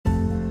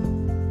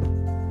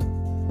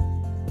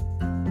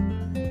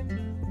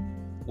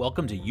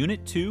Welcome to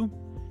Unit 2,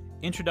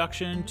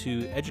 Introduction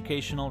to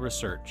Educational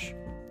Research.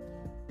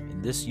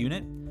 In this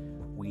unit,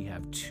 we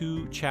have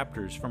 2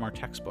 chapters from our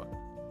textbook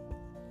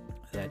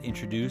that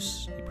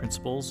introduce the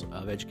principles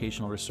of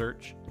educational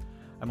research.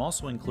 I'm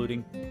also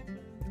including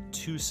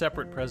 2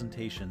 separate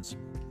presentations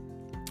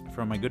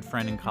from my good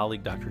friend and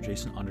colleague, Dr.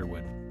 Jason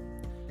Underwood,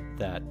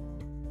 that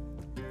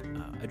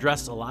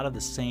address a lot of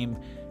the same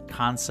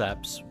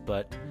concepts,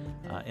 but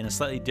in a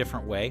slightly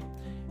different way.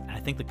 And I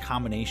think the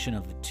combination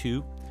of the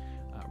 2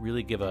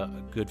 really give a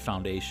good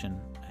foundation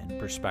and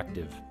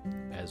perspective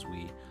as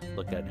we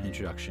look at an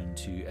introduction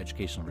to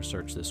educational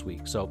research this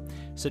week. So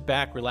sit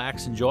back,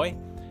 relax, enjoy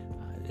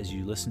as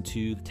you listen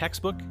to the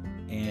textbook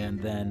and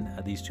then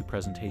these 2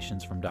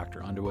 presentations from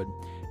Dr. Underwood.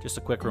 Just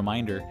a quick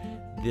reminder,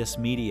 this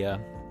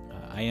media,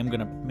 I am going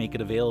to make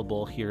it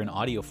available here in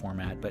audio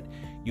format, but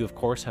you of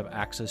course have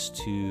access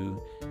to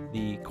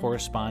the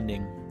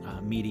corresponding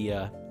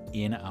media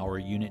in our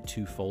Unit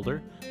 2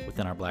 folder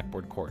within our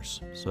Blackboard course.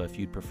 So if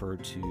you'd prefer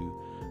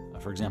to,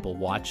 for example,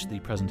 watch the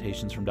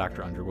presentations from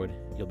Dr. Underwood,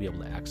 you'll be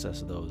able to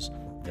access those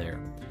there.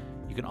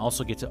 You can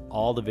also get to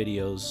all the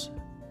videos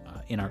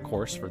in our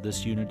course for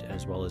this unit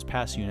as well as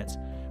past units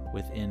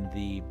within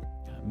the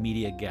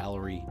media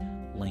gallery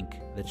link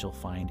that you'll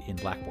find in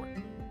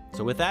Blackboard.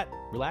 So with that,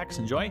 relax,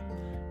 enjoy,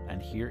 and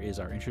here is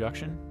our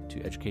introduction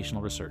to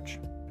educational research.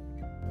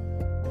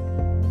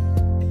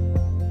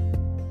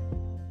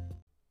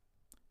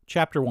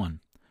 Chapter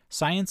 1,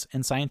 Science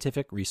and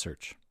Scientific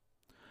Research.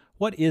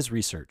 What is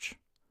research?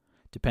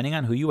 Depending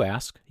on who you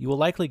ask, you will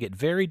likely get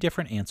very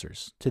different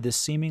answers to this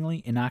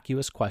seemingly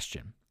innocuous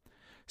question.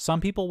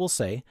 Some people will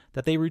say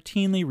that they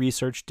routinely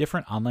research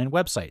different online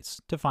websites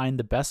to find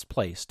the best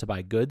place to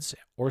buy goods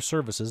or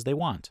services they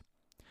want.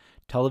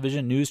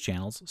 Television news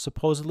channels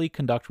supposedly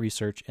conduct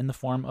research in the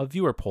form of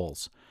viewer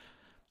polls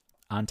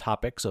on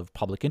topics of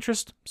public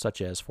interest,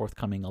 such as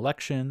forthcoming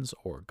elections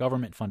or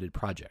government-funded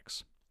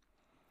projects.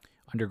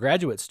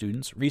 Undergraduate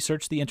students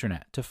research the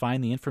internet to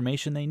find the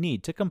information they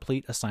need to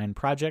complete assigned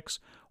projects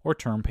or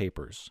term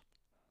papers.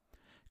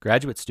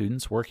 Graduate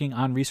students working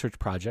on research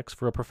projects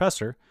for a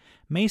professor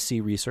may see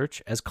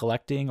research as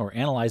collecting or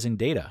analyzing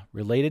data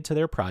related to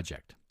their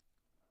project.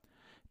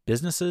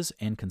 Businesses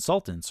and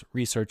consultants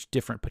research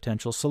different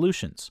potential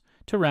solutions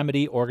to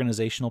remedy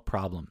organizational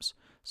problems,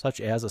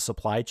 such as a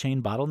supply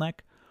chain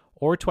bottleneck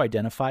or to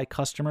identify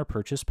customer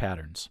purchase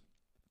patterns.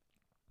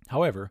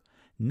 However,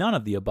 none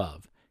of the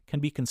above can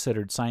be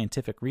considered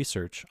scientific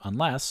research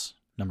unless,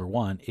 number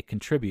 1, it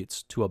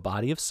contributes to a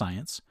body of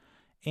science,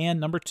 and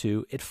number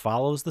 2, it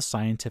follows the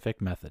scientific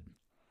method.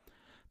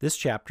 This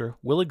chapter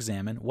will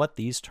examine what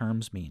these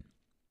terms mean.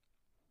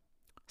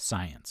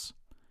 Science.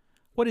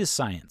 What is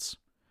science?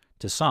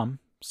 To some,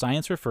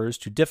 science refers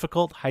to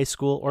difficult high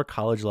school or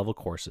college level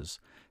courses,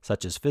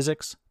 such as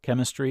physics,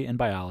 chemistry, and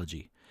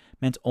biology,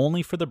 meant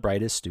only for the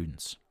brightest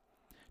students.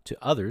 To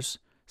others,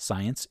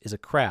 science is a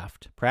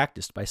craft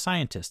practiced by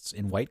scientists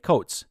in white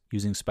coats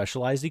using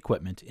specialized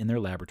equipment in their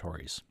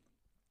laboratories.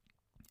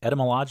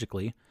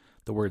 Etymologically,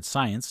 the word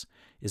science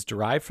is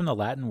derived from the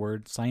Latin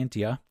word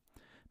scientia,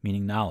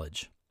 meaning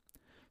knowledge.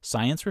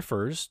 Science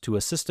refers to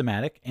a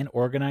systematic and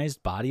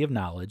organized body of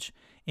knowledge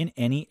in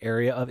any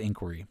area of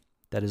inquiry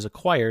that is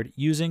acquired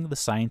using the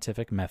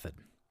scientific method.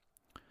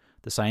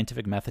 The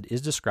scientific method is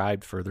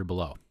described further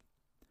below.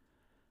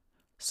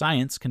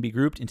 Science can be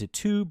grouped into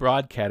 2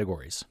 broad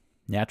categories: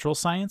 natural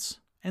science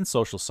and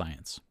social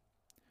science.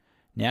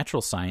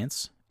 Natural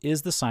science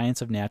is the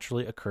science of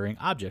naturally occurring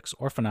objects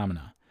or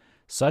phenomena,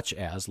 such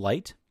as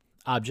light,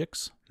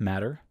 objects,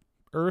 matter,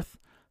 earth,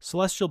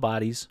 celestial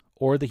bodies,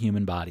 or the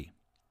human body.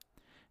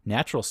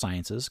 Natural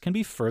sciences can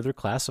be further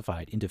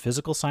classified into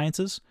physical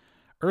sciences,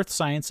 earth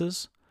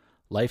sciences,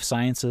 life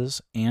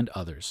sciences, and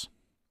others.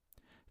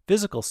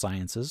 Physical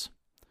sciences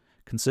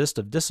consist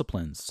of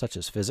disciplines such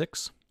as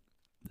physics,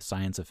 the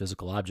science of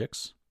physical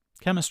objects,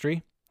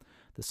 chemistry,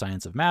 the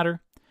science of matter,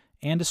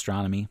 and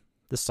astronomy,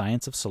 the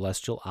science of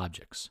celestial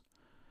objects.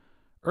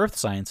 Earth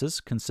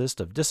sciences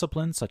consist of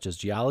disciplines such as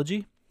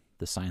geology,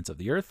 the science of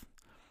the earth,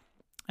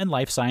 and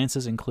life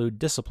sciences include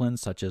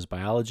disciplines such as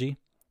biology,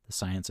 the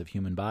science of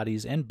human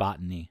bodies, and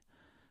botany,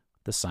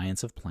 the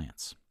science of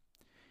plants.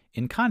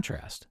 In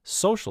contrast,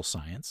 social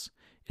science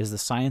is the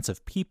science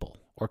of people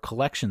or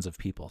collections of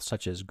people,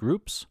 such as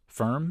groups,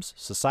 firms,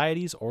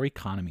 societies, or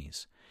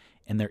economies,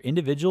 and their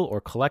individual or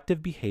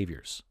collective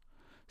behaviors.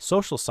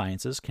 Social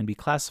sciences can be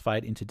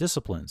classified into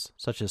disciplines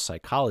such as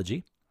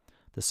psychology,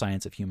 the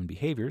science of human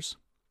behaviors,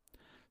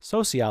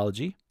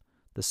 sociology,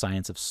 the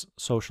science of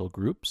social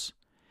groups,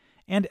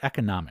 and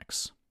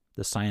economics,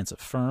 the science of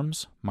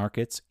firms,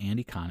 markets, and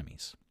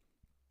economies.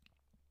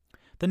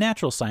 The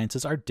natural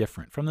sciences are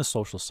different from the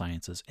social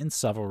sciences in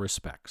several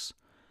respects.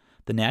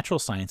 The natural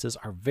sciences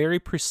are very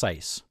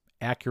precise,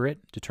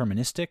 accurate,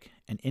 deterministic,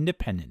 and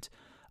independent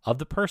of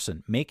the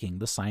person making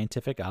the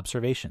scientific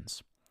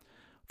observations.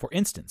 For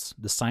instance,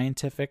 the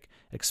scientific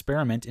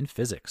experiment in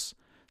physics,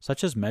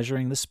 such as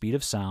measuring the speed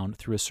of sound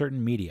through a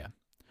certain media,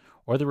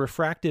 or the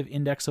refractive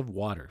index of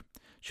water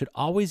should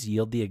always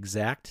yield the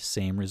exact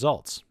same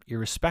results,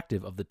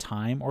 irrespective of the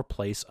time or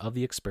place of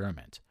the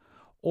experiment,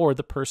 or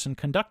the person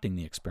conducting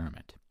the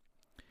experiment.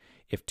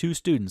 If two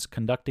students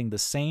conducting the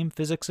same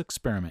physics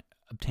experiment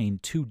obtain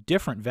two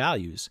different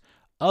values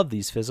of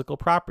these physical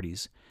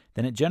properties,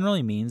 then it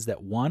generally means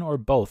that one or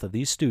both of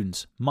these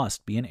students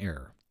must be in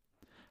error.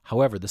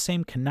 However, the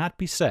same cannot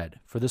be said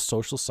for the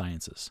social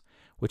sciences,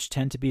 which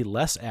tend to be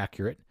less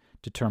accurate,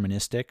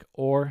 deterministic,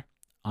 or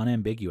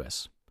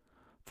unambiguous.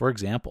 For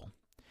example,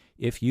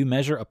 if you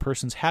measure a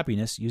person's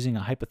happiness using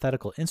a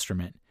hypothetical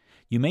instrument,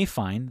 you may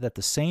find that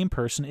the same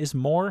person is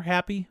more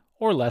happy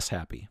or less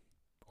happy,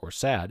 or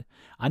sad,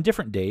 on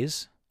different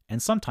days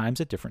and sometimes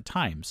at different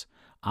times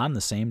on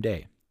the same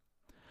day.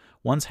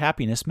 One's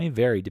happiness may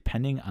vary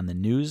depending on the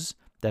news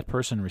that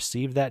person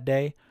received that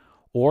day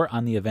or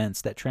on the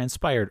events that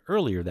transpired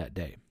earlier that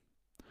day.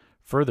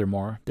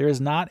 Furthermore, there is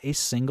not a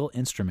single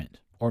instrument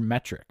or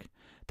metric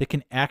that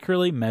can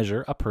accurately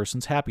measure a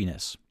person's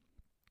happiness.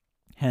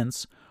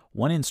 Hence,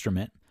 one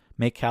instrument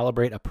may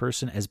calibrate a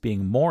person as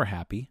being more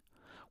happy,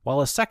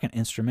 while a second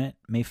instrument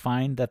may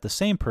find that the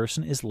same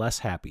person is less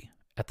happy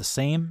at the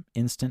same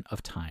instant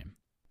of time.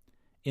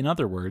 In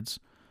other words,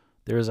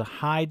 there is a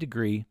high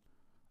degree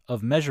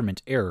of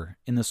measurement error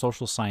in the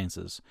social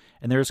sciences,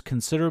 and there is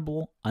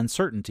considerable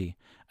uncertainty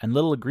and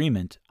little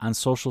agreement on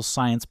social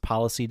science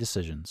policy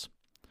decisions.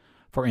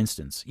 For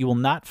instance, you will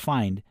not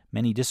find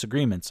many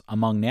disagreements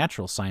among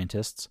natural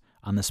scientists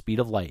on the speed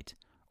of light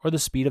or the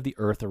speed of the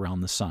Earth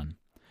around the sun,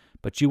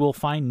 but you will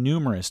find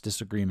numerous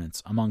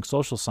disagreements among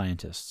social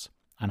scientists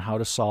on how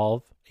to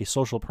solve a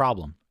social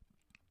problem,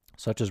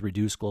 such as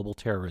reduce global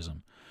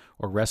terrorism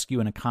or rescue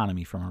an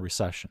economy from a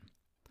recession.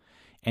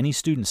 Any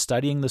student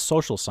studying the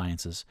social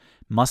sciences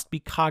must be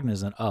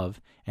cognizant of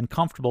and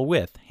comfortable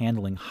with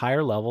handling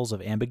higher levels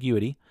of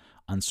ambiguity,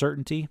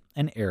 uncertainty,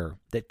 and error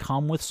that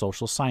come with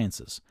social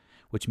sciences,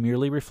 which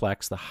merely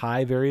reflects the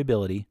high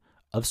variability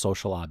of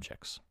social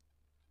objects.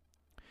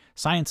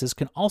 Sciences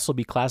can also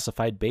be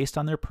classified based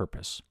on their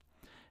purpose.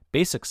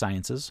 Basic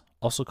sciences,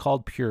 also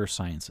called pure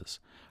sciences,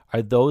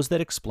 are those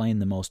that explain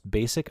the most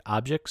basic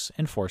objects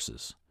and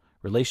forces,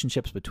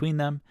 relationships between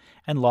them,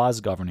 and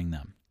laws governing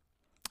them.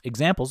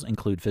 Examples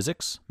include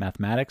physics,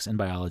 mathematics, and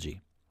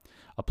biology.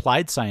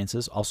 Applied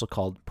sciences, also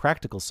called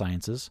practical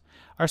sciences,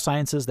 are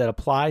sciences that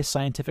apply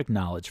scientific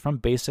knowledge from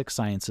basic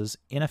sciences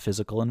in a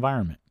physical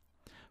environment.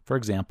 For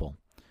example,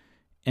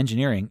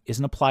 engineering is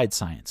an applied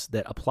science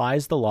that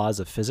applies the laws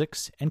of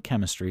physics and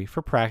chemistry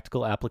for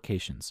practical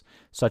applications,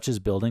 such as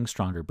building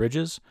stronger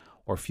bridges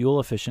or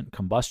fuel-efficient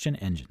combustion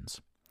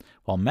engines,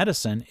 while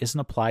medicine is an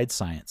applied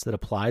science that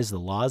applies the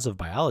laws of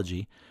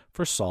biology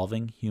for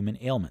solving human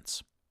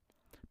ailments.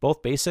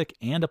 Both basic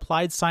and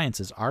applied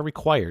sciences are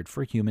required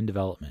for human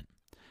development.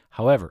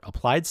 However,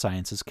 applied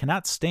sciences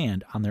cannot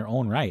stand on their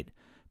own right,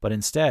 but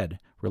instead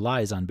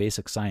relies on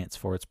basic science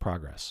for its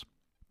progress.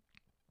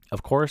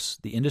 Of course,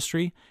 the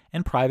industry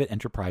and private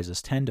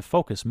enterprises tend to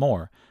focus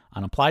more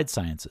on applied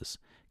sciences,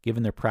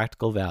 given their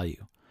practical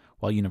value,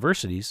 while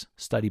universities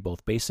study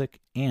both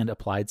basic and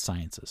applied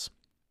sciences.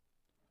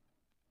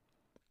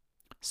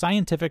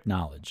 Scientific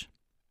knowledge.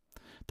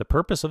 The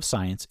purpose of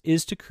science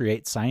is to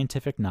create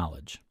scientific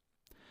knowledge.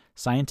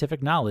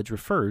 Scientific knowledge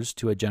refers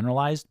to a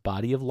generalized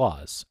body of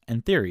laws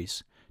and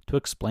theories to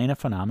explain a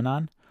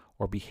phenomenon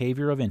or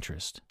behavior of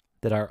interest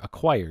that are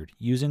acquired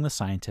using the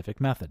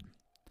scientific method.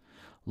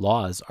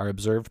 Laws are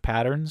observed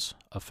patterns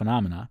of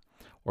phenomena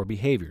or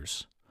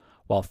behaviors,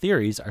 while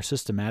theories are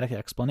systematic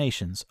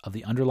explanations of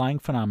the underlying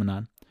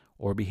phenomenon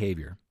or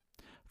behavior.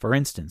 For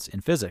instance,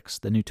 in physics,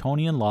 the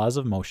Newtonian laws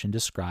of motion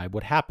describe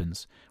what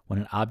happens when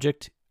an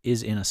object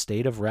is in a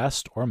state of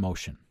rest or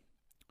motion,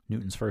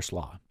 Newton's first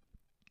law.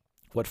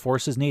 What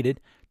force is needed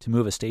to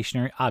move a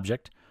stationary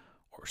object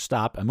or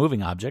stop a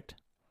moving object,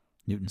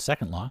 Newton's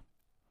second law,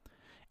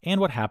 and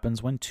what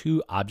happens when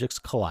two objects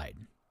collide,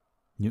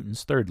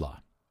 Newton's third law.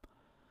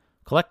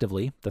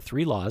 Collectively, the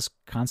three laws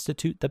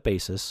constitute the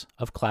basis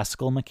of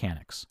classical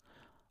mechanics,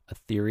 a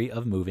theory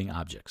of moving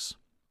objects.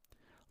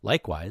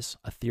 Likewise,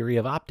 a theory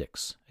of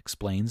optics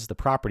explains the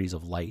properties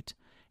of light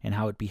and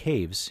how it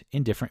behaves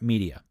in different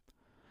media.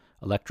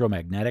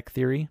 Electromagnetic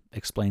theory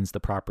explains the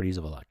properties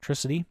of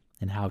electricity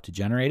and how to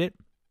generate it.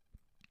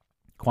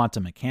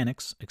 Quantum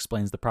mechanics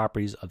explains the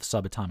properties of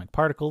subatomic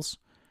particles,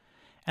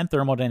 and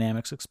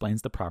thermodynamics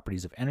explains the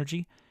properties of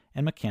energy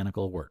and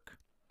mechanical work.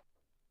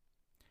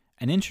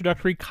 An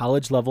introductory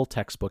college-level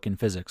textbook in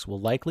physics will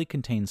likely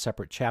contain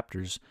separate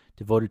chapters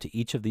devoted to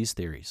each of these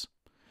theories.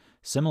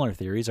 Similar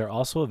theories are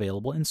also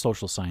available in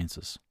social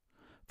sciences.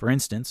 For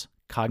instance,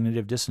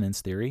 cognitive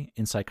dissonance theory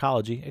in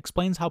psychology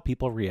explains how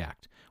people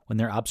react when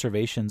their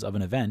observations of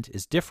an event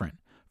is different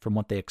from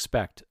what they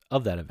expect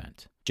of that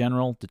event.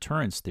 General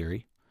deterrence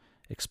theory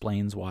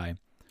explains why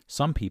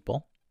some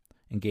people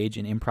engage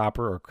in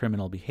improper or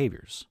criminal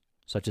behaviors,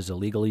 such as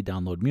illegally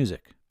download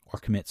music or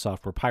commit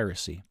software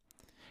piracy.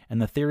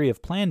 And the theory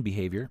of planned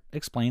behavior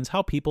explains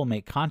how people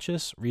make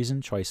conscious,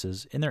 reasoned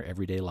choices in their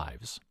everyday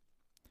lives.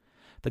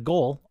 The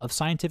goal of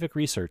scientific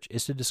research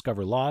is to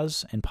discover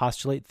laws and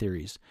postulate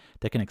theories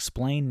that can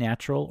explain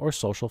natural or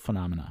social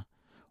phenomena,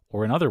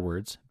 or in other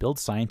words, build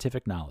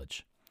scientific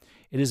knowledge.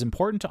 It is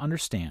important to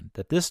understand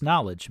that this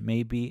knowledge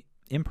may be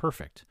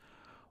imperfect,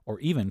 or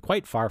even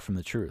quite far from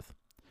the truth.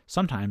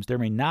 Sometimes there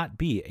may not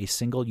be a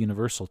single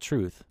universal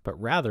truth, but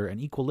rather an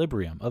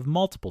equilibrium of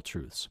multiple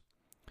truths.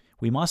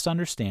 We must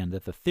understand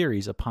that the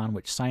theories upon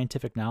which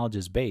scientific knowledge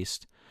is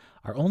based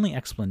are only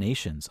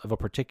explanations of a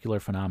particular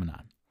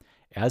phenomenon,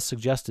 as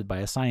suggested by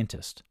a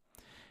scientist.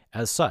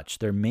 As such,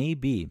 there may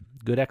be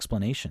good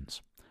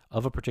explanations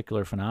of a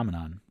particular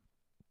phenomenon,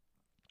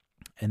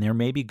 and there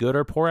may be good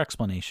or poor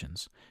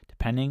explanations,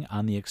 depending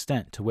on the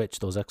extent to which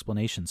those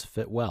explanations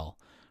fit well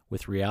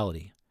with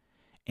reality.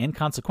 And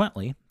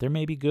consequently, there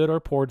may be good or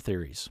poor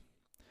theories.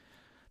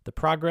 The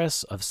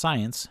progress of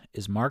science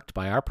is marked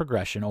by our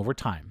progression over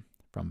time,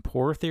 from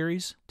poor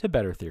theories to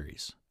better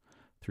theories,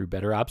 through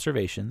better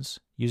observations,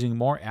 using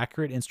more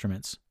accurate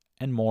instruments,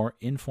 and more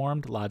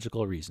informed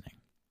logical reasoning.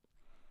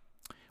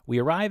 We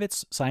arrive at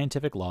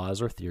scientific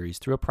laws or theories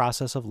through a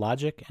process of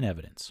logic and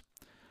evidence.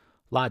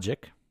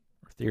 Logic,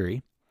 or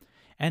theory,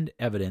 and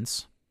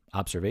evidence,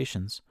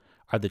 observations,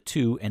 are the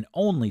two and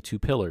only two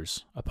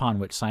pillars upon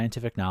which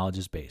scientific knowledge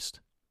is based.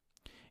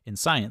 In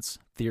science,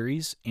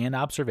 theories and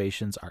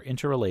observations are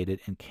interrelated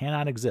and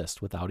cannot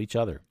exist without each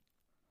other.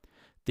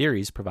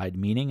 Theories provide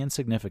meaning and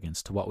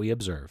significance to what we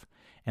observe,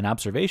 and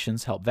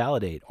observations help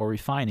validate or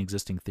refine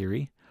existing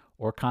theory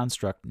or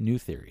construct new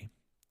theory.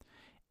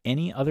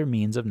 Any other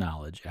means of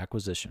knowledge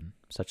acquisition,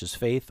 such as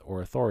faith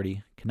or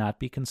authority, cannot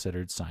be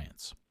considered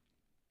science.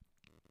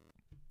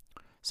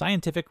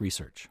 Scientific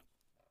research.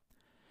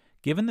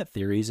 Given that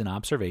theories and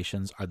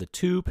observations are the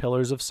two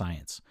pillars of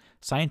science,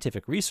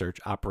 scientific research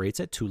operates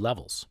at two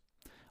levels,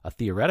 a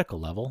theoretical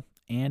level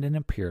and an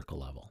empirical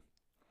level.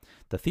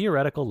 The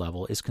theoretical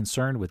level is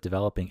concerned with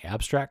developing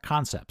abstract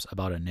concepts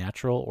about a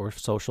natural or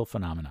social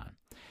phenomenon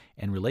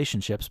and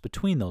relationships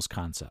between those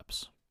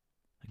concepts.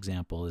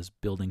 Example is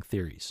building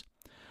theories.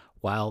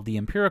 While the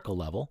empirical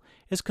level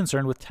is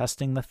concerned with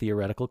testing the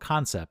theoretical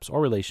concepts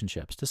or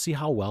relationships to see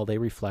how well they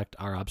reflect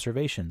our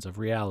observations of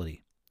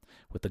reality,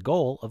 with the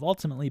goal of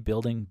ultimately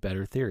building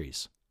better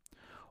theories.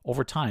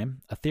 Over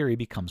time, a theory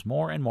becomes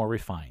more and more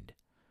refined.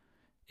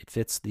 It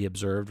fits the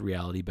observed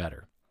reality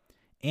better,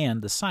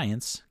 and the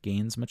science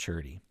gains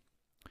maturity.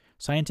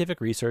 Scientific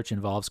research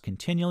involves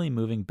continually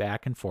moving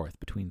back and forth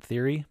between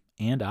theory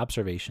and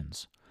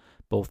observations.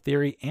 Both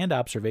theory and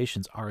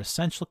observations are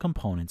essential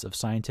components of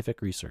scientific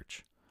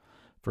research.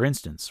 For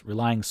instance,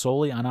 relying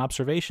solely on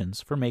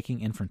observations for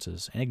making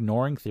inferences and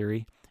ignoring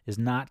theory is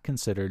not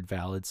considered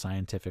valid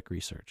scientific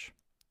research.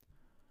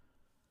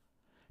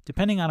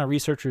 Depending on a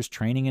researcher's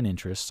training and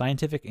interest,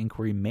 scientific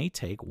inquiry may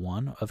take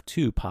one of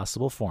two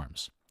possible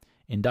forms,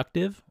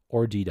 inductive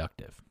or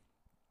deductive.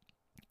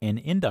 In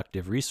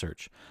inductive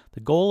research, the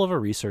goal of a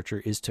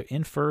researcher is to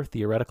infer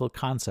theoretical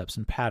concepts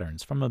and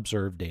patterns from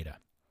observed data.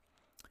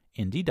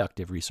 In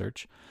deductive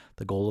research,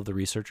 the goal of the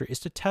researcher is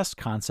to test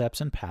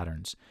concepts and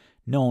patterns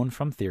known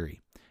from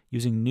theory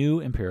using new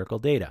empirical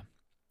data.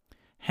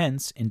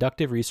 Hence,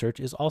 inductive research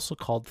is also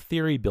called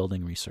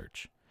theory-building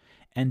research,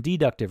 and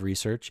deductive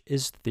research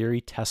is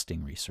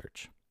theory-testing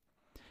research.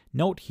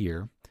 Note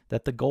here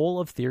that the goal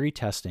of theory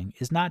testing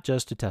is not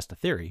just to test a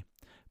theory,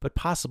 but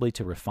possibly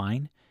to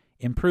refine,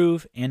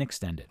 improve, and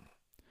extend it.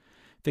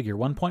 Figure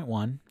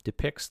 1.1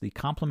 depicts the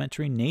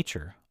complementary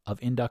nature of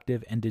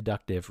inductive and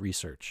deductive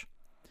research.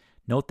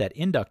 Note that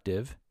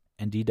inductive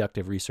and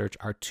deductive research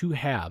are two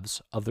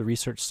halves of the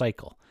research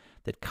cycle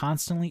that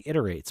constantly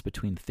iterates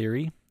between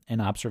theory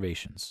and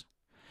observations.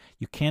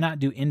 You cannot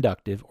do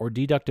inductive or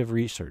deductive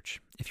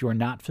research if you are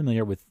not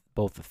familiar with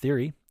both the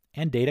theory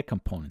and data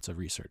components of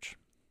research.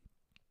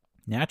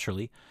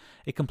 Naturally,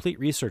 a complete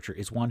researcher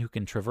is one who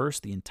can traverse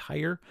the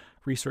entire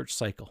research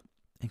cycle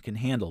and can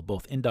handle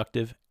both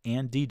inductive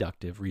and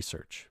deductive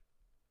research.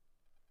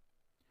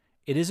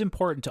 It is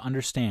important to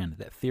understand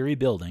that theory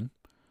building,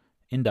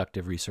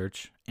 inductive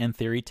research, and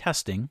theory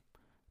testing,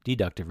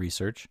 deductive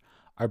research,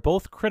 are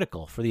both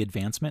critical for the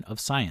advancement of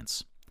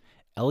science.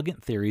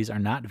 Elegant theories are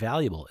not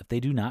valuable if they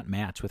do not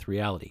match with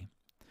reality.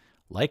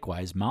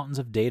 Likewise, mountains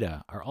of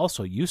data are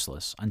also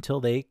useless until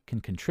they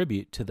can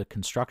contribute to the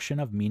construction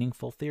of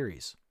meaningful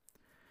theories.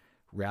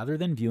 Rather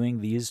than viewing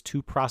these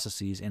two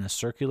processes in a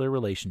circular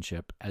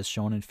relationship as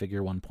shown in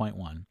Figure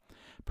 1.1,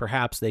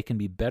 perhaps they can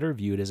be better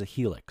viewed as a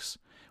helix,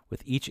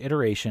 with each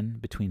iteration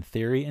between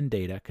theory and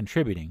data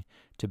contributing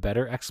to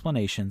better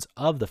explanations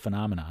of the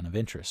phenomenon of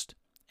interest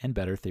and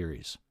better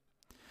theories.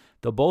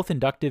 Though both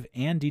inductive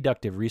and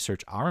deductive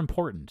research are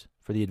important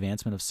for the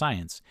advancement of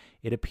science,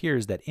 it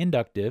appears that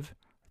inductive,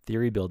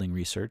 theory-building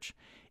research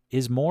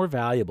is more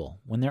valuable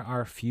when there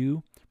are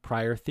few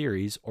prior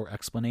theories or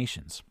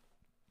explanations,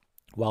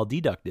 while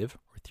deductive,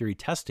 or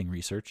theory-testing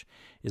research,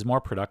 is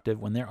more productive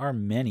when there are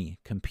many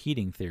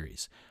competing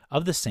theories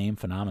of the same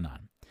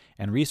phenomenon,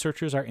 and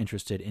researchers are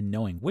interested in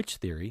knowing which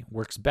theory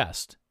works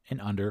best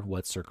and under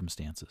what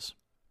circumstances.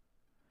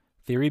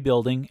 Theory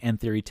building and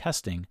theory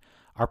testing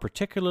are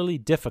particularly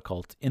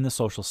difficult in the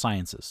social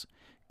sciences,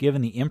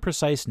 given the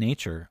imprecise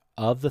nature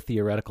of the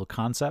theoretical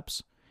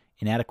concepts,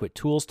 inadequate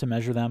tools to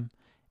measure them,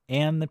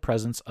 and the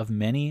presence of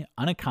many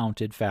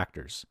unaccounted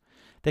factors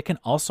that can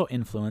also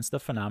influence the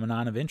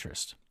phenomenon of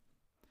interest.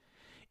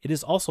 It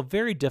is also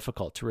very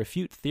difficult to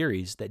refute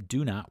theories that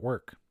do not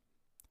work.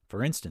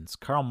 For instance,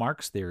 Karl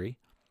Marx's theory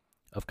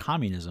of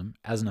communism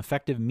as an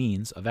effective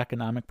means of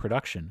economic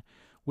production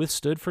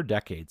withstood for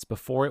decades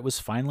before it was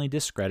finally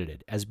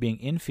discredited as being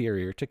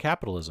inferior to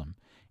capitalism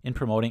in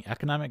promoting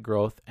economic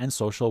growth and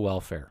social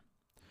welfare.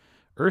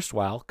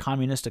 Erstwhile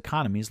communist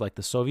economies like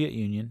the Soviet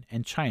Union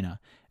and China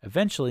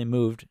eventually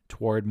moved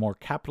toward more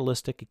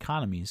capitalistic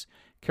economies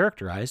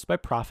characterized by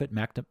profit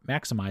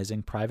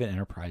maximizing private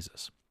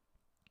enterprises.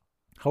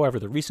 However,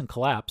 the recent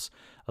collapse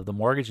of the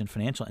mortgage and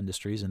financial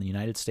industries in the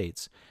United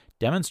States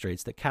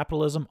demonstrates that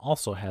capitalism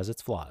also has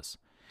its flaws,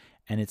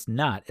 and it's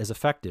not as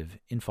effective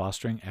in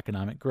fostering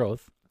economic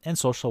growth and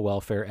social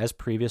welfare as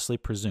previously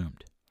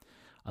presumed.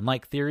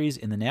 Unlike theories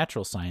in the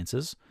natural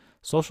sciences,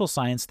 social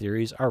science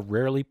theories are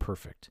rarely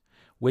perfect,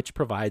 which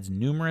provides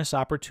numerous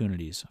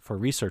opportunities for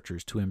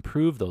researchers to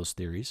improve those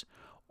theories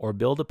or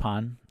build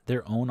upon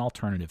their own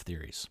alternative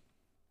theories.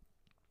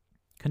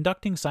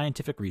 Conducting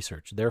scientific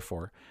research,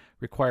 therefore,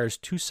 requires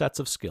two sets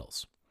of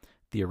skills,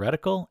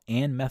 theoretical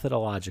and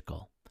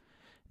methodological,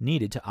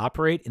 needed to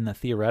operate in the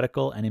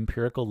theoretical and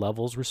empirical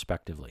levels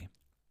respectively.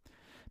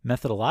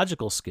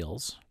 Methodological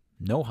skills,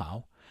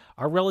 know-how,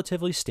 are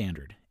relatively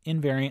standard,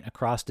 invariant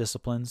across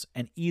disciplines,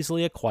 and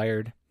easily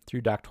acquired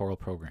through doctoral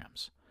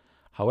programs.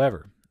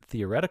 However,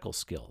 theoretical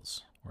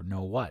skills, or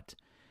know-what,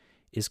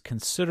 is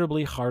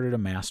considerably harder to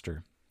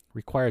master,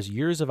 requires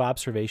years of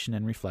observation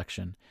and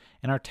reflection,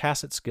 and are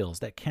tacit skills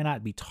that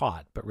cannot be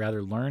taught but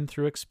rather learned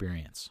through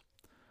experience.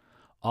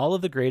 All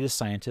of the greatest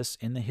scientists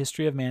in the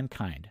history of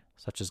mankind,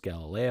 such as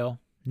Galileo,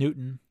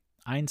 Newton,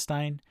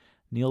 Einstein,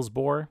 Niels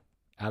Bohr,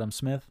 Adam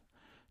Smith,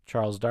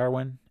 Charles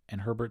Darwin,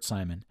 and Herbert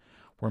Simon,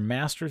 were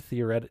master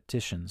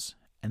theoreticians,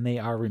 and they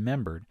are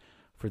remembered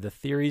for the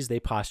theories they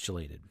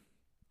postulated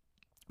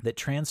that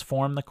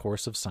transform the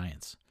course of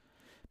science.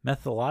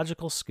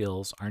 Methodological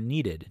skills are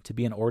needed to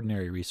be an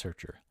ordinary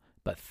researcher,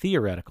 but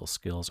theoretical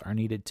skills are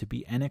needed to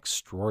be an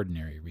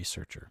extraordinary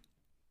researcher.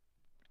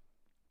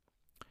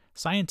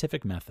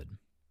 Scientific method.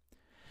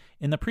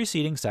 In the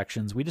preceding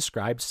sections, we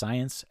described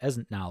science as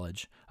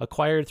knowledge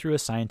acquired through a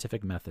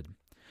scientific method.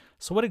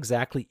 So what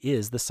exactly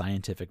is the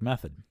scientific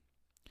method?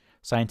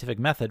 Scientific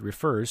method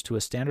refers to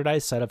a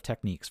standardized set of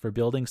techniques for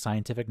building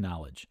scientific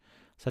knowledge,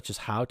 such as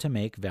how to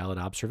make valid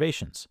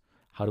observations,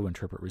 how to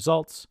interpret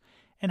results,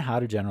 and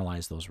how to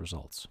generalize those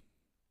results.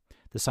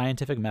 The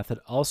scientific method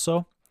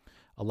also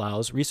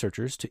allows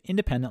researchers to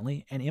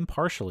independently and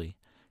impartially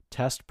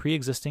test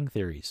pre-existing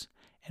theories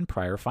and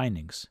prior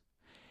findings,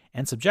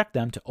 and subject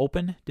them to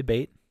open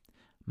debate,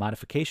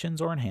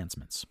 modifications, or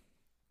enhancements.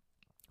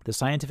 The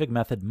scientific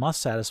method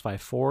must satisfy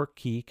four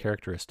key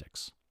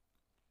characteristics.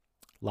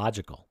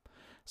 Logical.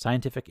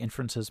 Scientific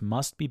inferences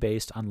must be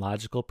based on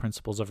logical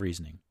principles of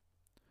reasoning.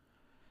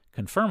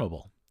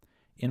 Confirmable.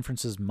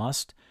 Inferences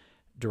must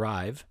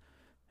derive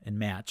and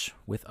match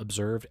with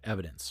observed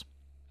evidence.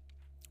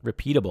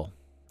 Repeatable.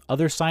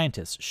 Other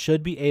scientists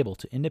should be able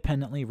to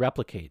independently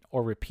replicate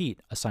or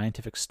repeat a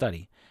scientific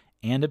study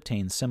and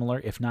obtain similar,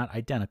 if not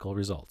identical,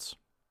 results.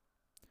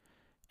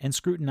 And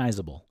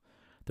scrutinizable.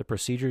 The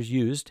procedures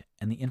used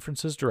and the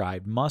inferences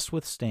derived must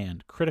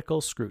withstand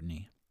critical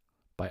scrutiny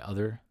by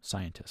other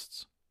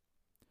scientists.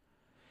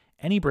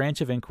 Any branch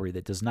of inquiry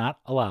that does not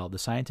allow the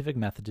scientific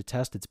method to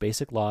test its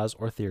basic laws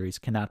or theories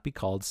cannot be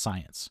called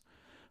science.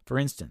 For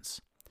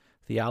instance,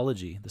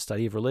 theology, the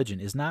study of religion,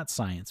 is not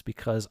science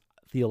because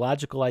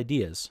theological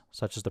ideas,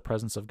 such as the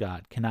presence of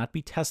God, cannot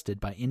be tested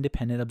by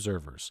independent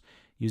observers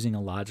using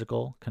a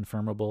logical,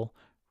 confirmable,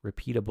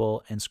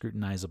 repeatable, and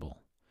scrutinizable.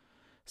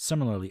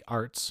 Similarly,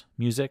 arts,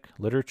 music,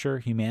 literature,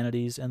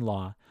 humanities, and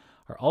law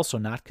are also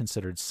not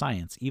considered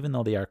science, even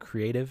though they are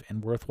creative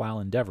and worthwhile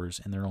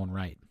endeavors in their own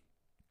right.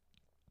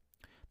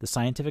 The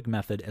scientific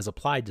method, as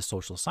applied to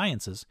social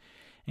sciences,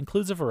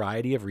 includes a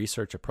variety of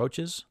research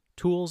approaches,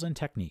 tools, and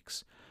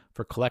techniques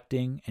for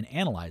collecting and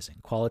analyzing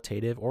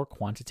qualitative or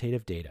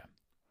quantitative data.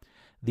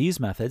 These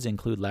methods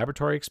include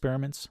laboratory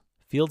experiments,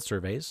 field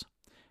surveys,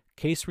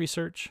 case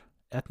research,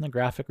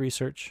 ethnographic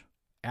research,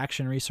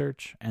 action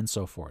research, and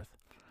so forth.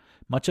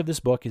 Much of this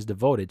book is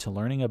devoted to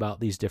learning about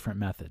these different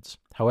methods.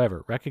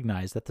 However,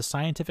 recognize that the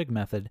scientific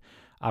method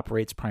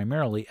operates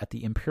primarily at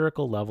the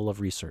empirical level of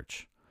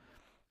research.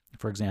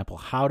 For example,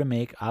 how to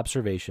make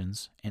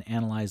observations and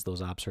analyze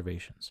those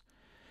observations.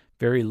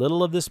 Very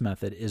little of this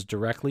method is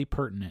directly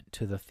pertinent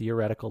to the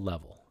theoretical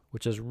level,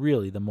 which is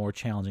really the more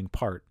challenging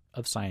part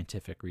of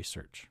scientific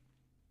research.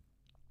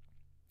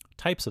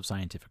 Types of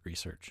scientific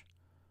research.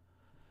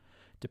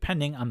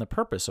 Depending on the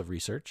purpose of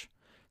research,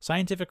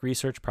 scientific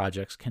research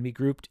projects can be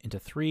grouped into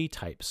three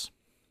types: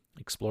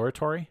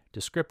 exploratory,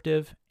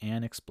 descriptive,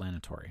 and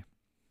explanatory.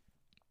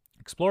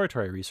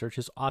 Exploratory research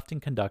is often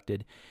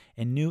conducted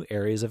in new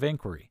areas of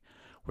inquiry,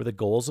 where the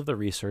goals of the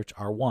research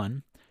are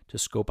 1. to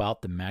scope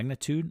out the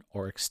magnitude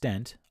or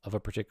extent of a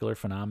particular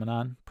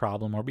phenomenon,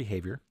 problem, or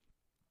behavior.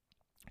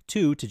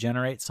 2, to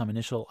generate some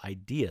initial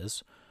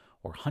ideas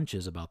or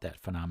hunches about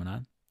that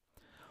phenomenon.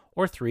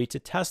 Or 3, to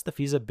test the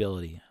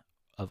feasibility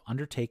of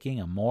undertaking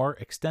a more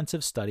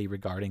extensive study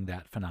regarding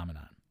that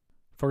phenomenon.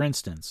 For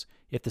instance,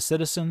 if the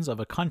citizens of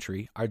a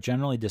country are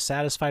generally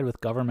dissatisfied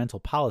with governmental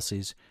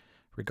policies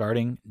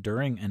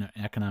during an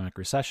economic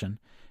recession,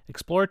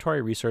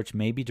 exploratory research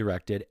may be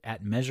directed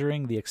at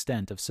measuring the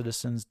extent of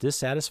citizens'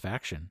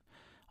 dissatisfaction,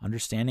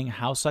 understanding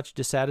how such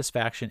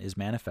dissatisfaction is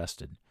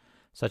manifested,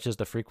 such as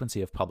the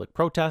frequency of public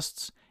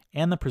protests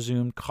and the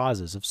presumed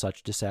causes of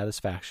such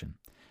dissatisfaction,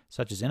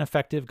 such as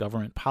ineffective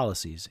government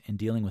policies in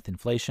dealing with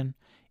inflation,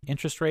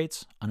 interest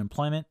rates,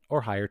 unemployment,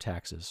 or higher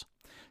taxes.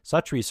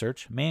 Such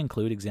research may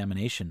include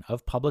examination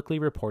of publicly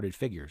reported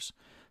figures,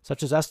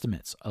 such as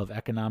estimates of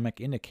economic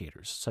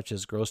indicators such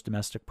as gross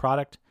domestic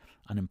product,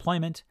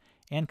 unemployment,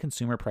 and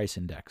consumer price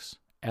index,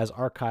 as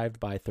archived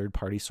by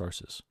third-party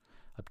sources,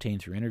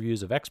 obtained through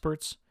interviews of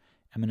experts,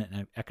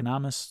 eminent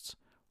economists,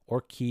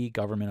 or key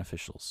government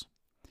officials,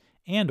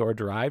 and or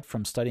derived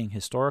from studying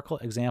historical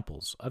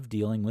examples of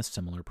dealing with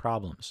similar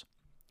problems.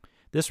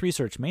 This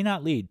research may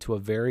not lead to a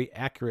very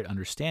accurate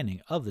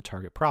understanding of the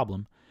target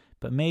problem,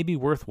 but may be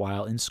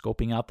worthwhile in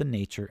scoping out the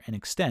nature and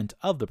extent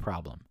of the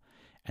problem,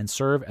 and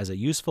serve as a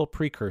useful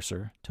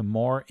precursor to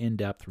more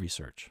in-depth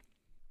research.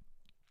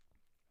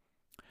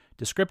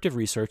 Descriptive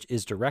research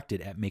is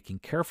directed at making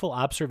careful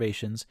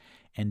observations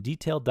and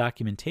detailed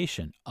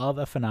documentation of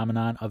a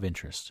phenomenon of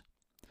interest.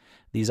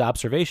 These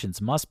observations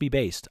must be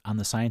based on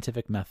the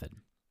scientific method,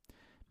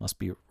 must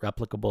be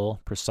replicable,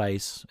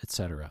 precise,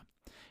 etc.,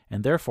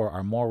 and therefore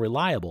are more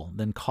reliable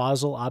than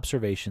causal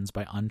observations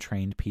by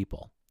untrained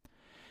people.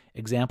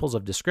 Examples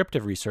of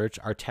descriptive research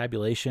are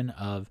tabulation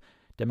of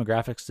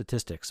demographic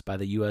statistics by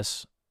the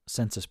U.S.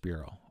 Census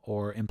Bureau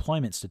or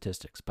employment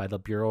statistics by the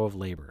Bureau of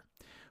Labor,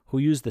 who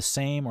use the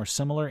same or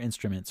similar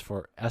instruments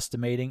for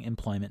estimating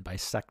employment by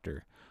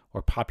sector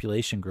or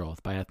population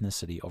growth by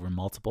ethnicity over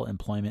multiple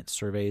employment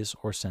surveys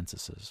or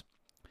censuses.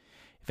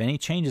 If any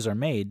changes are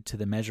made to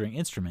the measuring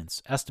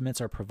instruments, estimates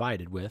are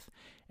provided with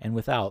and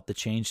without the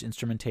changed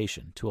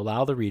instrumentation to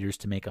allow the readers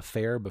to make a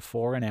fair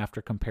before and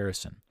after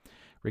comparison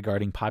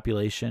regarding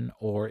population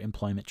or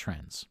employment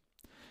trends.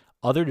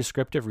 Other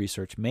descriptive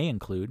research may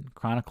include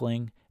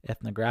chronicling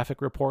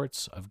ethnographic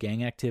reports of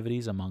gang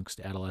activities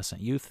amongst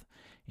adolescent youth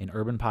in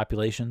urban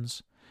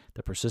populations,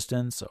 the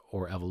persistence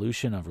or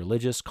evolution of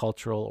religious,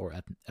 cultural, or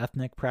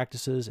ethnic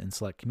practices in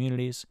select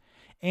communities,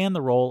 and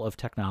the role of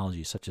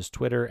technology such as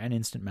Twitter and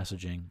instant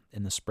messaging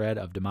in the spread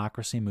of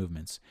democracy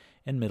movements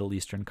in Middle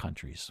Eastern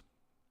countries.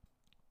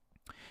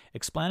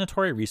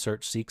 Explanatory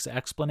research seeks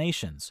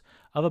explanations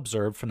of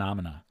observed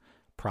phenomena,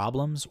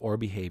 problems, or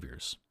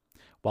behaviors,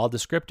 while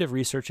descriptive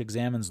research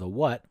examines the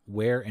what,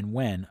 where, and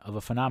when of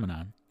a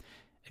phenomenon.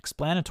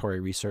 Explanatory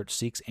research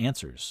seeks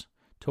answers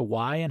to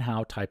why and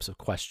how types of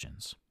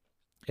questions.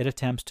 It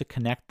attempts to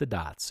connect the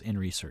dots in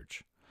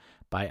research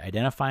by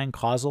identifying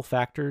causal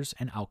factors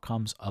and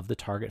outcomes of the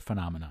target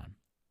phenomenon.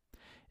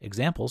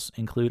 Examples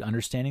include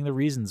understanding the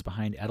reasons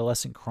behind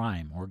adolescent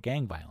crime or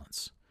gang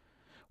violence,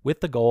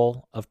 with the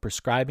goal of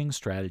prescribing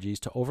strategies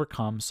to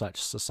overcome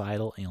such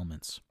societal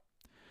ailments.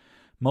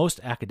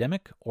 Most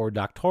academic or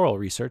doctoral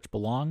research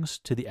belongs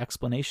to the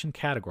explanation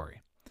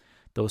category,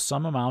 though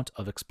some amount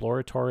of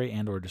exploratory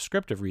and/or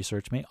descriptive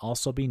research may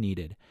also be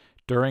needed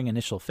during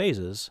initial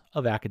phases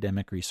of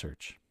academic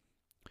research.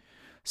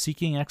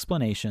 Seeking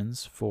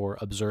explanations for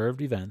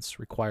observed events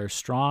requires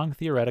strong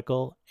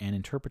theoretical and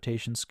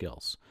interpretation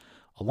skills,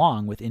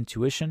 along with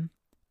intuition,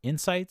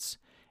 insights,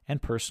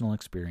 and personal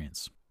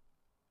experience.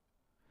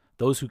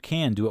 Those who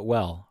can do it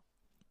well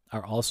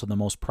are also the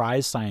most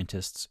prized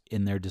scientists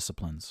in their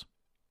disciplines.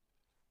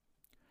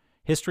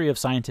 History of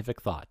scientific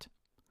thought.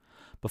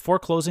 Before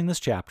closing this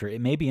chapter,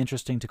 it may be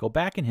interesting to go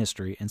back in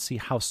history and see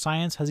how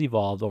science has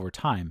evolved over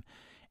time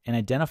and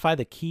identify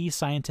the key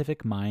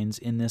scientific minds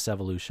in this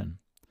evolution.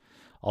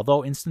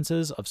 Although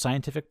instances of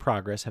scientific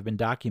progress have been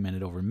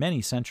documented over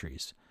many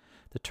centuries,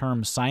 the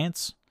terms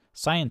science,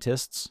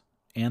 scientists,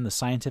 and the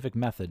scientific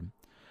method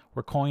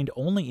were coined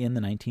only in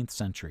the 19th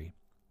century.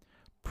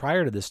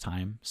 Prior to this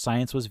time,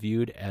 science was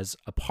viewed as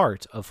a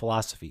part of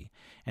philosophy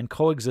and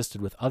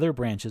coexisted with other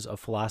branches of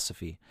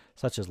philosophy,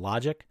 such as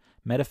logic,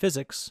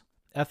 metaphysics,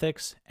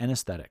 ethics, and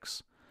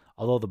aesthetics,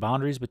 although the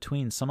boundaries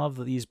between some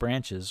of these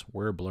branches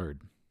were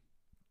blurred.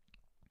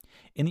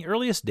 In the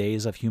earliest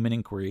days of human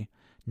inquiry,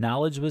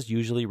 knowledge was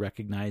usually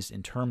recognized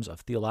in terms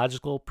of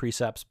theological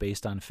precepts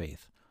based on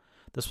faith.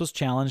 This was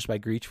challenged by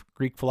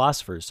Greek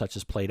philosophers such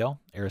as Plato,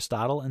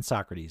 Aristotle, and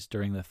Socrates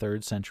during the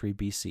 3rd century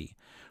BC,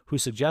 who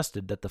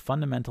suggested that the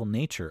fundamental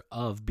nature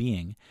of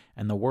being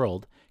and the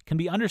world can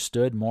be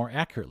understood more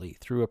accurately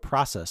through a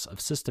process of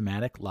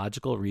systematic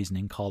logical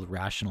reasoning called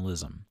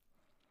rationalism.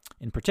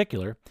 In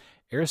particular,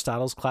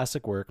 Aristotle's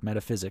classic work,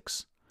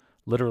 Metaphysics,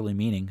 literally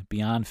meaning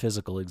beyond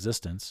physical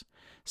existence,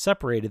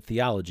 separated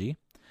theology,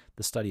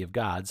 the study of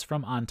gods,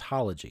 from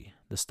ontology,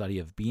 the study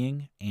of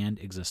being and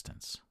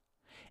existence,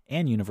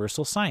 and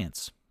universal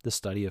science, the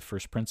study of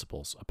first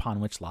principles upon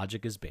which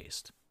logic is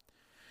based.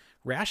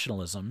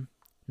 Rationalism,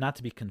 not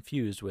to be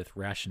confused with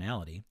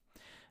rationality,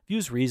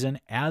 views reason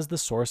as the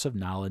source of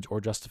knowledge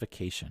or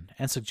justification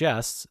and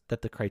suggests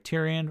that the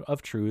criterion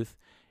of truth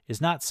is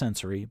not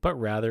sensory but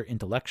rather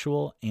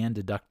intellectual and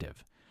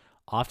deductive,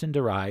 often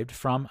derived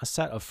from a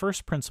set of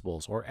first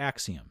principles or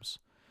axioms,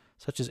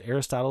 such as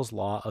Aristotle's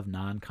law of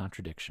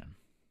non-contradiction.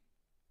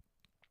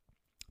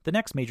 The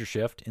next major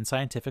shift in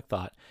scientific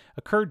thought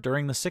occurred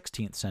during the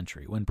 16th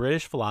century when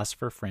British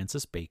philosopher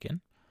Francis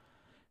Bacon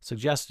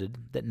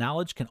suggested that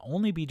knowledge can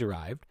only be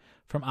derived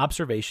from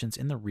observations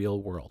in the real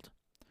world.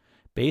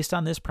 Based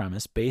on this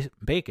premise,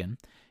 Bacon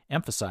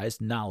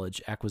emphasized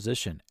knowledge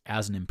acquisition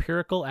as an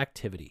empirical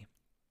activity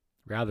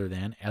rather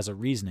than as a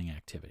reasoning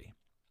activity,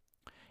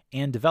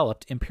 and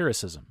developed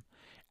empiricism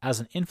as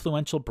an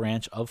influential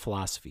branch of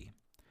philosophy.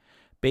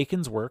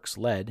 Bacon's works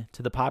led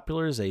to the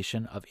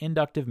popularization of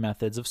inductive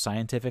methods of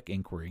scientific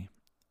inquiry,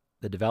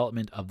 the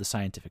development of the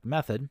scientific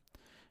method,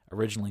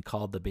 originally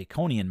called the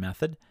Baconian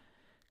method,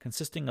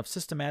 consisting of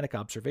systematic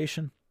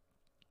observation,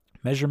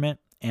 measurement,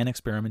 and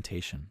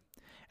experimentation,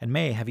 and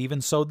may have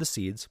even sowed the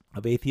seeds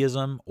of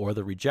atheism or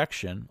the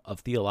rejection of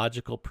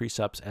theological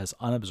precepts as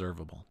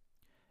unobservable.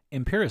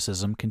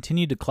 Empiricism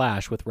continued to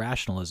clash with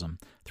rationalism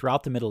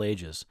throughout the Middle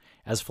Ages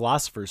as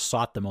philosophers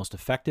sought the most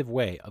effective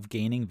way of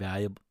gaining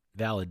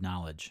valid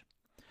knowledge.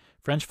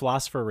 French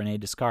philosopher René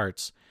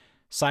Descartes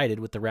sided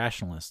with the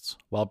rationalists,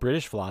 while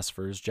British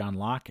philosophers John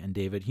Locke and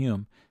David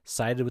Hume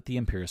sided with the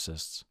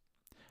empiricists.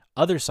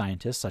 Other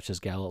scientists such as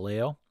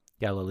Galilei,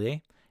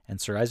 and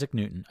Sir Isaac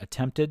Newton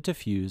attempted to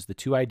fuse the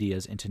two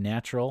ideas into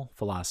natural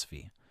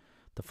philosophy,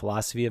 the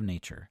philosophy of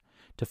nature,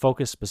 to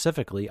focus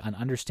specifically on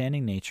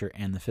understanding nature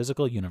and the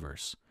physical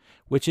universe,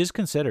 which is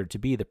considered to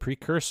be the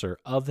precursor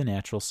of the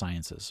natural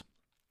sciences.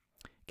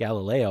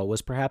 Galileo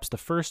was perhaps the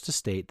first to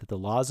state that the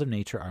laws of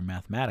nature are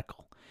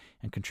mathematical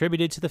and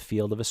contributed to the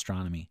field of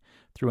astronomy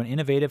through an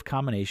innovative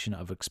combination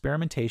of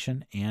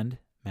experimentation and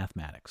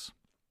mathematics.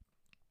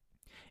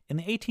 In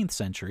the 18th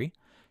century,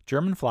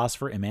 German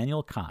philosopher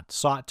Immanuel Kant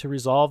sought to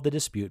resolve the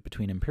dispute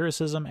between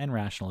empiricism and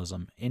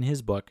rationalism in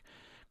his book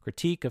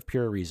Critique of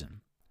Pure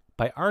Reason,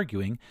 by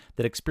arguing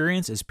that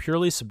experience is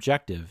purely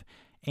subjective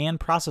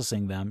and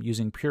processing them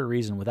using pure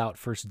reason without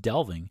first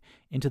delving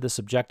into the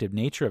subjective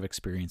nature of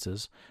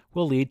experiences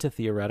will lead to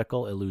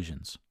theoretical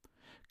illusions.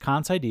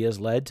 Kant's ideas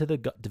led to the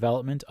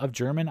development of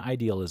German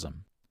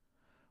idealism,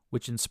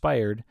 which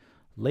inspired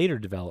later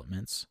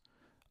developments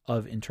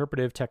of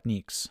interpretive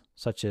techniques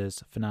such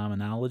as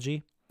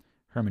phenomenology,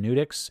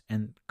 hermeneutics,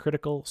 and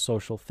critical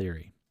social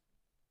theory.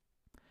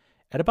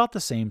 At about the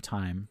same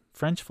time,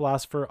 French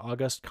philosopher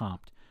Auguste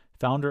Comte,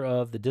 founder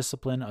of the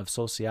discipline of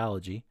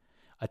sociology,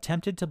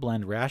 attempted to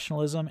blend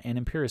rationalism and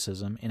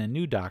empiricism in a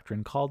new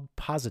doctrine called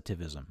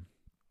positivism.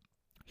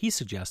 He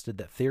suggested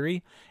that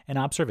theory and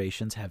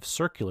observations have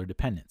circular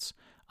dependence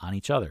on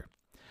each other.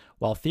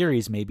 While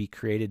theories may be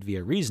created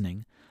via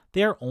reasoning,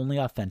 they are only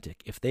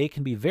authentic if they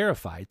can be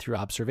verified through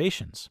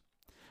observations.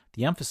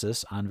 The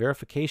emphasis on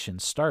verification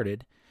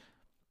started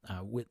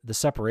with the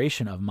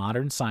separation of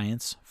modern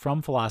science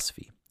from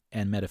philosophy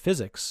and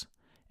metaphysics,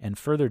 and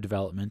further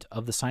development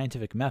of the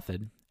scientific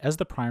method as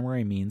the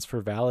primary means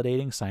for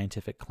validating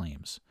scientific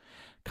claims.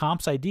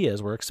 Comte's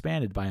ideas were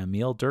expanded by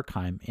Emile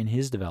Durkheim in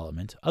his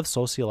development of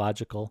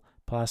sociological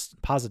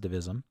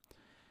positivism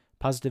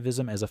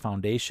as a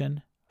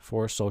foundation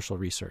for social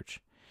research,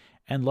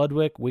 and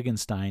Ludwig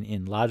Wittgenstein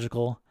in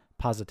logical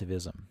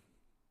positivism.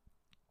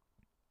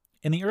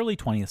 In the early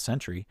 20th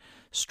century,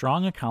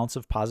 strong accounts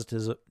of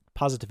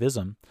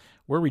positivism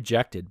were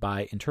rejected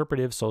by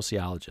interpretive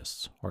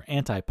sociologists, or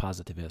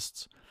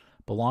anti-positivists,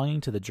 belonging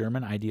to the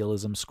German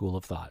idealism school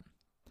of thought.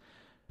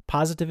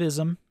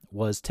 Positivism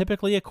was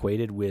typically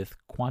equated with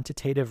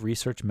quantitative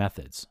research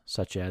methods,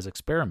 such as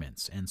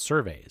experiments and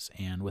surveys,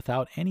 and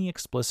without any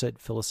explicit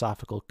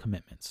philosophical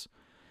commitments,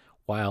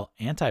 while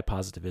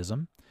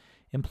anti-positivism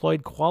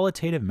employed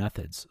qualitative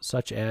methods,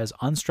 such as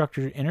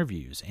unstructured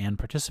interviews and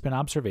participant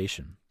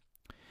observation.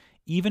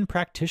 Even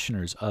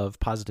practitioners of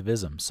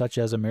positivism, such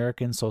as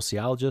American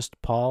sociologist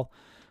Paul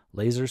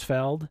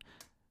Lazarsfeld,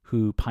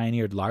 who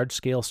pioneered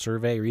large-scale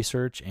survey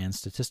research and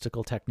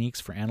statistical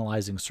techniques for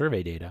analyzing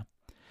survey data,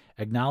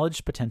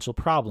 acknowledged potential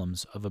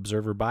problems of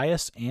observer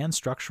bias and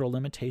structural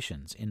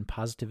limitations in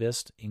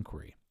positivist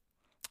inquiry.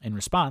 In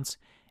response,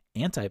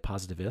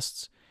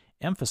 anti-positivists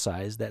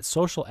emphasized that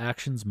social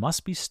actions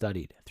must be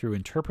studied through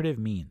interpretive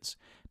means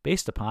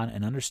based upon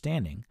an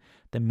understanding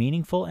the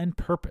meaningful and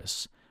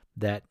purpose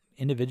that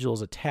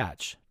individuals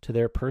attach to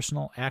their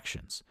personal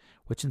actions,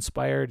 which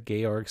inspired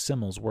Georg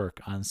Simmel's work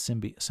on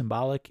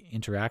symbolic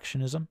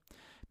interactionism,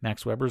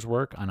 Max Weber's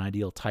work on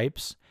ideal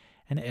types,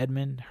 and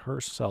Edmund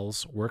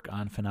Husserl's work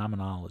on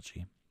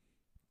phenomenology.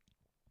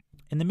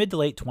 In the mid to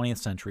late 20th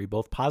century,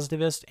 both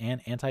positivist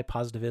and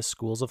anti-positivist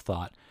schools of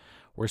thought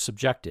were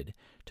subjected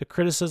to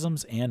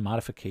criticisms and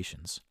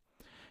modifications.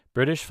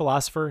 British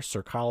philosopher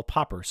Sir Karl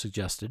Popper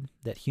suggested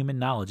that human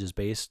knowledge is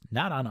based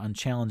not on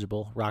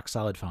unchallengeable,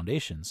 rock-solid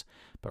foundations,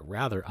 but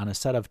rather on a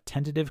set of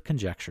tentative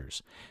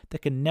conjectures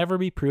that can never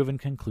be proven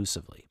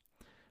conclusively,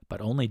 but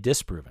only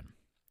disproven.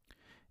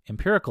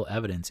 Empirical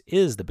evidence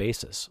is the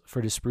basis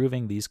for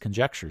disproving these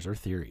conjectures or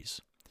theories.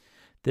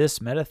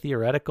 This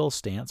meta-theoretical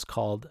stance,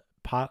 called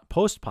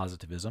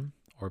post-positivism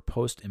or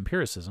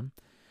post-empiricism,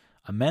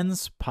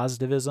 amends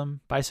positivism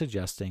by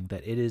suggesting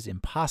that it is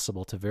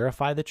impossible to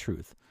verify the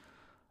truth,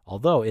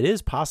 although it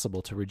is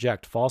possible to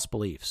reject false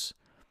beliefs,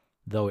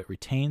 though it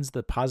retains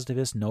the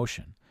positivist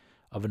notion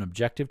of an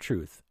objective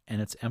truth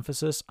and its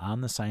emphasis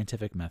on the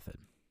scientific method.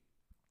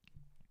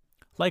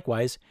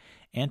 Likewise,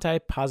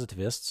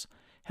 anti-positivists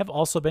have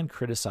also been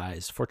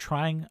criticized for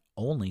trying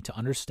only to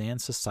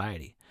understand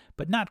society,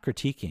 but not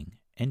critiquing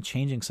and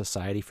changing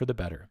society for the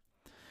better.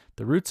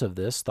 The roots of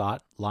this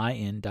thought lie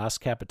in Das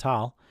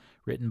Kapital,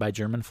 written by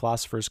German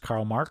philosophers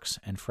Karl Marx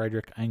and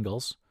Friedrich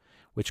Engels,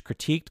 which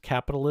critiqued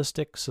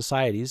capitalistic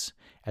societies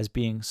as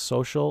being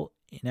social,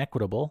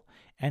 inequitable,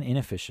 and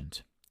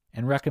inefficient,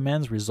 and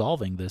recommends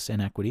resolving this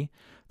inequity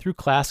through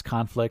class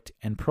conflict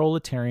and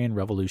proletarian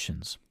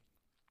revolutions.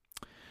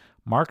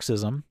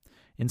 Marxism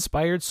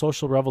inspired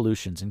social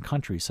revolutions in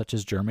countries such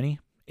as Germany,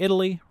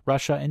 Italy,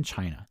 Russia, and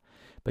China,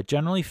 but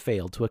generally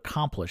failed to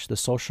accomplish the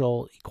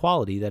social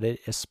equality that it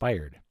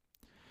aspired.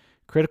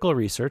 Critical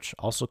research,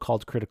 also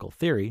called critical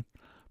theory,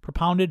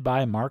 propounded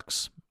by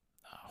Marx,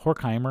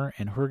 Horkheimer,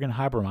 and Jürgen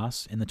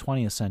Habermas in the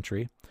 20th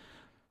century,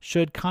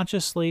 should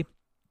consciously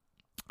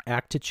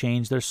act to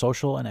change their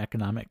social and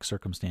economic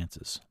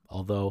circumstances,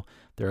 although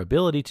their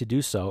ability to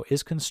do so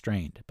is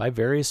constrained by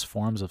various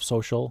forms of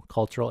social,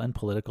 cultural, and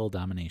political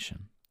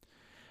domination.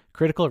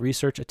 Critical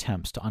research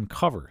attempts to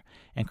uncover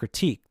and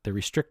critique the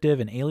restrictive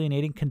and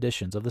alienating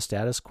conditions of the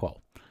status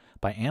quo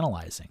by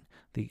analyzing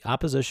the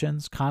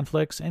oppositions,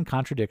 conflicts, and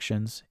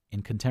contradictions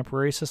in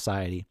contemporary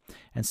society,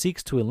 and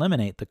seeks to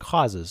eliminate the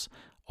causes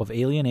of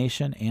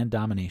alienation and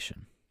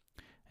domination,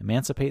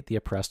 emancipate the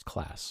oppressed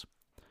class.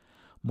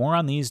 More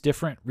on these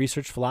different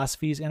research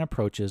philosophies and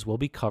approaches will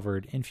be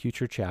covered in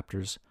future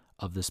chapters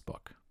of this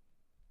book.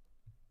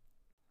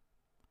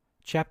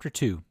 Chapter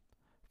 2.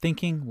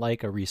 Thinking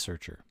like a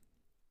Researcher.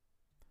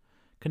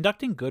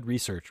 Conducting good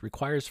research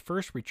requires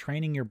first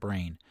retraining your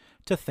brain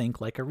to think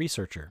like a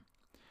researcher.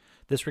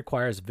 This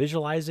requires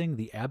visualizing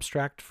the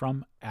abstract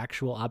from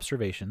actual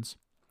observations,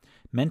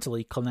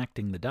 mentally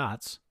connecting the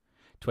dots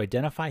to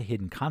identify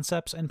hidden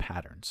concepts and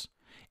patterns,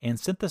 and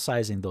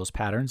synthesizing those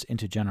patterns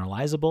into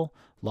generalizable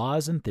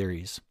laws and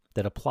theories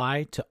that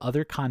apply to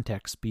other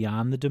contexts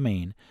beyond the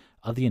domain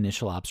of the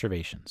initial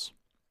observations.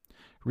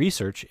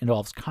 Research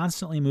involves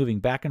constantly moving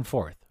back and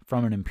forth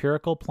from an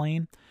empirical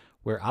plane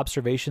where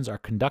observations are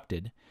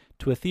conducted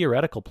to a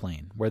theoretical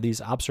plane where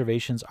these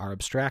observations are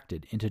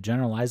abstracted into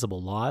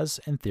generalizable laws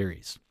and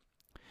theories.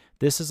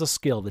 This is a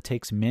skill that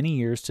takes many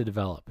years to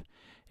develop,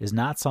 is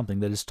not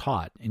something that is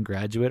taught in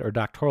graduate or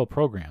doctoral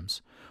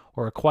programs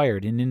or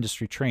acquired in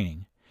industry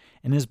training,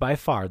 and is by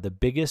far the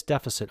biggest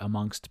deficit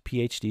amongst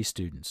PhD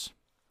students.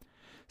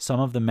 Some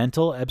of the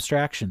mental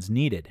abstractions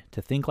needed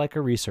to think like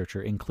a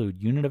researcher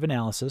include unit of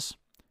analysis,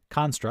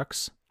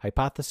 constructs,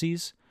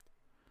 hypotheses,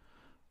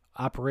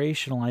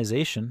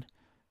 operationalization,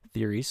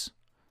 theories,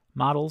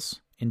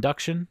 models,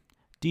 induction,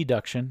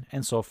 deduction,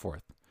 and so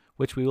forth,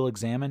 which we will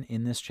examine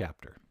in this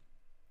chapter.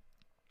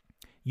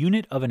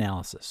 Unit of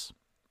analysis.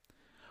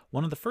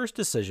 One of the first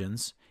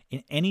decisions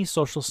in any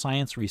social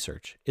science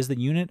research is the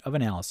unit of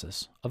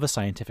analysis of a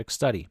scientific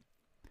study.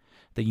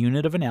 The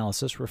unit of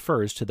analysis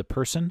refers to the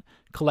person,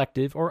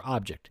 collective, or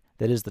object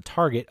that is the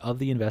target of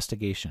the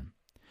investigation.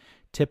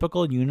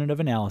 Typical unit of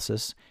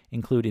analysis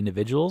include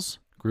individuals,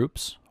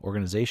 groups,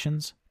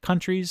 organizations,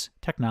 countries,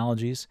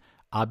 technologies,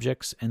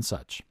 objects, and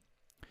such.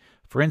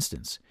 For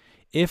instance,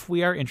 if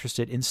we are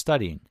interested in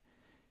studying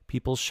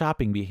people's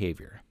shopping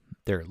behavior,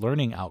 their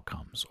learning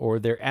outcomes, or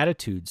their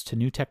attitudes to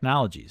new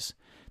technologies,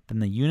 then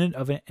the unit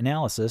of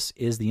analysis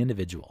is the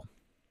individual.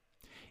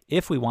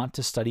 If we want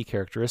to study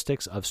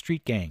characteristics of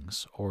street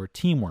gangs or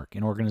teamwork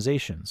in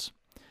organizations,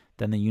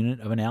 then the unit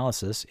of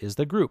analysis is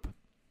the group.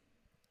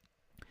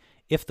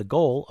 If the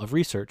goal of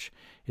research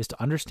is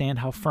to understand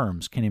how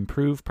firms can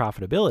improve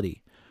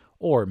profitability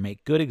or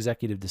make good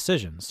executive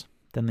decisions,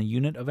 then the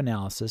unit of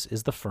analysis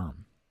is the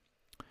firm.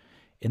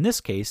 In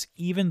this case,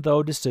 even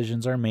though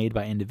decisions are made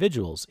by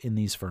individuals in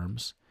these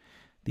firms,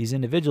 these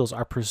individuals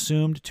are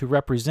presumed to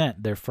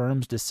represent their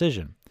firm's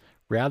decision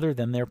rather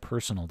than their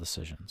personal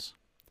decisions.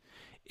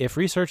 If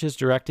research is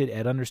directed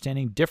at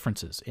understanding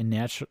differences in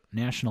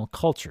national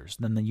cultures,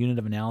 then the unit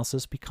of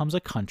analysis becomes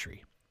a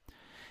country.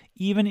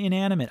 Even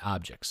inanimate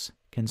objects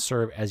can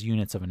serve as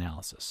units of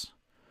analysis.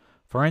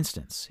 For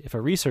instance, if a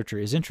researcher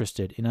is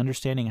interested in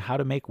understanding how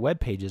to make web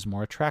pages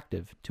more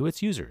attractive to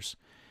its users,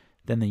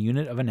 then the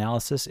unit of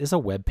analysis is a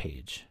web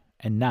page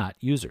and not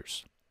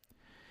users.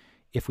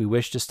 If we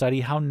wish to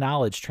study how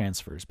knowledge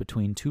transfers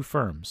between two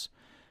firms,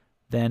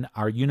 then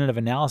our unit of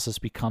analysis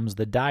becomes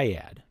the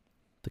dyad,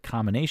 the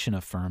combination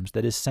of firms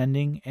that is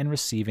sending and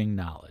receiving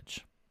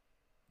knowledge.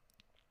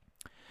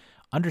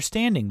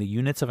 Understanding the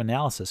units of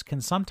analysis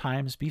can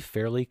sometimes be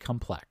fairly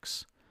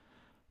complex.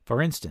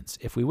 For instance,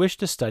 if we wish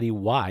to study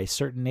why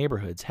certain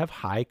neighborhoods have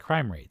high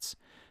crime rates,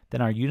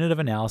 then our unit of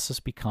analysis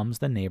becomes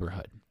the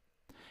neighborhood,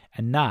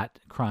 and not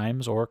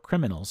crimes or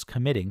criminals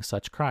committing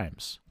such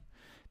crimes.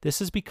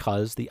 This is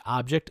because the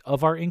object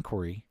of our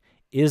inquiry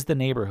is the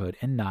neighborhood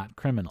and not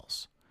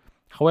criminals.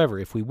 However,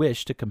 if we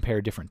wish to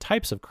compare different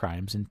types of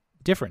crimes in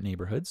different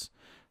neighborhoods,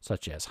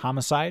 such as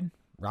homicide,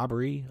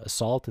 robbery,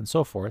 assault, and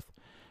so forth,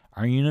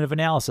 our unit of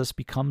analysis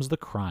becomes the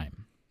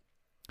crime.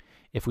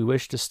 If we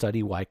wish to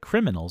study why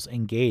criminals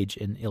engage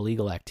in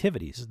illegal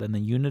activities, then the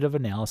unit of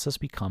analysis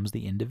becomes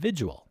the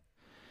individual,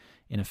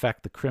 in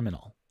effect the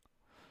criminal.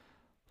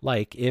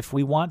 Like, if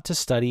we want to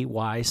study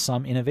why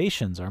some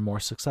innovations are more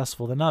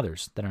successful than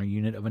others, then our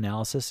unit of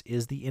analysis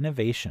is the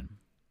innovation.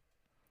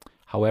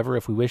 However,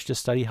 if we wish to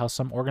study how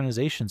some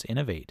organizations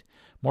innovate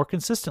more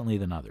consistently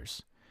than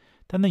others,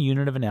 then the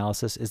unit of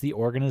analysis is the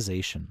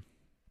organization.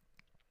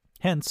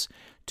 Hence,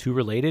 two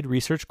related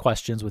research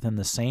questions within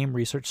the same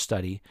research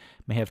study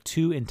may have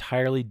two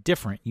entirely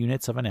different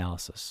units of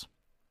analysis.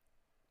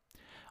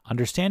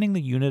 Understanding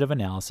the unit of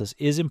analysis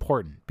is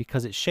important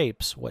because it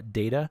shapes what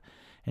data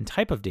and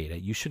type of data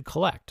you should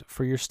collect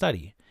for your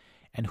study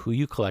and who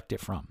you collect it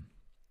from.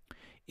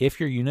 If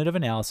your unit of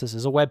analysis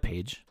is a web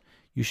page,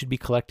 you should be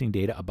collecting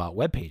data about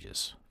web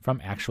pages from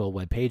actual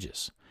web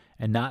pages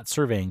and not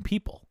surveying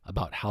people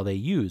about how they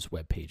use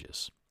web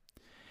pages.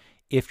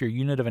 If your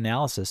unit of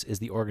analysis is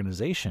the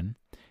organization,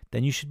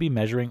 then you should be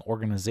measuring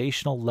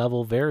organizational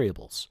level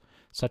variables,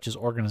 such as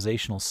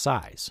organizational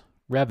size,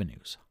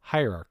 revenues,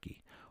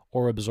 hierarchy,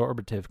 or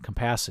absorptive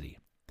capacity.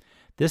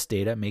 This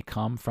data may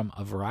come from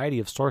a variety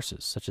of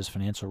sources, such as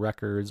financial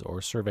records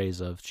or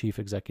surveys of chief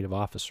executive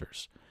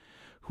officers,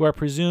 who are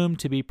presumed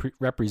to be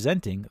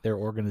representing their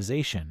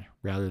organization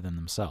rather than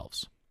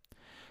themselves.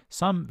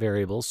 Some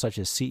variables, such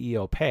as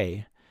CEO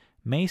pay,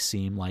 may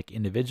seem like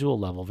individual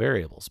level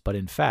variables, but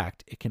in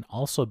fact, it can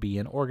also be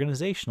an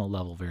organizational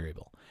level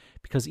variable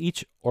because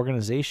each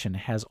organization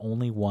has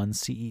only one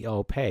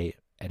CEO pay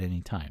at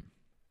any time.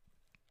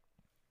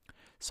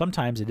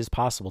 Sometimes it is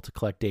possible to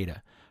collect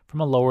data from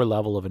a lower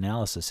level of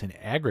analysis and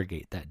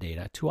aggregate that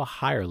data to a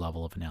higher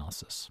level of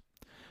analysis.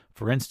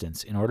 For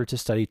instance, in order to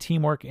study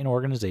teamwork in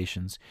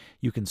organizations,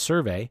 you can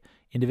survey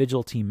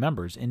individual team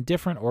members in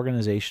different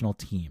organizational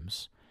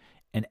teams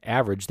and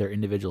average their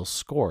individual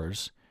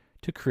scores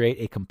to create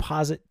a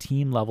composite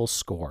team-level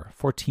score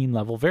for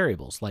team-level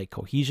variables like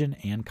cohesion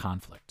and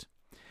conflict.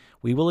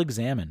 We will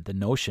examine the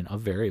notion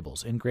of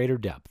variables in greater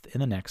depth in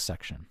the next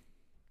section.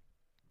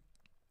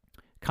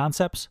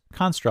 Concepts,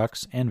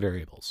 constructs, and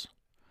variables.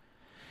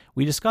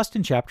 We discussed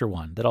in Chapter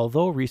 1 that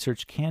although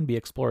research can be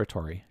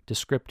exploratory,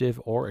 descriptive,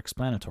 or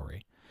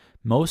explanatory,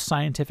 most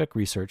scientific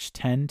research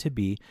tend to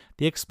be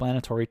the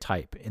explanatory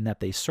type in that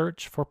they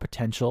search for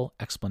potential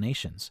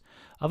explanations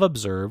of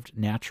observed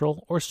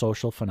natural or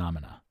social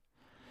phenomena.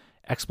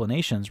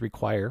 Explanations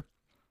require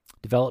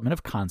development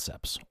of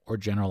concepts or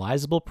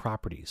generalizable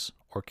properties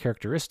or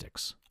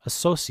characteristics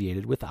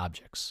associated with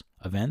objects,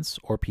 events,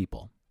 or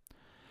people.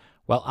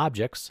 While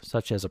objects,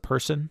 such as a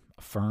person,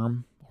 a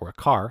firm, or a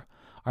car,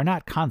 are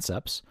not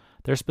concepts,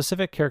 their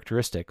specific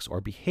characteristics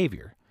or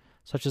behavior,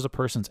 such as a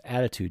person's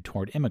attitude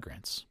toward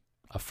immigrants,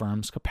 a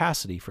firm's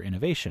capacity for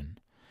innovation,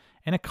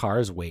 and a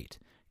car's weight,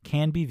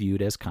 can be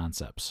viewed as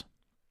concepts.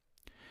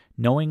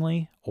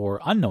 Knowingly or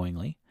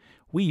unknowingly,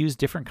 we use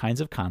different kinds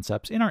of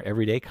concepts in our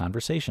everyday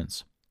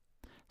conversations.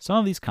 Some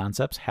of these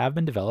concepts have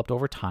been developed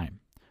over time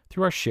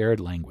through our shared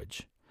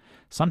language.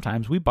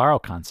 Sometimes we borrow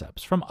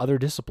concepts from other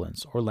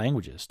disciplines or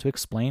languages to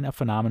explain a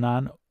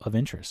phenomenon of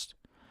interest.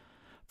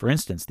 For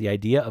instance, the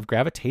idea of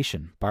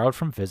gravitation, borrowed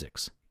from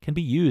physics, can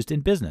be used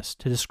in business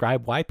to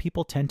describe why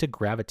people tend to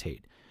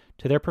gravitate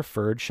to their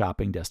preferred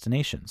shopping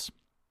destinations.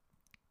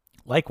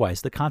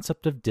 Likewise, the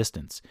concept of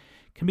distance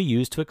can be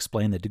used to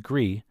explain the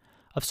degree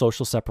of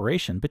social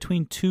separation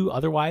between two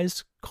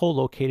otherwise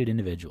co-located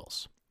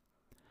individuals.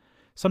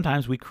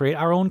 Sometimes we create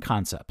our own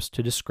concepts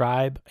to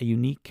describe a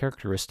unique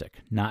characteristic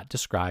not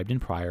described in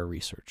prior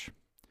research.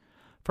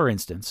 For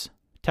instance,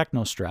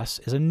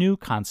 technostress is a new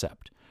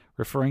concept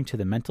referring to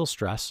the mental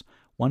stress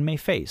one may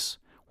face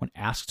when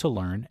asked to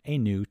learn a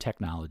new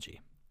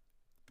technology.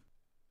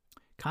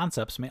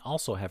 Concepts may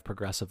also have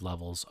progressive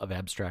levels of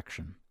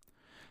abstraction.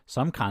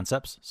 Some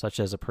concepts, such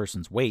as a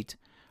person's weight,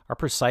 are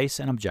precise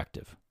and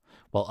objective,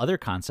 while other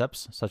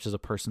concepts, such as a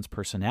person's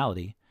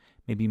personality,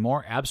 may be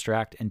more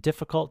abstract and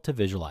difficult to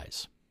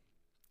visualize.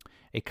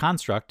 A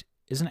construct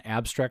is an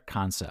abstract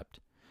concept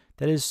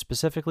that is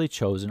specifically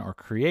chosen or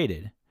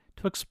created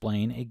to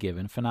explain a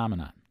given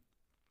phenomenon.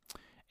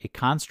 A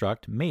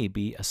construct may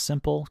be a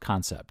simple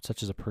concept,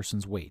 such as a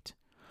person's weight,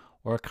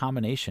 or a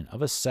combination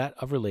of a set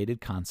of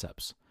related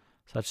concepts,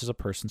 such as a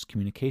person's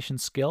communication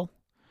skill,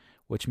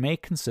 which may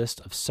consist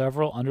of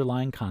several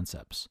underlying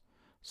concepts,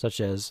 such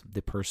as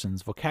the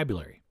person's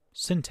vocabulary,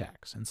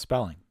 syntax, and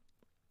spelling.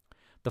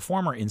 The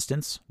former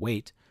instance,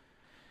 weight,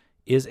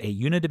 is a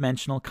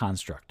unidimensional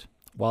construct,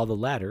 while the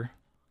latter,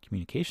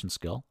 communication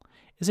skill,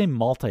 is a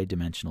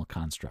multidimensional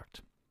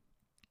construct.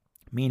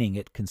 meaning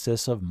it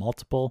consists of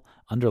multiple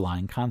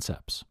underlying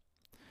concepts.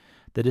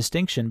 The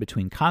distinction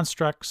between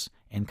constructs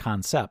and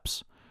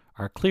concepts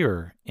are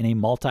clearer in a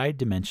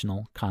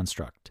multi-dimensional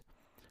construct,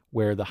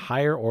 where the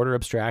higher order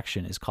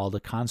abstraction is called a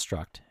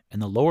construct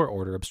and the lower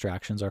order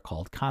abstractions are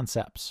called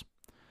concepts.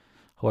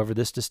 However,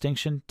 this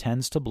distinction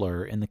tends to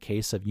blur in the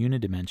case of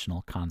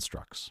unidimensional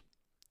constructs.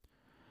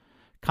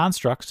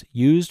 Constructs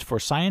used for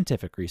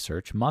scientific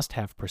research must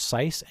have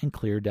precise and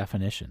clear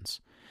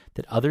definitions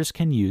that others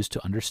can use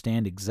to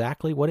understand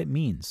exactly what it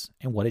means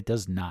and what it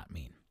does not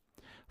mean.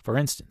 For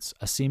instance,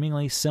 a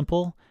seemingly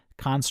simple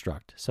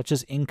construct such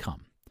as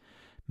income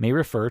may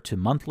refer to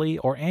monthly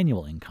or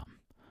annual income,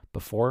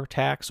 before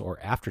tax or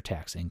after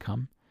tax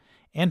income,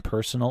 and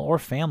personal or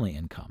family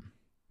income,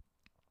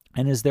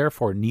 and is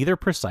therefore neither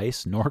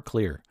precise nor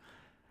clear.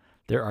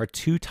 There are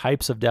two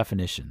types of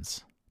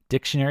definitions: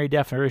 dictionary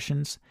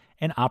definitions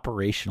and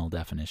operational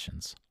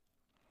definitions.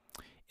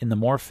 In the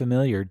more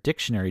familiar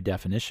dictionary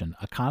definition,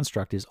 a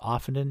construct is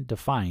often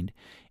defined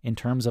in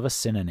terms of a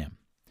synonym.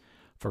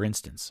 For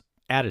instance,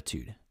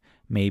 attitude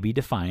may be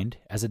defined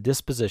as a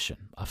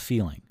disposition, a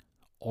feeling,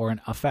 or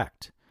an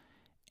affect,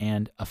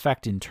 and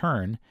affect in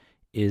turn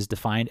is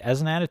defined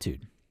as an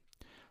attitude.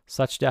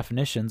 Such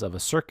definitions of a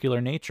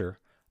circular nature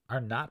are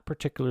not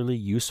particularly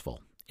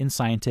useful in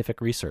scientific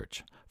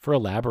research for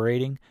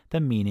elaborating the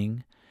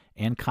meaning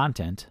and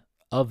content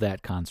of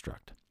that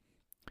construct.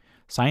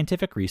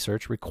 Scientific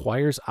research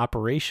requires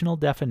operational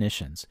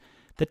definitions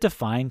that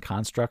define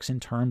constructs in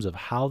terms of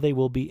how they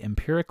will be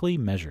empirically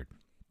measured.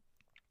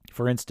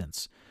 For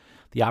instance,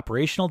 the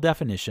operational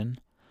definition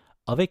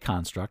of a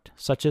construct,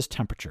 such as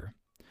temperature,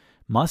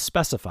 must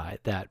specify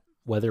that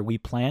whether we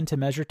plan to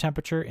measure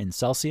temperature in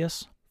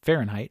Celsius,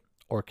 Fahrenheit,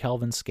 or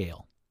Kelvin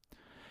scale.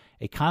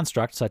 A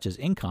construct such as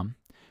income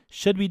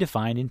should be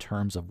defined in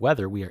terms of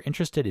whether we are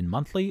interested in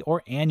monthly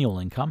or annual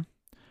income,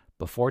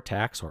 before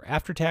tax or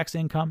after tax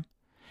income,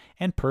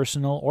 and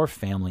personal or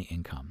family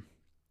income.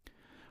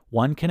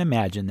 One can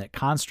imagine that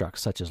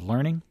constructs such as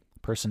learning,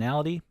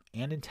 personality,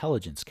 and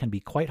intelligence can be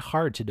quite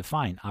hard to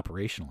define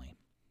operationally.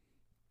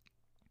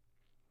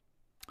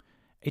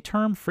 A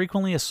term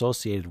frequently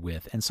associated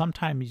with and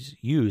sometimes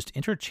used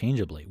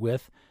interchangeably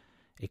with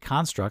a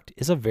construct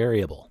is a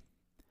variable.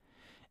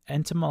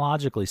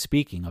 Etymologically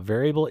speaking, a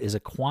variable is a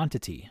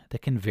quantity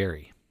that can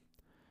vary.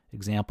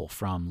 Example,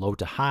 from low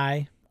to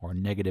high, or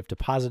negative to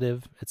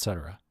positive,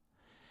 etc.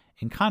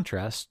 In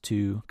contrast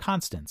to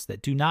constants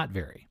that do not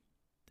vary.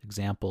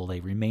 Example,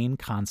 they remain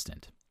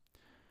constant.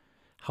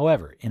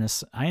 However, in a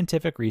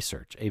scientific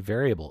research, a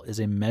variable is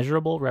a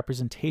measurable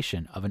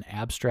representation of an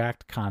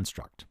abstract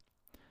construct.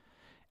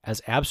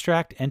 As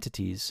abstract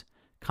entities,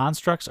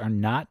 constructs are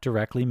not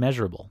directly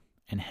measurable,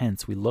 and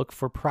hence we look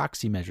for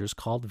proxy measures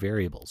called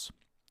variables.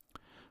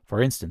 For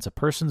instance, a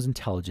person's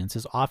intelligence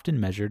is often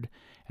measured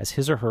as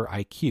his or her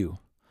IQ,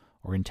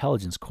 or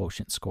intelligence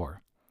quotient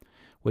score,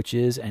 which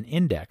is an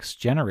index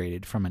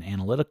generated from an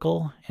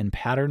analytical and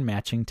pattern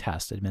matching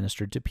test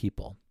administered to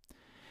people.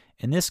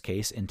 In this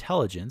case,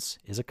 intelligence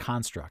is a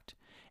construct,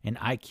 and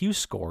IQ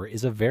score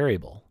is a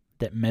variable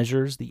that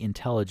measures the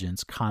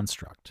intelligence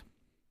construct.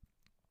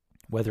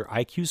 Whether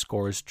IQ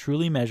scores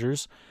truly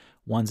measures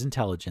one's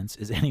intelligence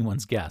is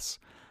anyone's guess,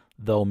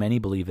 though many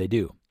believe they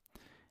do.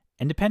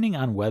 And depending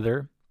on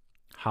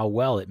how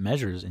well it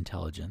measures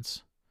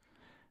intelligence,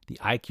 the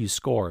IQ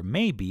score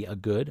may be a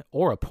good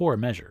or a poor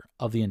measure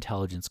of the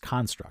intelligence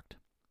construct.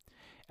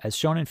 As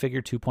shown in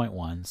Figure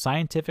 2.1,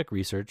 scientific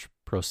research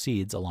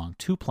proceeds along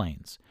two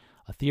planes,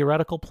 a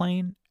theoretical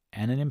plane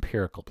and an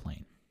empirical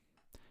plane.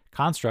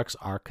 Constructs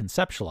are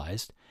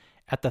conceptualized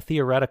at the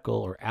theoretical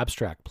or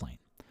abstract plane,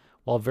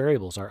 while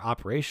variables are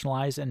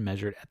operationalized and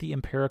measured at the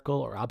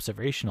empirical or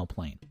observational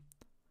plane.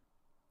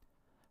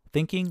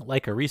 Thinking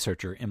like a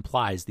researcher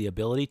implies the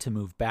ability to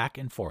move back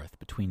and forth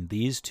between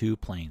these two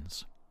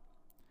planes.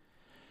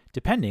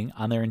 Depending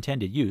on their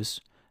intended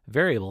use,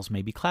 variables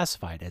may be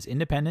classified as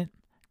independent,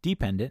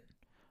 dependent,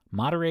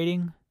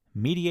 moderating,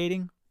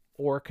 mediating,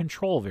 or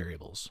control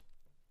variables.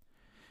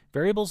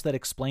 Variables that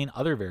explain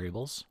other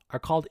variables are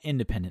called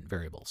independent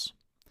variables.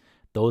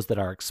 Those that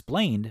are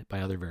explained by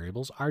other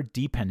variables are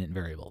dependent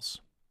variables.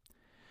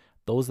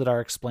 Those that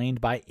are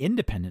explained by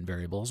independent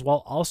variables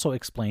while also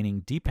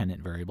explaining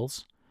dependent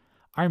variables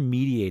are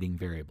mediating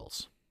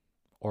variables,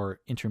 or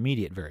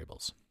intermediate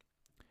variables.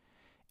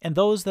 And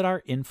those that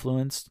are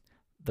influenced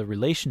the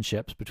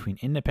relationships between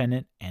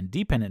independent and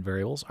dependent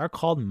variables are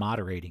called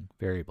moderating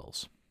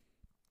variables.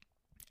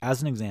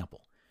 As an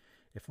example,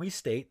 if we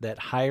state that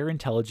higher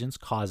intelligence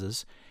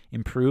causes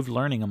improved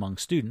learning among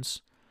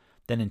students,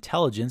 then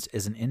intelligence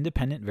is an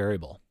independent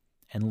variable,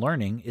 and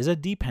learning is a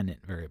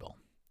dependent variable.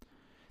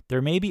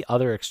 There may be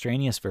other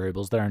extraneous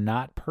variables that are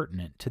not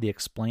pertinent to the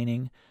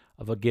explaining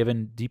of a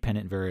given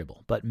dependent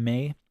variable, but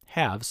may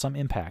have some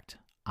impact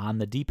on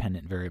the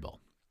dependent variable.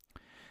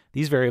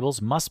 These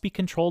variables must be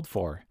controlled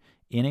for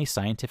in a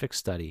scientific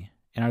study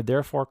and are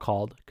therefore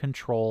called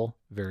control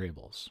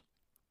variables.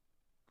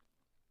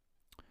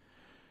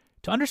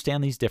 To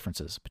understand these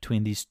differences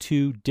between these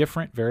two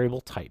different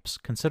variable types,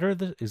 consider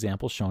the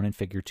example shown in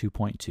Figure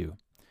 2.2.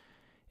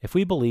 If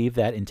we believe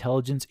that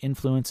intelligence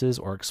influences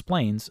or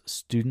explains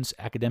students'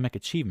 academic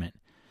achievement,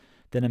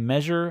 then a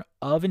measure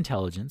of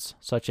intelligence,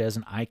 such as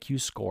an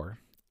IQ score,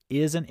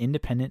 is an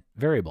independent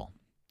variable,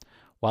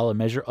 while a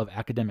measure of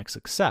academic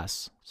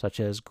success, such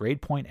as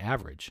grade point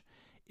average,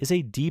 is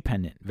a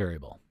dependent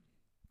variable.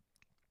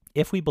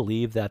 If we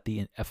believe that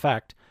the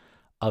effect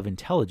of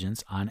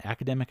intelligence on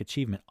academic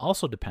achievement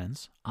also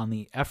depends on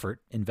the effort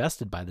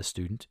invested by the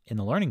student in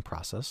the learning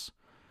process,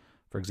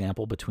 for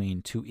example,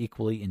 between two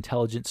equally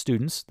intelligent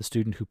students, the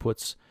student who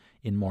puts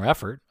in more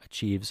effort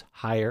achieves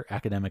higher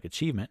academic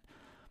achievement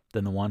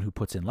than the one who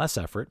puts in less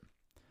effort,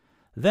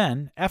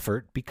 then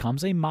effort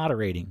becomes a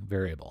moderating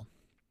variable.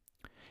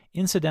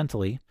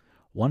 Incidentally,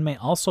 one may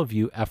also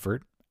view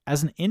effort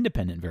as an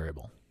independent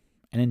variable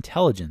and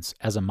intelligence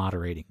as a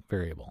moderating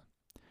variable.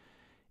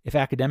 If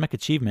academic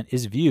achievement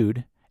is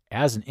viewed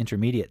as an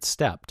intermediate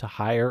step to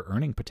higher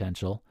earning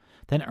potential,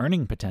 then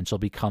earning potential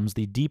becomes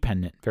the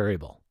dependent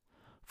variable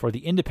for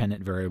the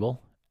independent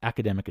variable,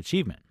 academic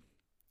achievement.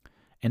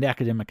 And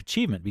academic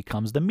achievement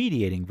becomes the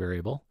mediating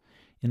variable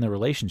in the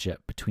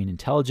relationship between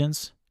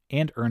intelligence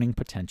and earning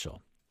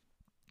potential.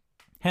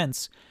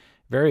 Hence,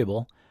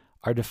 variable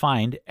are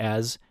defined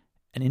as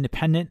an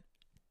independent,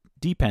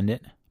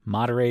 dependent,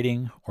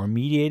 moderating, or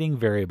mediating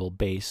variable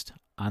based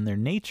on their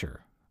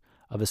nature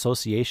of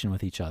association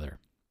with each other.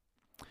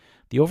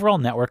 The overall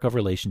network of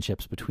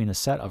relationships between a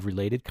set of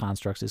related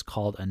constructs is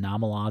called a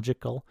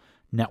nomological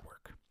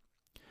network.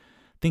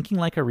 Thinking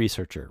like a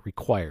researcher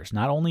requires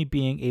not only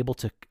being able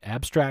to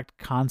abstract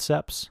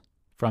concepts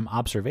from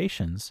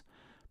observations,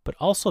 but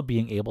also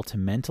being able to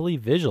mentally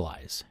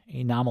visualize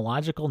a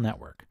nomological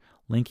network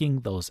linking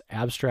those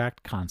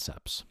abstract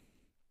concepts.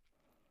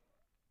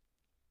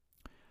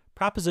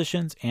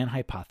 Propositions and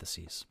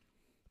hypotheses.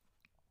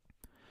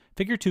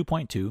 Figure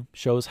 2.2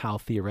 shows how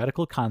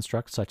theoretical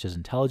constructs such as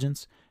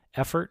intelligence,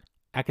 effort,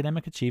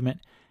 academic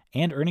achievement,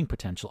 and earning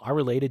potential are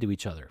related to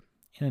each other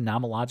in a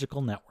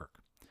nomological network.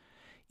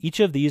 Each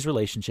of these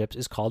relationships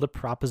is called a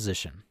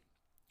proposition.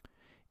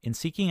 In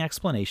seeking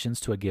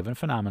explanations to a given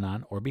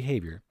phenomenon or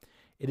behavior,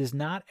 it is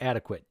not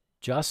adequate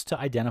just to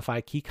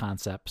identify key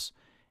concepts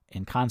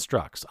and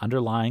constructs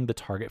underlying the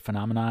target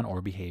phenomenon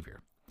or behavior.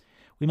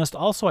 We must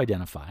also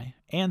identify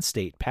and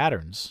state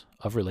patterns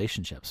of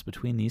relationships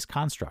between these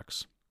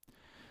constructs.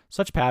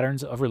 Such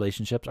patterns of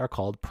relationships are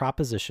called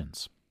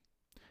propositions.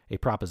 A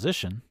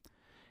proposition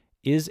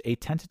is a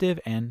tentative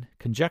and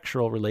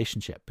conjectural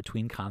relationship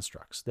between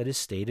constructs that is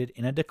stated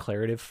in a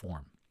declarative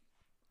form.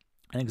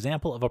 An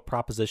example of a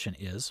proposition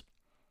is,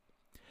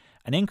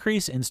 an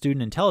increase in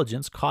student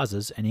intelligence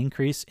causes an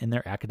increase in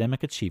their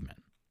academic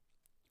achievement.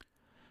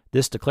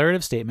 This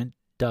declarative statement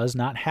does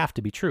not have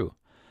to be true,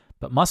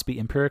 but must be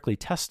empirically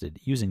tested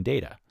using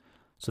data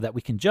so that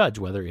we can judge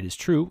whether it is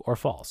true or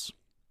false.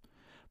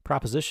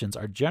 Propositions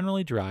are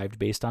generally derived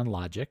based on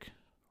logic,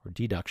 or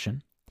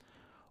deduction,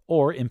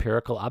 or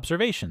empirical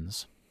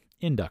observations,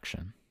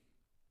 induction.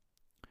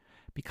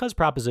 Because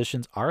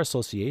propositions are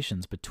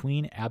associations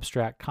between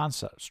abstract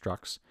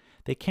constructs,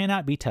 they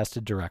cannot be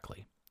tested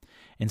directly.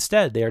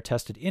 Instead, they are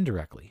tested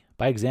indirectly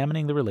by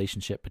examining the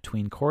relationship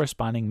between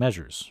corresponding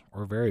measures,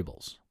 or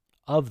variables,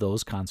 of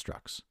those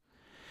constructs.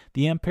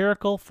 The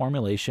empirical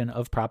formulation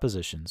of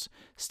propositions,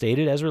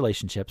 stated as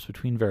relationships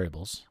between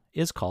variables,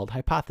 is called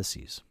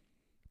hypotheses.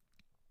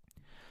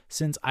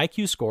 Since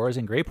IQ scores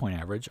and grade point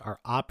average are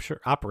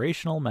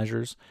operational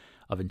measures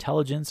of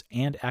intelligence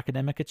and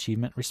academic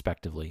achievement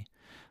respectively,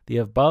 the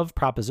above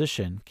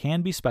proposition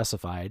can be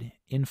specified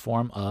in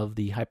form of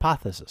the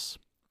hypothesis.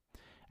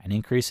 An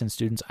increase in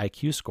students'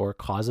 IQ score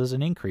causes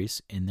an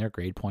increase in their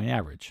grade point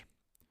average.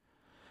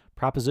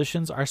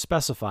 Propositions are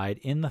specified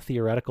in the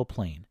theoretical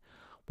plane,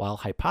 while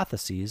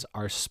hypotheses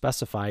are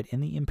specified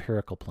in the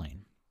empirical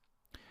plane.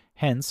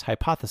 Hence,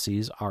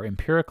 hypotheses are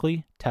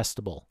empirically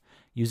testable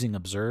using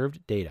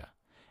observed data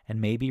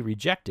and may be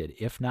rejected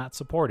if not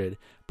supported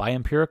by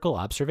empirical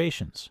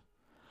observations.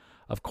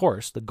 Of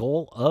course, the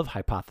goal of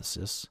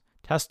hypothesis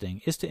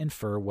testing is to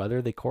infer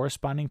whether the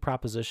corresponding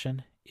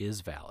proposition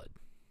is valid.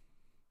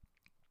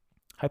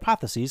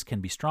 Hypotheses can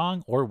be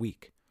strong or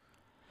weak.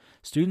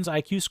 Students'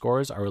 IQ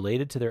scores are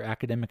related to their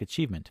academic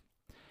achievement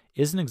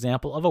is an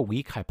example of a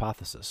weak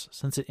hypothesis,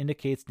 since it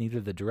indicates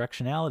neither the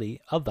directionality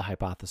of the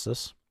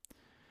hypothesis,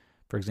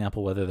 for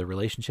example, whether the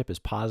relationship is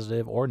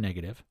positive or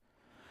negative,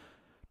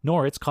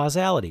 nor its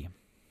causality,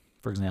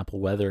 for example,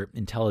 whether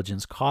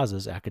intelligence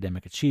causes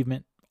academic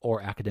achievement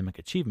or academic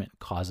achievement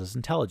causes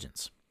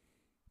intelligence.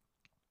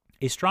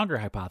 A stronger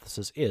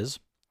hypothesis is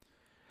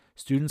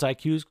students'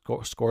 IQ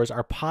scores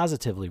are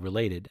positively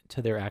related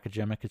to their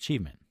academic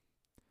achievement,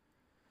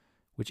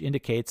 which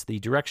indicates the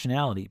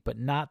directionality but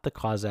not the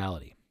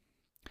causality.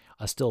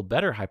 A still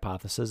better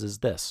hypothesis is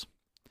this: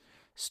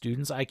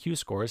 students' IQ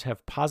scores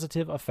have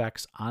positive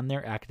effects on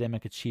their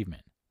academic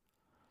achievement.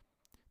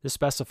 This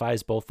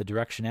specifies both the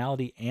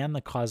directionality and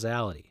the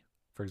causality,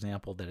 for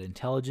example, that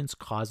intelligence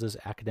causes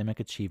academic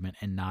achievement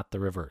and not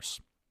the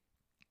reverse.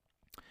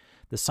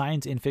 The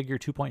signs in Figure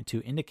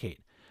 2.2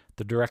 indicate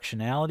the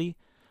directionality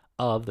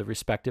of the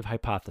respective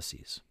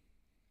hypotheses.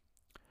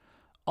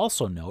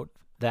 Also note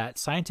that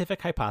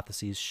scientific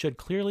hypotheses should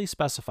clearly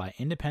specify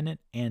independent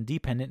and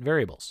dependent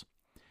variables.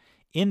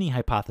 In the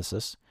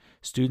hypothesis,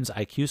 students'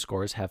 IQ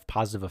scores have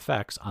positive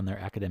effects on their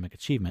academic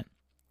achievement.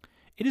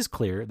 It is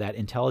clear that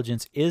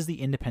intelligence is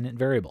the independent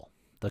variable,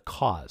 the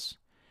cause,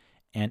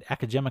 and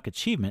academic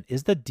achievement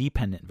is the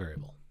dependent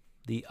variable,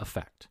 the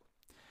effect.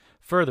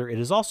 Further, it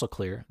is also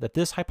clear that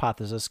this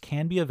hypothesis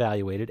can be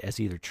evaluated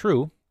as either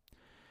true,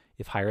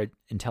 if higher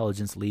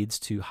intelligence leads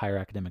to higher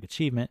academic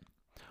achievement,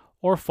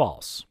 or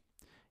false,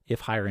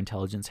 if higher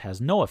intelligence has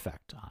no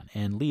effect on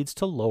and leads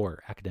to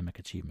lower academic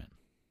achievement.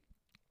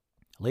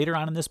 Later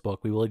on in this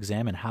book, we will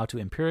examine how to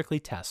empirically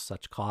test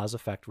such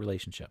cause-effect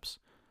relationships.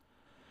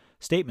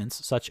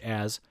 Statements such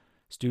as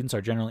students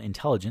are generally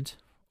intelligent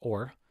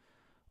or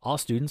all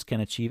students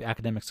can achieve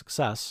academic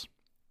success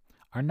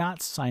are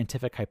not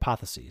scientific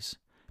hypotheses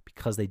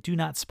because they do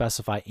not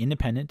specify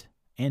independent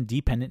and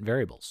dependent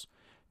variables,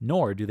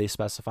 nor do they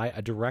specify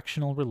a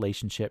directional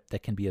relationship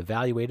that can be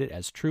evaluated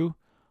as true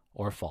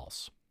or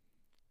false.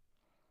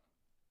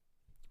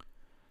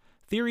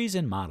 Theories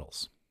and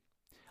models.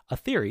 A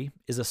theory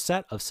is a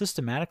set of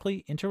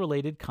systematically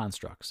interrelated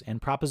constructs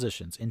and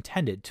propositions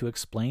intended to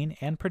explain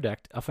and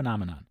predict a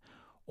phenomenon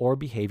or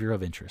behavior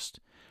of interest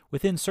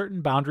within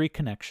certain boundary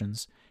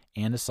connections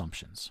and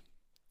assumptions.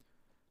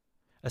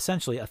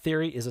 Essentially, a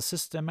theory is a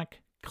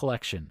systemic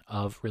collection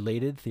of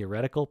related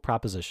theoretical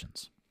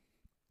propositions.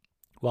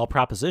 While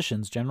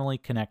propositions generally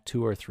connect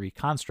two or three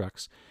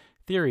constructs,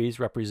 theories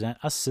represent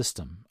a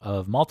system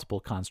of multiple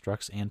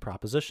constructs and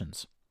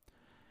propositions.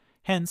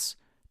 Hence,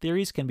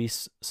 theories can be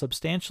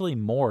substantially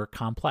more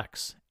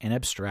complex and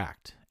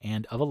abstract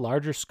and of a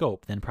larger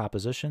scope than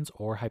propositions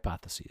or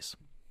hypotheses.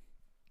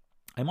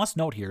 I must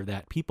note here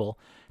that people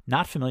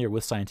not familiar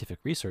with scientific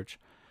research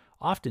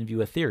often view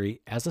a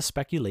theory as a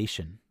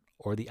speculation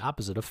or the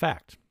opposite of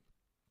fact.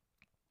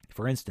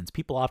 For instance,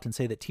 people often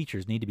say that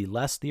teachers need to be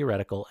less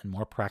theoretical and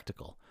more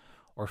practical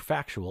or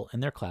factual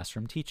in their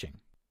classroom teaching.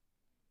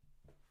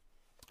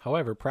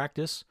 However,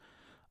 practice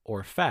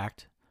or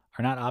fact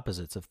are not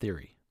opposites of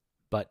theory,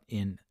 but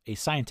in a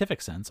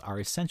scientific sense are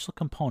essential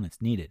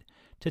components needed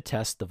to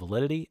test the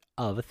validity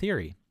of a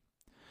theory.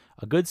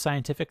 A good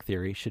scientific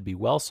theory should be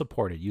well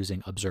supported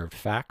using observed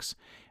facts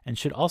and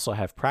should also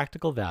have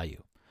practical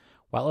value,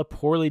 while a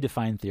poorly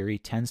defined theory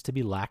tends to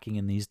be lacking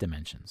in these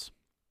dimensions.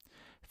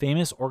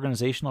 Famous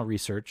organizational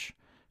research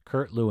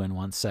Kurt Lewin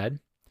once said,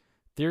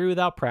 "Theory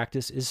without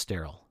practice is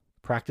sterile.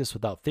 Practice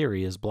without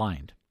theory is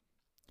blind."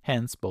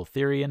 Hence, both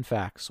theory and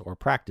facts or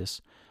practice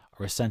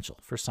are essential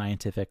for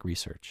scientific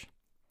research.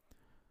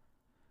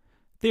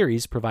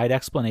 Theories provide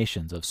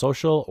explanations of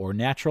social or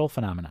natural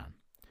phenomena.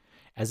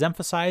 As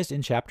emphasized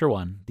in Chapter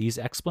 1, these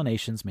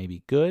explanations may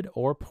be good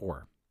or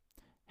poor.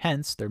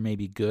 Hence, there may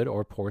be good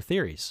or poor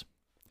theories.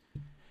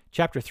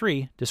 Chapter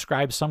 3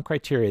 describes some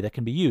criteria that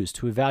can be used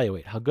to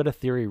evaluate how good a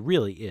theory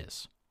really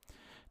is.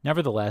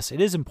 Nevertheless, it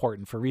is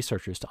important for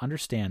researchers to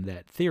understand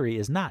that theory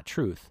is not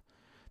truth.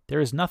 There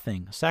is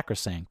nothing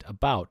sacrosanct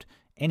about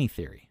any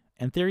theory,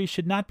 and theories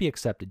should not be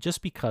accepted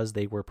just because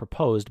they were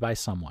proposed by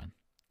someone.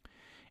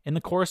 In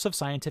the course of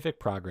scientific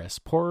progress,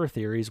 poorer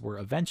theories were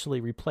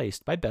eventually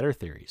replaced by better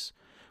theories,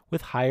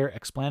 with higher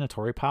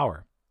explanatory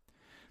power.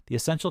 The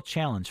essential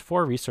challenge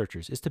for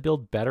researchers is to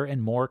build better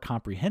and more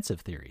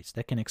comprehensive theories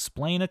that can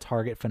explain a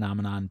target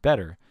phenomenon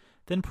better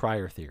than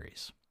prior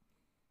theories.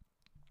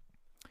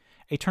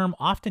 A term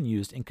often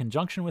used in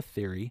conjunction with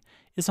theory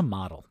is a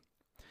model.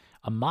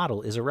 A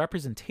model is a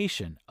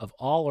representation of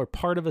all or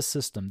part of a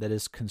system that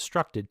is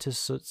constructed to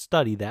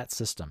study that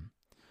system.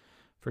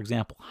 For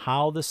example,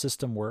 how the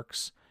system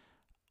works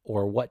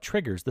or what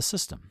triggers the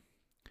system.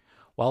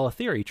 While a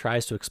theory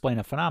tries to explain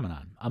a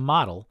phenomenon, a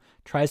model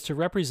tries to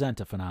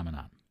represent a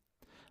phenomenon.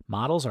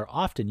 Models are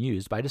often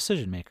used by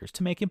decision makers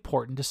to make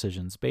important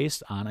decisions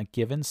based on a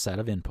given set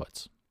of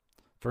inputs.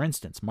 For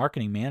instance,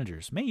 marketing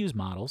managers may use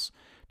models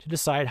to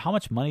decide how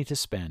much money to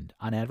spend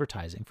on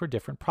advertising for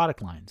different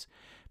product lines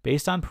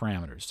based on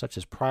parameters such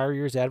as prior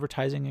year's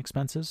advertising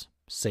expenses,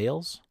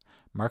 sales,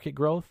 market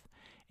growth,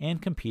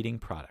 and competing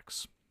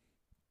products.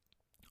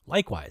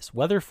 Likewise,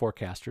 weather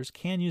forecasters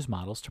can use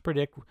models to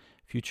predict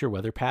future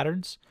weather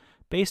patterns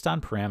based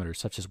on parameters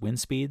such as wind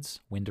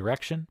speeds, wind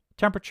direction,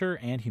 temperature,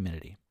 and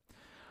humidity.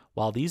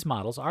 While these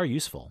models are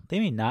useful, they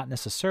may not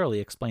necessarily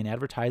explain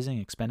advertising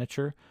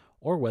expenditure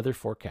or weather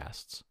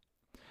forecasts.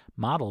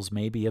 Models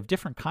may be of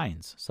different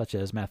kinds, such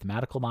as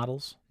mathematical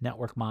models,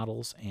 network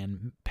models,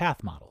 and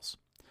path models.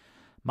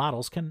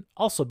 Models can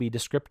also be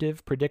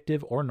descriptive,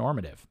 predictive, or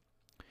normative.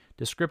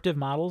 Descriptive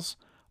models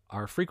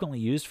are frequently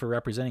used for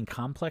representing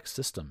complex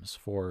systems,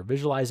 for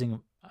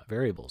visualizing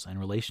variables and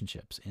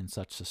relationships in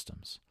such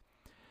systems.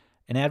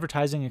 An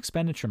advertising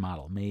expenditure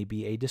model may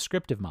be a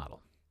descriptive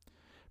model.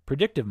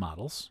 Predictive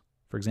models,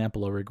 for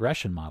example a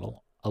regression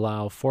model,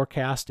 allow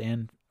forecast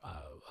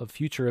of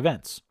future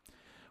events.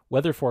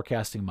 Weather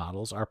forecasting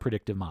models are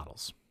predictive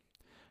models.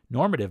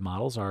 Normative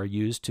models are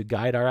used to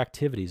guide our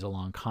activities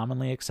along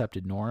commonly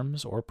accepted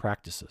norms or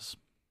practices.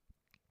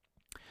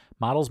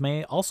 Models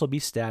may also be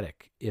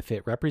static if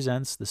it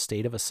represents the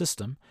state of a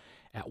system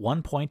at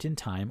one point in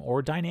time,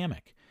 or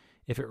dynamic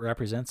if it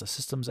represents a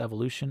system's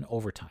evolution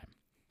over time.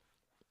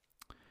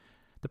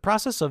 The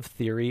process of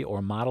theory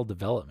or model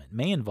development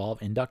may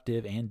involve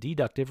inductive and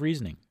deductive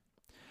reasoning.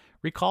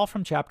 Recall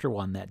from Chapter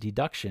 1 that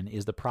deduction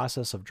is the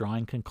process of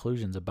drawing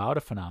conclusions about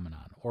a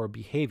phenomenon or a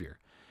behavior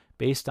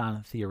based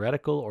on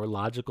theoretical or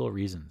logical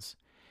reasons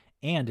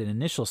and an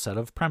initial set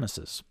of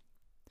premises.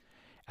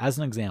 As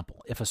an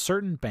example, if a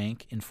certain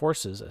bank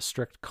enforces a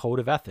strict code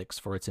of ethics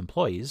for its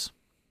employees,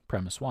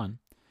 premise 1,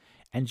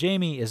 and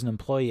Jamie is an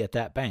employee at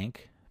that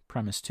bank,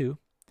 premise 2,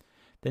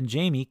 then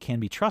Jamie can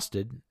be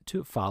trusted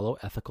to follow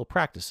ethical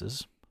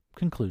practices,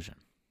 conclusion.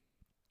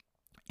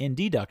 In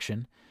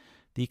deduction,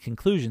 the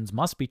conclusions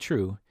must be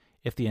true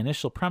if the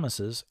initial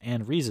premises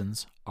and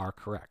reasons are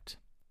correct.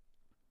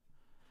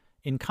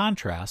 In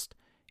contrast,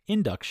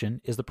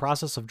 induction is the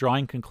process of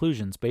drawing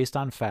conclusions based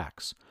on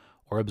facts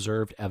or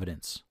observed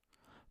evidence.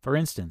 For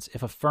instance,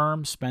 if a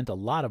firm spent a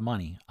lot of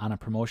money on a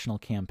promotional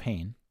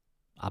campaign,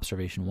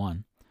 observation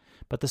 1,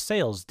 but the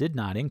sales did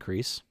not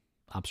increase,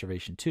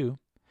 observation 2,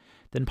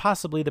 then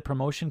possibly the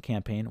promotion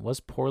campaign was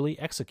poorly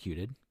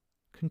executed,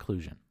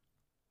 conclusion.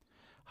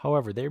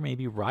 However, there may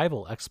be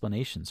rival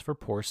explanations for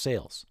poor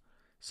sales,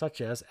 such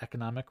as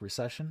economic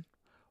recession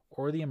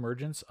or the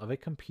emergence of a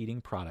competing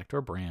product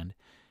or brand,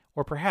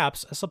 or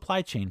perhaps a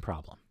supply chain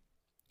problem.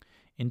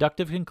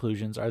 Inductive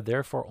conclusions are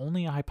therefore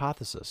only a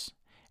hypothesis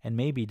and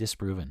may be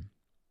disproven.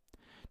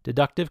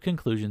 Deductive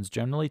conclusions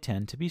generally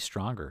tend to be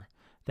stronger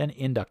than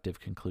inductive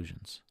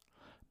conclusions,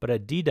 but a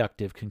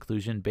deductive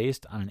conclusion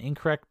based on an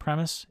incorrect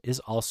premise is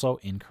also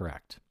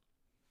incorrect.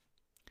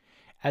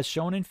 As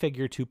shown in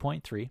Figure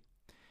 2.3,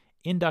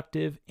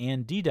 inductive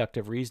and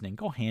deductive reasoning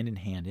go hand in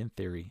hand in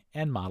theory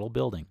and model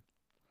building.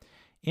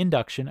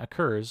 Induction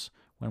occurs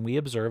when we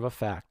observe a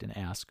fact and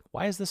ask,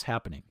 why is this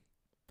happening?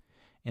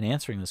 In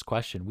answering this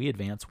question, we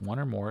advance one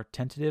or more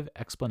tentative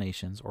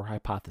explanations or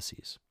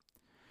hypotheses.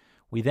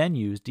 We then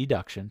use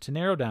deduction to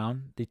narrow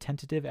down the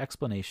tentative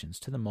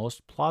explanations to the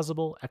most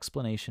plausible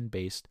explanation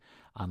based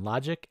on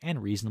logic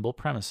and reasonable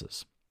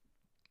premises,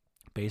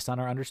 based on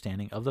our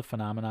understanding of the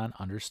phenomenon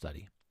under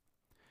study.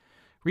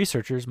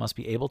 Researchers must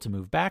be able to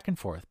move back and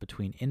forth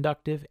between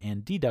inductive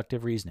and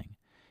deductive reasoning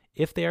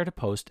if they are to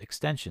post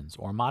extensions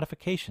or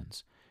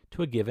modifications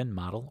to a given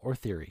model or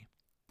theory,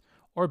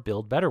 or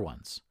build better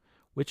ones,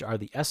 which are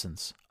the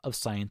essence of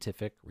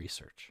scientific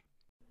research.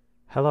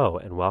 Hello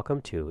and welcome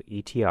to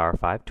ETR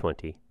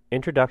 520,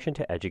 Introduction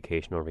to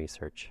Educational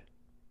Research.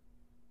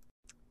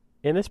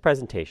 In this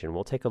presentation,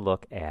 we'll take a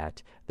look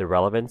at the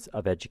relevance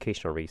of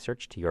educational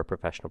research to your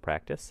professional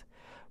practice.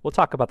 We'll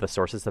talk about the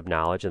sources of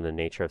knowledge and the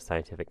nature of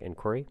scientific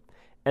inquiry,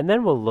 and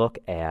then we'll look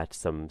at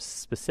some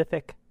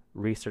specific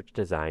research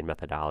design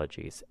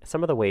methodologies,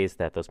 some of the ways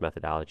that those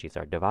methodologies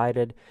are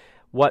divided,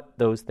 what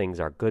those things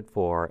are good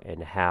for,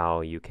 and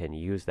how you can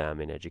use them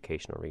in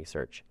educational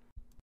research.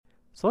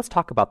 So let's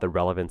talk about the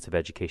relevance of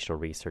educational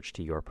research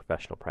to your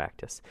professional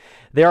practice.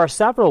 There are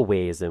several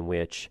ways in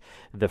which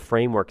the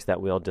frameworks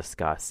that we'll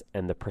discuss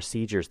and the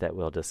procedures that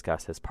we'll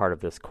discuss as part of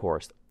this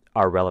course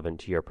are relevant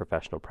to your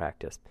professional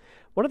practice.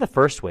 One of the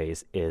first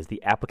ways is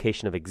the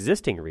application of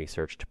existing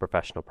research to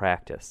professional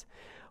practice.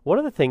 One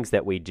of the things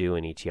that we do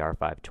in ETR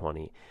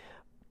 520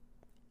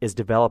 is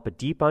develop a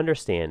deep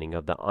understanding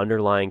of the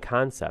underlying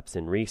concepts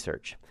in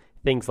research,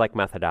 things like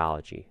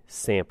methodology,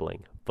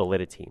 sampling,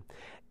 validity.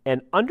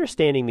 And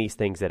understanding these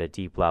things at a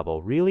deep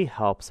level really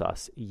helps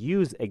us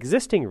use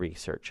existing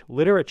research,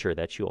 literature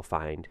that you'll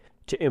find,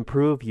 to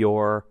improve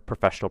your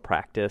professional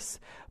practice,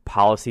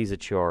 policies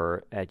at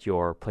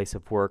your place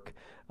of work,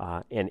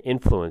 and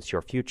influence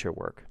your future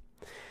work.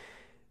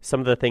 Some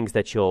of the things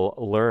that you'll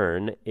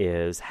learn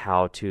is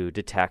how to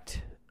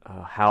detect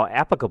how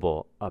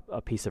applicable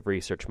a piece of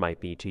research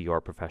might be to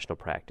your professional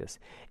practice,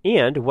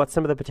 and what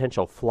some of the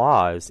potential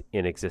flaws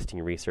in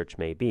existing research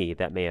may be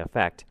that may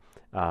affect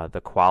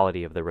the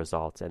quality of the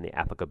results and the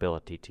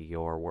applicability to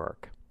your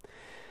work.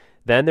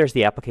 Then there's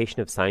the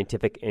application of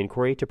scientific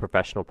inquiry to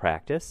professional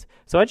practice.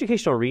 So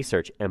educational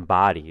research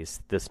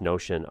embodies this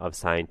notion of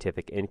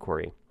scientific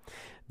inquiry.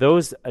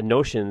 Those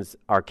notions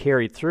are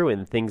carried through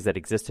in things that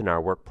exist in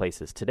our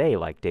workplaces today,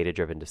 like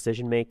data-driven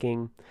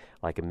decision-making,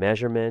 like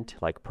measurement,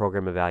 like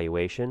program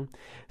evaluation.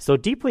 So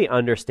deeply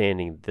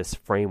understanding this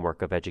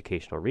framework of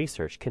educational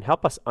research can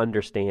help us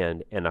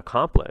understand and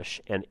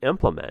accomplish and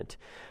implement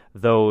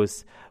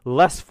those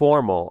less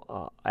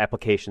formal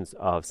applications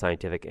of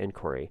scientific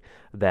inquiry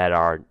that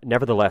are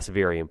nevertheless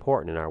very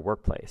important in our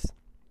workplace.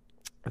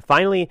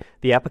 Finally,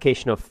 the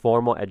application of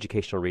formal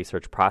educational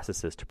research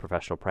processes to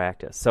professional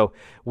practice. So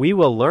we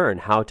will learn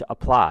how to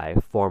apply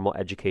formal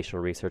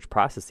educational research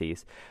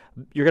processes.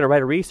 You're going to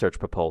write a research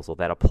proposal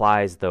that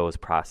applies those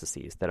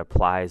processes, that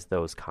applies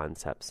those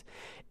concepts.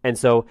 And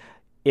so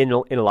In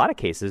a lot of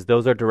cases,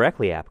 those are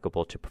directly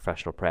applicable to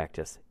professional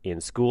practice. In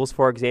schools,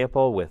 for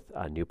example, with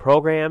new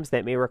programs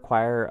that may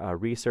require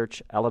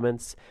research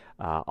elements,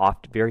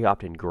 very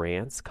often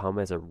grants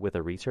come with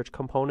a research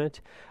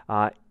component,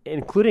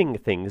 including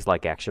things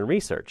like action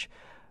research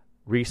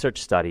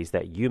studies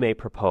that you may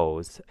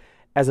propose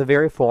as a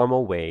very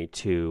formal way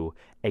to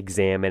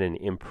examine and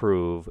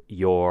improve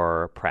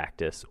your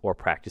practice or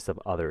practice of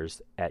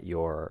others at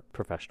your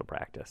professional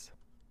practice.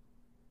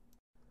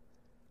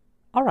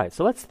 All right,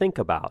 so let's think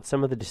about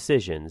some of the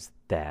decisions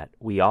that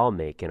we all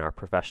make in our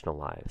professional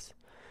lives.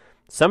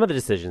 Some of the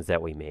decisions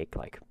that we make,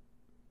 like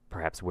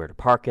perhaps where to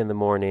park in the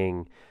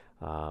morning,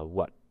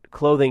 what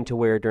clothing to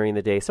wear during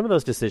the day, some of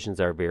those decisions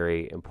are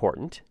very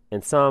important,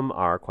 and some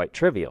are quite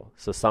trivial.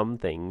 So some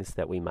things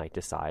that we might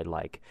decide,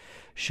 like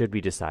should we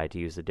decide to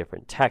use a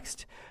different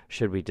text?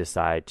 Should we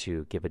decide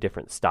to give a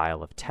different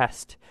style of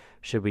test?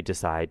 Should we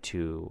decide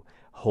to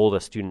hold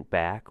a student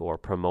back or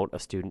promote a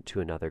student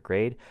to another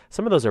grade?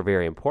 Some of those are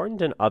very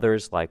important, and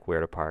others, like where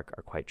to park,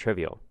 are quite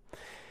trivial.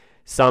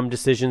 Some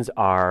decisions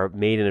are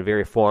made in a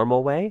very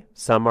formal way.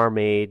 Some are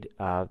made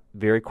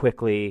very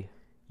quickly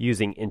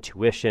using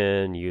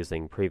intuition,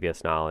 using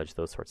previous knowledge,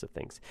 those sorts of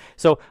things.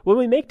 So when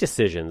we make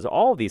decisions,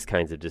 all of these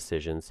kinds of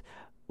decisions,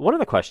 one of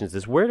the questions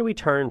is, where do we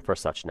turn for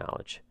such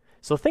knowledge?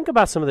 So think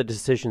about some of the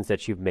decisions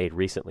that you've made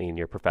recently in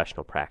your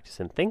professional practice,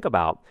 and think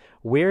about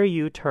where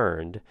you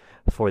turned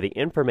for the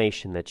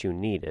information that you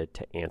needed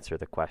to answer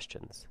the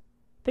questions.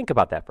 Think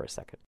about that for a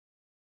second.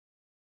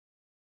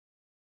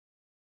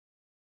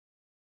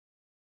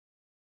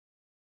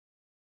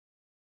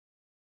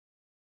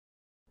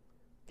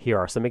 Here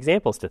are some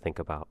examples to think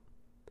about.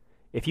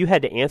 If you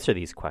had to answer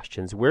these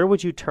questions, where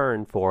would you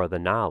turn for the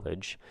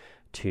knowledge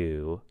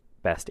to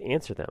best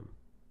answer them?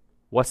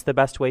 What's the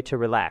best way to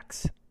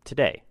relax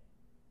today?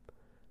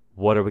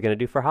 What are we going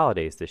to do for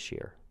holidays this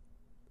year?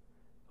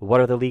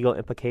 What are the legal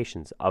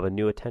implications of a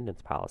new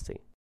attendance policy?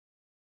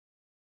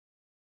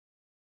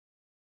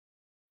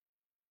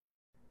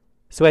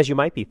 So as you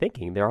might be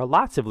thinking, there are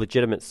lots of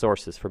legitimate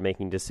sources for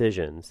making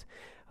decisions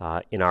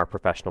in our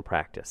professional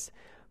practice.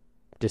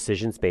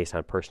 Decisions based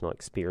on personal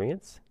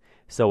experience.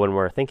 So when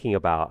we're thinking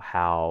about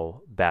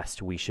how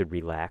best we should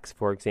relax,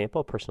 for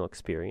example, personal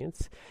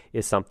experience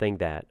is something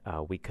that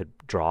we could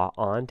draw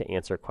on to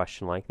answer a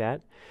question like that.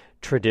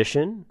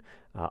 Tradition,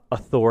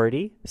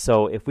 authority.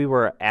 So if we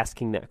were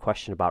asking that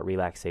question about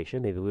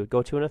relaxation, maybe we would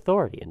go to an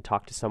authority and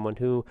talk to someone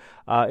who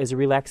is a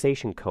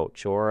relaxation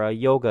coach or a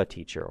yoga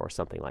teacher or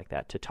something like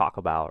that to talk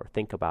about or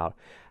think about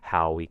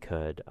how we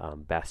could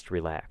best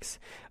relax.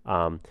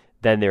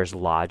 Then there's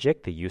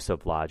logic, the use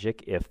of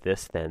logic, if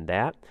this, then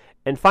that.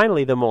 And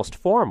finally, the most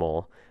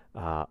formal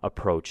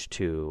approach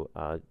to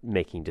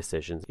making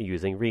decisions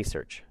using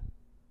research.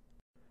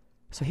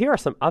 So here are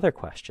some other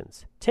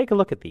questions. Take a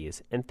look at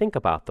these and think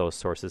about those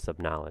sources of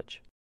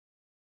knowledge.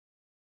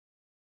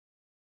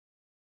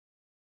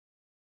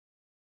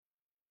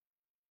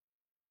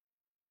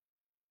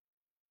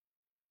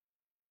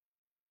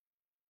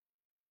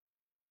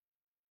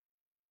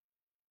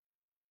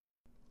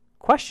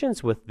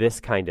 Questions with this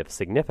kind of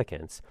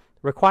significance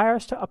require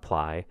us to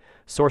apply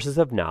sources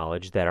of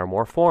knowledge that are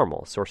more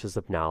formal, sources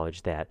of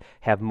knowledge that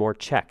have more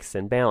checks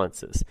and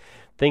balances.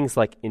 Things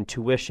like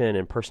intuition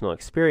and personal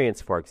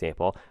experience, for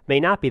example, may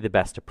not be the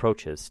best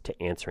approaches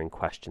to answering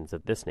questions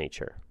of this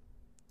nature.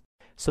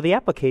 So the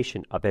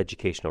application of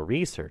educational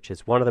research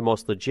is one of the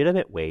most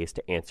legitimate ways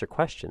to answer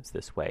questions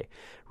this way.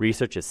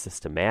 Research is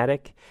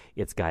systematic,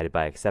 it's guided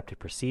by accepted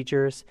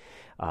procedures.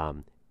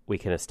 We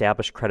can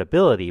establish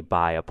credibility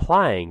by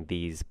applying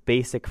these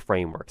basic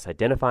frameworks,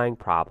 identifying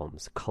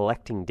problems,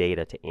 collecting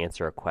data to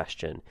answer a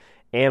question,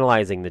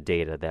 analyzing the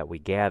data that we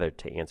gathered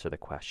to answer the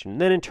question,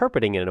 and then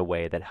interpreting it in a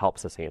way that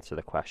helps us answer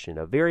the question in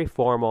a very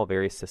formal,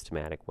 very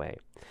systematic way.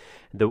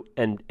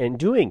 And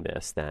doing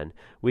this, then,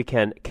 we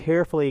can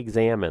carefully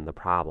examine the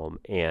problem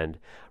and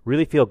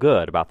really feel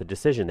good about the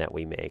decision that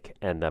we make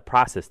and the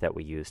process that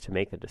we use to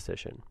make the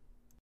decision.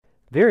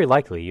 Very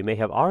likely, you may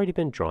have already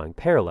been drawing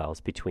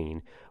parallels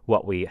between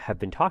what we have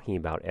been talking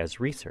about as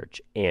research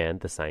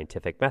and the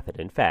scientific method.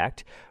 In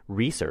fact,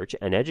 research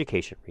and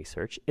education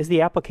research is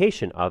the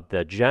application of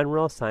the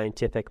general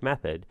scientific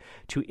method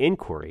to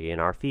inquiry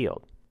in our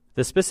field.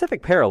 The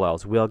specific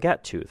parallels we'll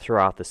get to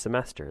throughout the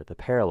semester, the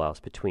parallels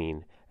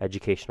between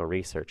educational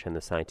research and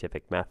the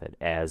scientific method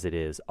as it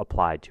is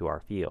applied to our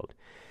field.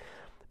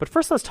 But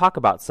first, let's talk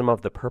about some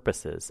of the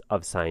purposes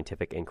of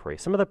scientific inquiry,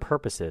 some of the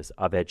purposes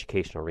of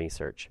educational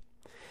research.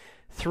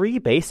 Three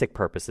basic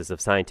purposes of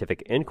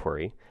scientific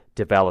inquiry: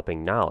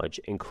 developing knowledge,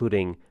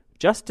 including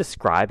just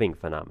describing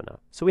phenomena.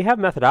 So we have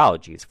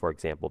methodologies, for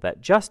example,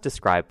 that just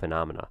describe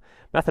phenomena.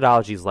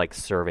 Methodologies like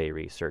survey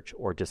research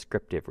or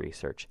descriptive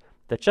research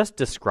that just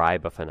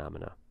describe a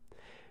phenomena.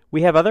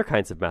 We have other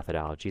kinds of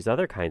methodologies,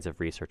 other kinds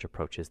of research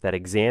approaches that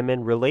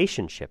examine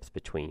relationships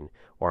between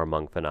or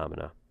among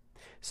phenomena.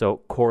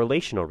 So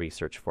correlational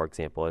research, for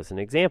example, is an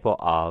example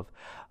of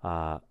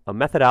a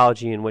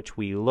methodology in which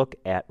we look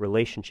at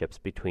relationships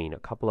between a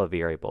couple of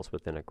variables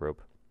within a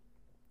group.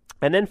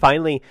 And then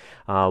finally,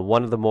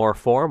 one of the more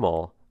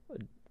formal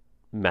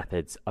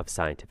methods of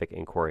scientific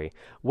inquiry,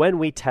 when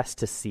we test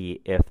to see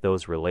if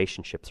those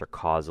relationships are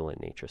causal in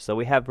nature. So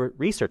we have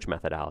research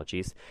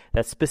methodologies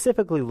that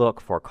specifically look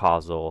for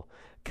causal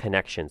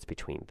connections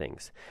between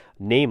things,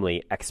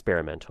 namely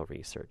experimental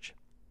research.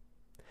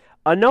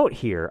 A note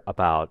here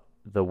about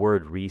the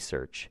word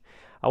research.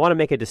 I want to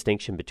make a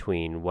distinction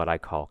between what I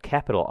call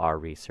capital R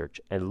research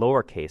and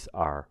lowercase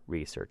r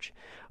research.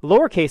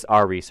 Lowercase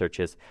r research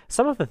is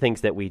some of the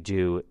things that we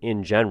do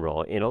in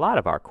general in a lot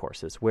of our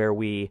courses, where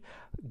we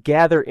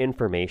gather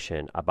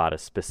information about a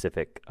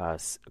specific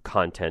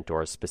content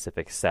or a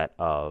specific set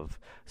of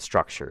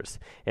structures.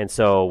 And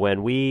so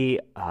when we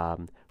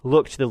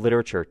look to the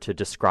literature to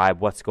describe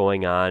what's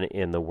going on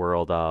in the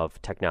world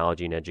of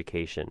technology and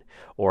education,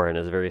 or in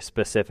a very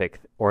specific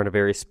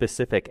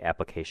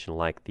application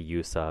like the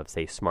use of,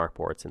 say,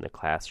 smartboards in the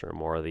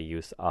classroom, or the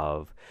use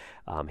of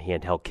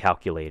handheld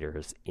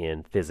calculators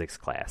in physics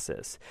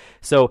classes.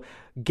 So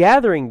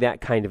gathering that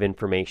kind of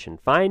information,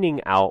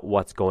 finding out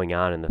what's going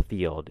on in the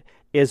field,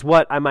 is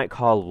what I might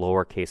call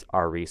lowercase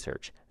r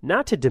research.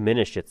 Not to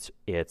diminish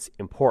its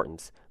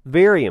importance,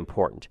 very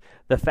important.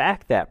 The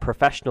fact that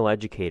professional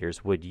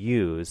educators would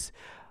use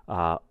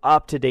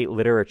up-to-date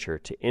literature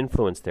to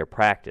influence their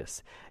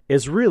practice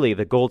is really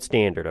the gold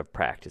standard of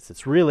practice.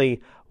 It's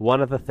really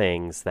one of the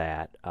things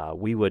that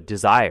we would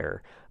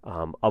desire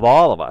of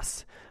all of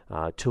us,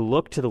 to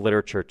look to the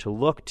literature, to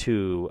look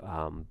to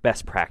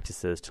best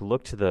practices, to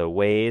look to the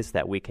ways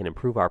that we can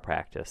improve our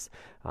practice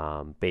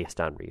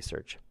based on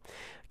research.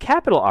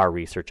 Capital R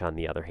research, on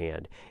the other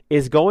hand,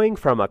 is going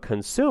from a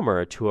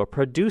consumer to a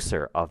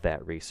producer of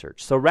that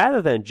research. So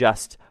rather than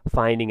just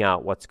finding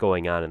out what's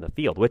going on in the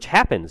field, which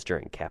happens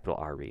during capital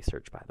R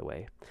research, by the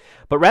way,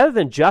 but rather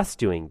than just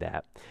doing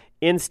that,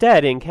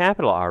 instead, in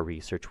capital R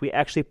research, we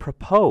actually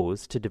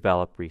propose to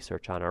develop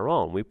research on our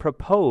own. We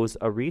propose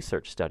a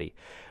research study.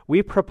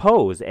 We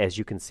propose, as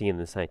you can see in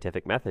the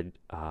scientific method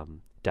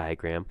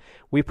diagram,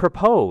 we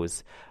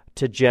propose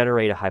to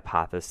generate a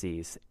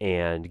hypothesis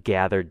and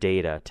gather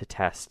data to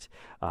test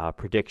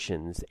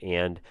predictions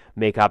and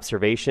make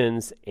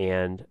observations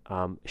and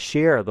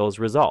share those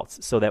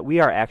results, so that we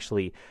are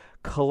actually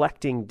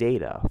collecting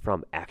data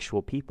from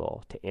actual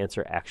people to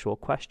answer actual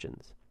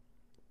questions.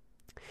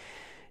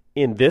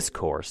 In this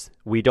course,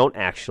 we don't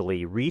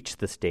actually reach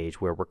the stage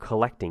where we're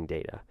collecting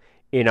data.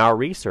 In our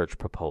research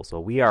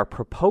proposal, we are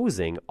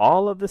proposing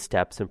all of the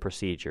steps and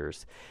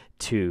procedures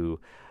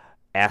to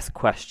ask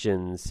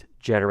questions,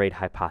 generate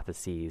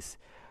hypotheses,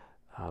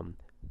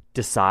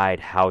 decide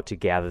how to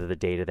gather the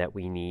data that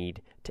we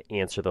need to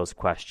answer those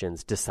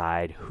questions,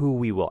 decide who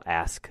we will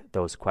ask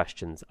those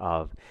questions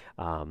of,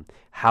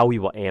 how we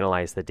will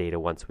analyze the data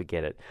once we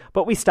get it.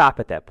 But we stop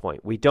at that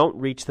point. We don't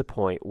reach the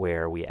point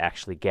where we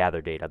actually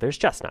gather data. There's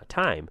just not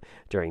time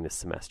during this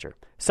semester.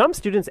 Some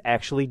students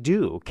actually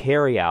do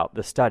carry out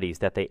the studies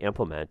that they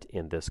implement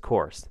in this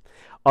course.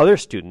 Other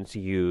students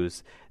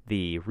use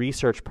the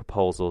research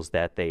proposals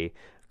that they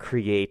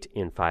create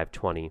in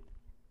 520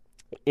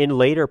 in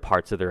later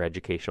parts of their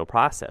educational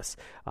process,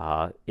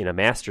 in a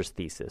master's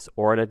thesis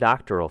or in a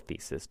doctoral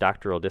thesis,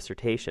 doctoral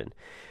dissertation.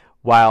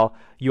 While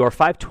your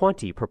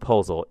 520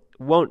 proposal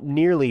won't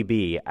nearly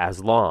be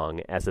as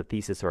long as a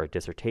thesis or a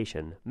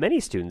dissertation, many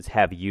students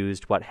have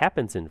used what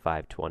happens in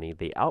 520,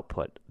 the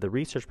output, the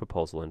research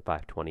proposal in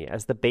 520,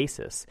 as the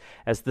basis,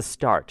 as the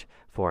start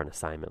for an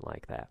assignment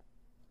like that,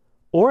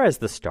 or as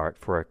the start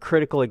for a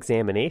critical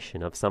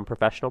examination of some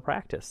professional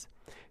practice.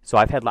 So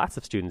I've had lots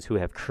of students who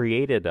have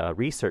created a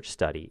research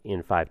study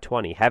in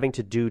 520 having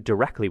to do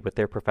directly with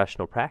their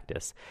professional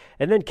practice,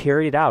 and then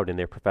carried it out in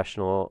their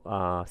professional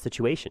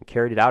situation,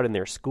 carried it out in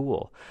their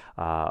school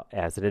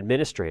as an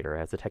administrator,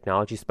 as a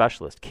technology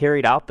specialist,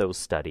 carried out those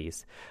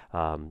studies,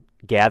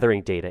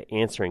 gathering data,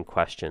 answering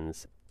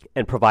questions,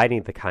 and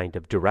providing the kind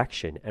of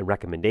direction and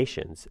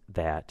recommendations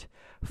that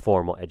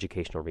formal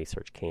educational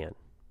research can.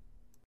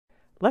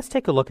 Let's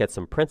take a look at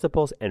some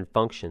principles and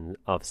functions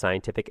of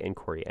scientific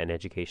inquiry and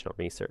educational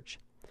research.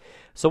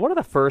 So one of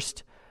the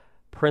first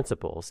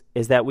principles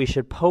is that we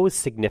should pose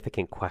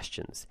significant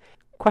questions,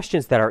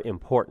 questions that are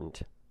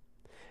important.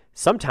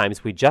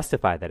 Sometimes we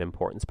justify that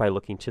importance by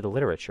looking to the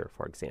literature,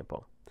 for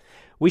example.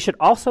 We should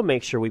also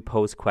make sure we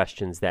pose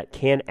questions that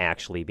can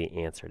actually be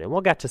answered. And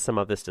we'll get to some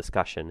of this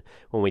discussion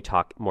when we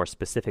talk more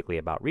specifically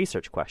about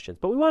research questions,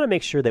 but we want to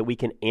make sure that we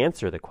can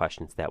answer the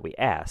questions that we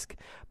ask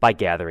by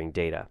gathering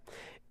data.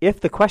 If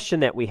the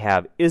question that we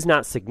have is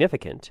not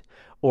significant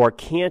or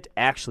can't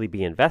actually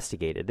be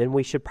investigated, then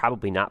we should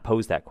probably not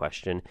pose that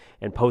question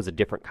and pose a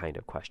different kind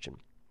of question.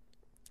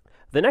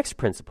 The next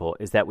principle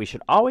is that we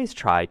should always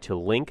try to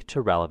link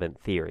to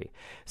relevant theory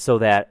so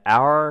that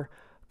our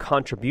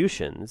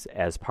contributions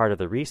as part of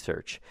the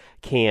research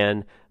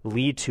can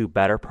lead to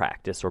better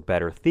practice or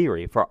better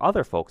theory for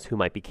other folks who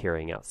might be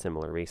carrying out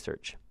similar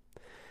research.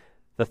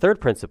 The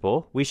third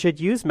principle, we should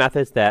use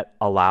methods that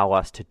allow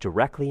us to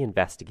directly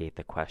investigate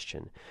the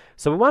question.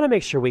 So we want to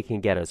make sure we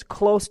can get as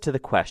close to the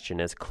question,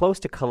 as close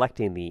to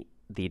collecting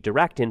the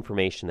direct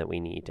information that we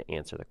need to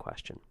answer the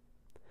question.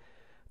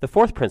 The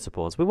fourth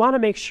principle is we want to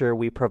make sure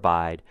we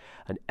provide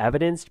an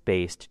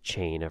evidence-based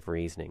chain of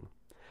reasoning.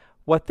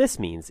 What this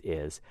means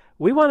is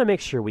we want to make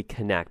sure we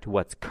connect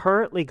what's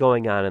currently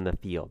going on in the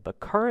field, the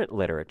current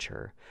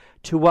literature,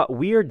 to what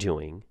we're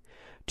doing,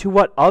 to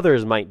what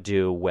others might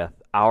do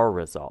with our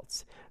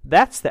results.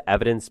 That's the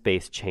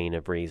evidence-based chain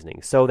of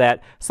reasoning, so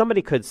that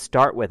somebody could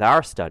start with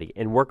our study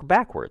and work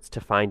backwards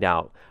to find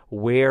out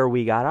where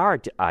we got our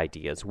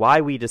ideas, why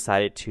we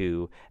decided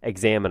to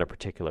examine a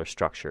particular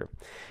structure.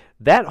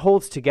 That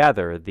holds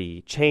together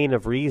the chain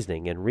of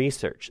reasoning in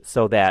research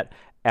so that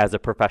as a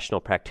professional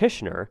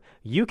practitioner,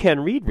 you can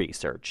read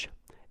research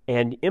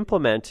and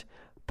implement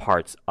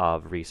parts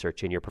of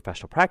research in your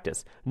professional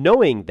practice,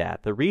 knowing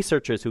that the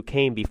researchers who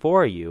came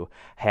before you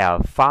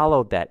have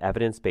followed that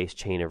evidence-based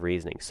chain of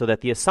reasoning so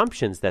that the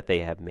assumptions that they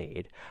have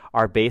made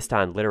are based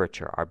on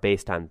literature, are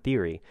based on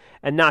theory,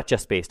 and not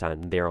just based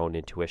on their own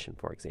intuition,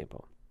 for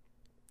example.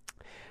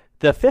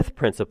 The fifth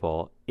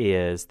principle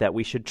is that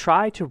we should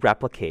try to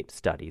replicate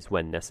studies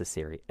when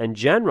necessary and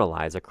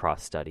generalize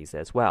across studies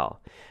as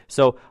well.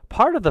 So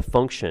part of the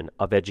function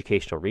of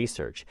educational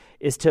research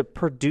is to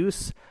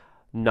produce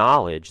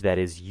knowledge that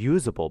is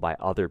usable by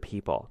other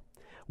people.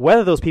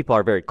 Whether those people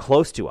are very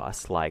close to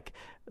us, like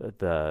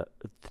the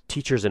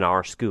teachers in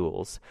our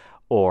schools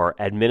or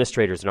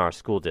administrators in our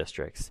school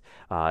districts,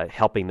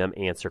 helping them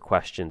answer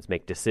questions,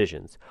 make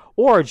decisions,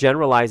 or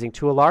generalizing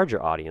to a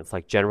larger audience,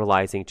 like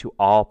generalizing to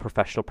all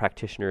professional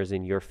practitioners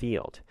in your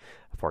field,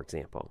 for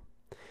example.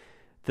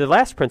 The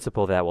last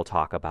principle that we'll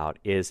talk about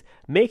is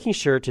making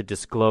sure to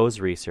disclose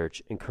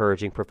research,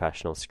 encouraging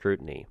professional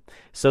scrutiny.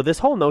 So this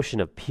whole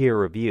notion of peer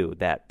review,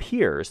 that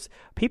peers,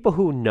 people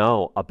who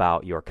know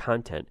about your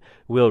content,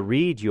 will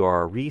read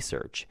your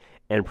research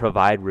and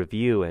provide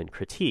review and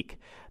critique,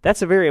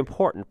 that's a very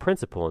important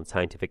principle in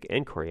scientific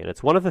inquiry, and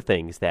it's one of the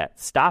things that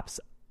stops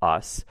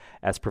us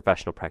as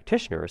professional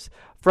practitioners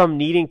from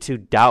needing to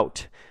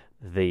doubt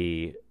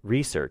the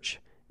research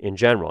in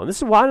general. And this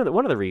is one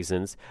of the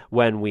reasons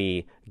when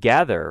we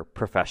gather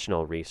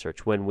professional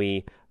research, when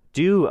we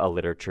do a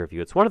literature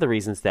review, it's one of the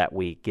reasons that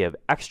we give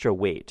extra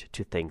weight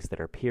to things that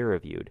are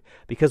peer-reviewed,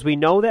 because we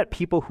know that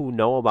people who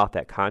know about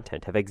that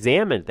content have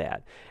examined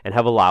that and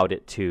have allowed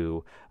it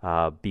to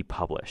be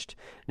published.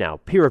 Now,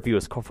 peer review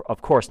is,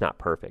 of course, not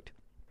perfect.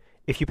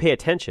 If you pay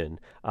attention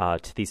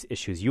to these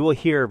issues, you will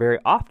hear very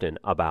often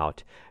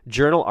about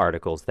journal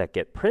articles that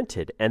get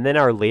printed and then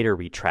are later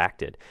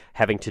retracted,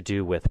 having to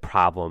do with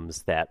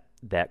problems that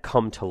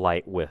come to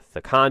light with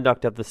the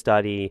conduct of the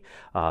study.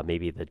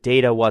 Maybe the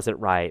data wasn't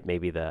right,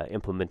 maybe the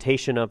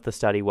implementation of the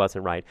study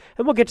wasn't right,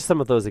 and we'll get to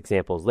some of those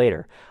examples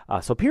later.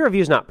 So peer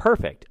review is not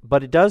perfect,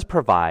 but it does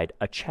provide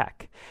a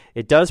check.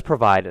 It does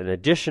provide an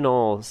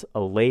additional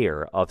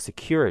layer of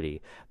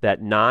security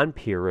that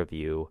non-peer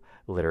review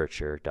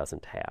literature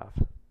doesn't have.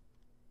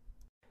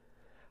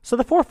 So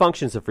the four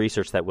functions of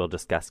research that we'll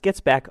discuss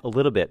gets back a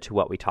little bit to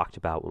what we talked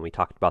about when we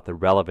talked about the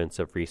relevance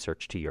of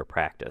research to your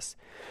practice.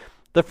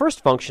 The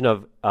first function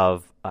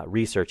of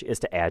research is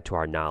to add to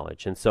our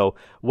knowledge. And so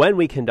when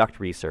we conduct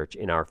research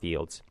in our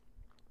fields,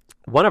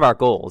 one of our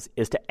goals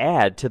is to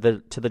add to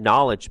the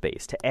knowledge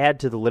base, to add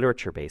to the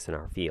literature base in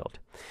our field.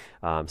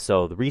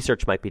 So the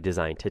research might be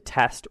designed to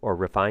test or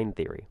refine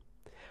theory.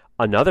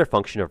 Another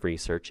function of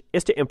research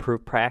is to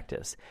improve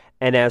practice.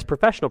 And as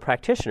professional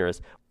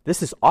practitioners,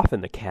 this is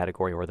often the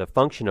category or the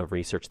function of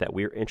research that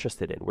we're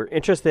interested in. We're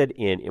interested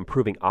in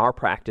improving our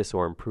practice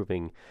or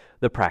improving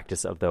the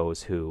practice of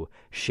those who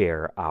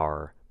share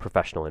our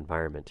professional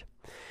environment.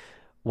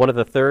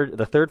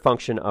 The third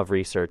function of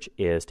research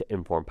is to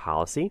inform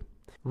policy.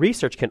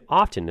 Research can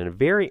often, in a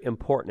very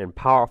important and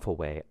powerful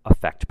way,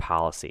 affect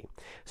policy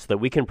so that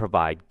we can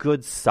provide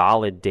good,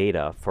 solid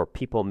data for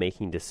people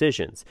making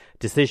decisions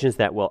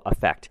that will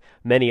affect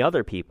many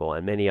other people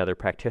and many other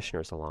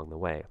practitioners along the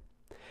way.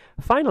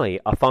 Finally,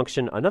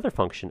 another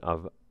function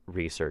of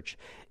research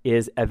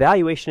is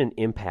evaluation and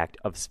impact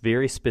of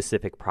very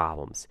specific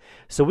problems.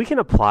 So we can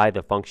apply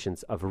the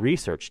functions of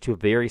research to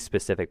very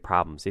specific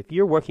problems. If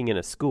you're working in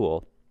a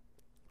school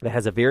that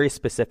has a very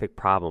specific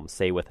problem,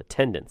 say with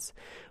attendance,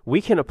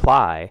 we can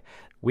apply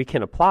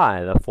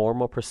the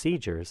formal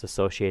procedures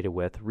associated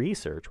with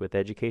research, with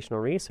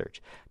educational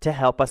research, to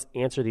help us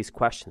answer these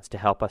questions, to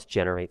help us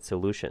generate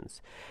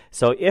solutions.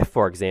 So if,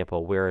 for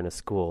example, we're in a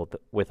school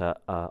with a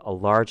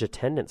large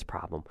attendance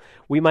problem,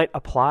 we might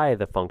apply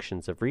the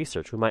functions of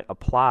research. We might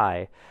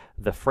apply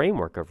the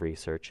framework of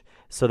research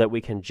so that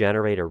we can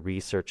generate a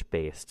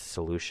research-based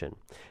solution.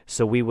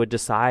 So we would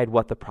decide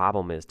what the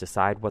problem is,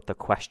 decide what the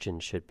question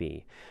should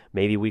be.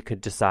 Maybe we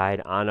could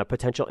decide on a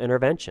potential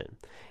intervention.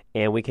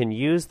 And we can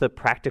use the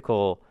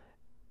practical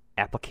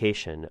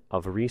application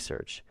of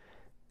research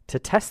to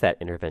test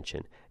that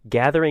intervention,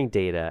 gathering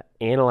data,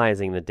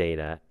 analyzing the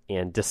data,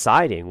 and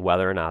deciding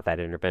whether or not that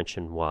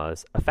intervention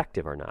was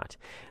effective or not.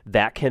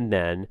 That can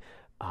then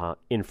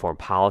inform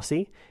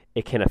policy.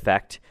 It can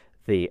affect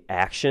the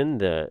action,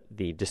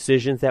 the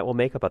decisions that we'll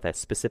make about that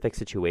specific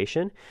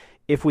situation.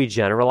 If we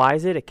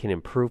generalize it, it can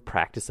improve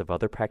practice of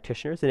other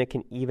practitioners, and it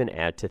can even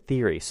add to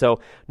theory. So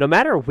no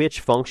matter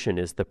which function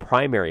is the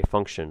primary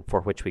function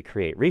for which we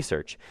create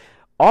research,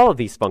 all of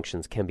these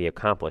functions can be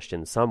accomplished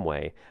in some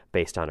way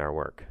based on our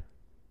work.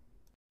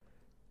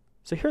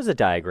 So here's a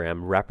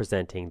diagram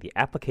representing the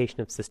application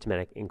of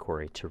systematic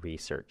inquiry to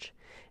research.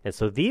 And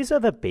so these are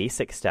the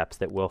basic steps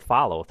that we'll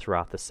follow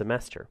throughout the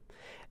semester.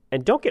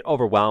 And don't get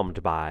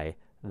overwhelmed by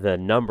the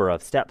number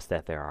of steps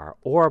that there are,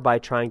 or by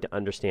trying to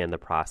understand the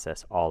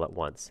process all at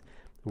once.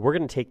 We're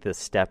going to take this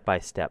step by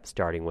step,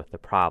 starting with the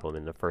problem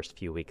in the first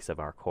few weeks of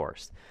our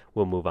course.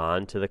 We'll move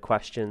on to the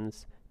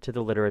questions, to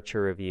the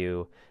literature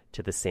review,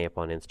 to the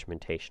sample and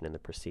instrumentation and the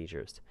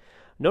procedures.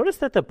 Notice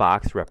that the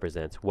box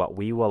represents what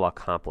we will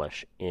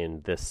accomplish in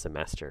this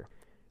semester.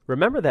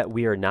 Remember that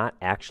we are not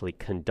actually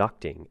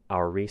conducting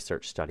our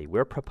research study.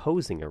 We're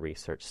proposing a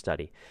research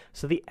study.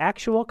 So the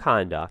actual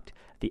conduct,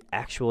 the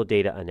actual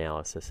data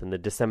analysis, and the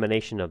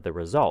dissemination of the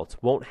results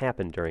won't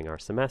happen during our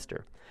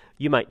semester.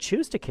 You might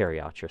choose to carry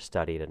out your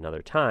study at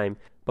another time,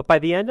 but by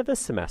the end of the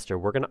semester,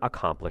 we're going to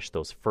accomplish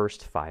those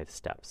first 5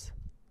 steps.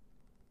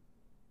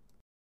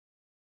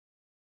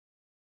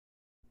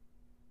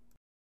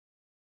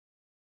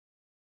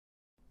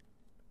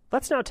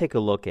 Let's now take a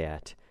look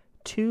at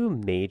 2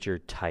 major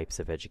types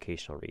of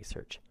educational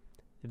research.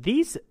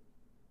 These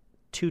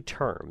 2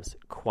 terms,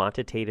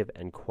 quantitative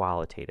and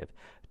qualitative,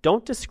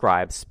 don't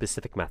describe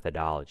specific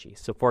methodology.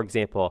 So for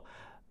example,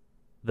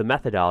 the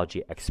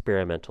methodology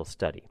experimental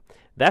study.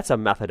 That's a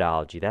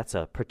methodology, that's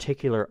a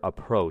particular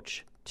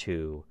approach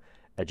to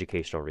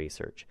educational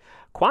research.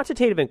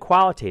 Quantitative and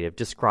qualitative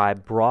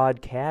describe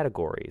broad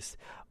categories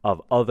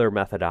of other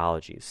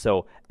methodologies.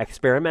 So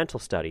experimental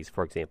studies,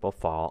 for example,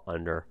 fall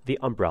under the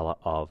umbrella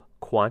of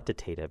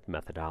quantitative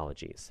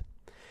methodologies.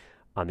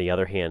 On the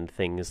other hand,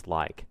 things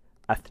like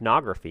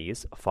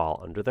ethnographies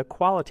fall under the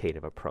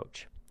qualitative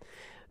approach.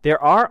 There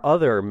are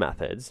other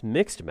methods,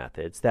 mixed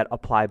methods, that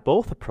apply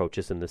both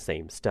approaches in the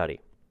same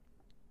study.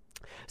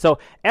 So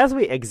as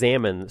we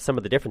examine some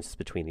of the differences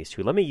between these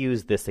 2, let me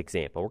use this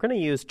example. We're going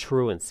to use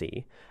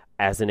truancy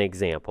as an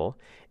example,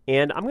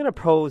 and I'm going to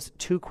pose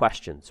 2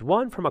 questions,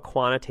 one from a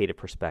quantitative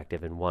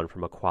perspective and one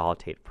from a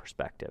qualitative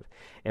perspective.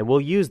 And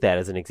we'll use that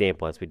as an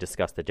example as we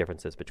discuss the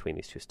differences between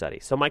these 2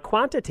 studies. So my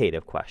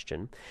quantitative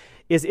question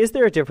is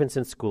there a difference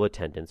in school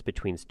attendance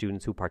between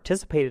students who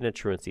participate in a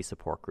truancy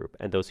support group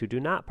and those who do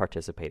not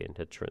participate in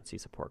a truancy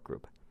support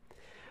group?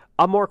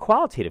 A more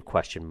qualitative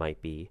question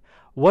might be,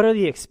 what are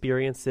the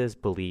experiences,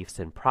 beliefs,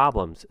 and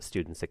problems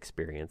students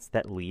experience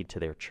that lead to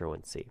their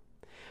truancy?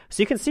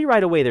 So you can see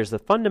right away there's a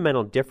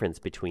fundamental difference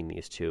between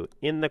these 2.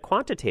 In the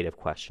quantitative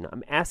question,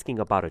 I'm asking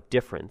about a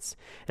difference,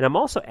 and I'm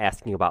also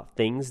asking about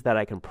things that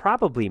I can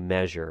probably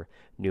measure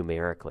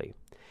numerically.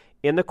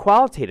 In the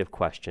qualitative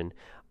question,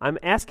 I'm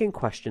asking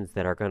questions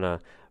that are going to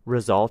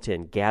result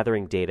in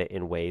gathering data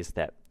in ways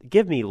that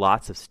give me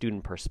lots of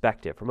student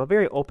perspective from a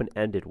very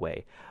open-ended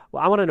way.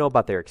 Well, I want to know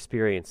about their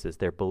experiences,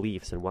 their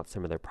beliefs, and what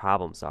some of their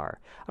problems are.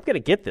 I'm going to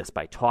get this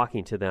by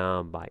talking to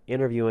them, by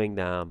interviewing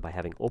them, by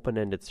having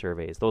open-ended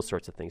surveys, those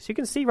sorts of things. So you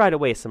can see right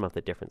away some of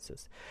the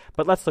differences.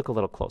 But let's look a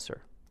little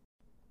closer.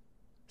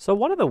 So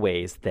one of the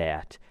ways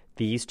that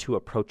these 2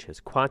 approaches,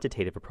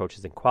 quantitative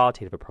approaches and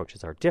qualitative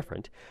approaches, are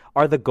different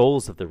are the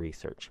goals of the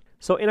research.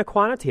 So in a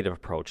quantitative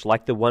approach,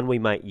 like the one we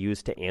might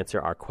use to answer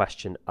our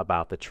question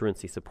about the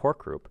truancy support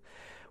group,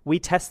 we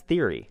test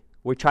theory.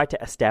 We try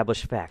to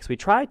establish facts. We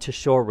try to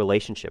show a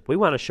relationship. We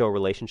want to show a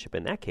relationship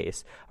in that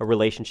case, a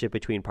relationship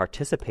between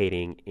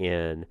participating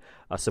in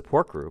a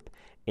support group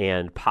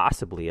and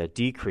possibly a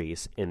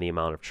decrease in the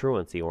amount of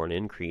truancy or an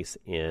increase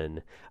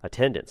in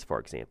attendance, for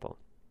example.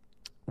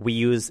 We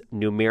use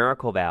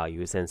numerical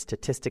values and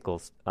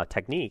statistical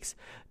techniques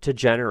to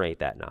generate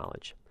that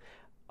knowledge.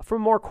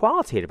 From a more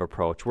qualitative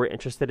approach, we're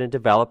interested in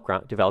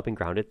developing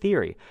grounded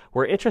theory.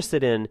 We're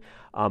interested in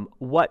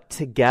what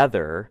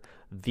together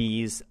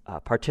these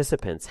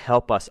participants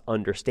help us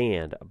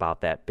understand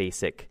about that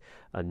basic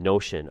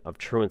notion of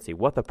truancy,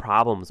 what the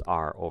problems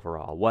are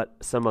overall,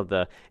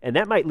 and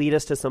that might lead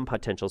us to some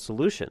potential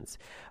solutions.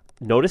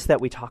 Notice that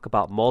we talk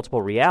about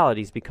multiple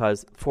realities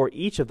because for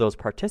each of those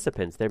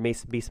participants, there may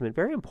be some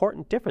very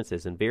important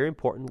differences and very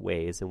important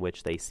ways in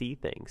which they see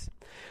things.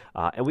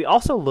 And we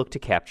also look to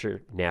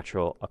capture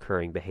natural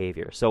occurring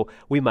behavior. So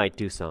we might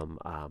do some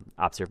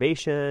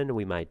observation,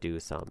 we might do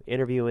some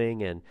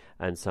interviewing,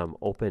 and some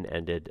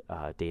open-ended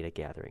data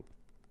gathering.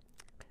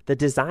 The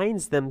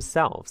designs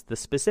themselves, the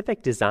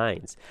specific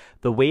designs,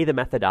 the way the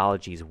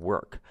methodologies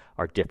work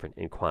are different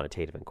in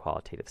quantitative and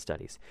qualitative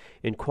studies.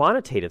 In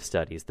quantitative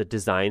studies, the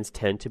designs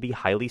tend to be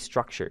highly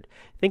structured.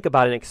 Think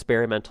about an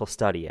experimental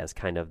study as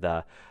kind of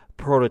the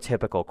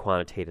prototypical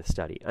quantitative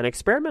study. An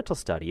experimental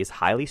study is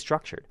highly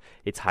structured,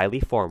 it's highly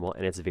formal,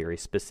 and it's very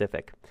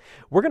specific.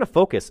 We're going to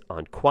focus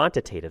on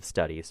quantitative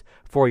studies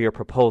for your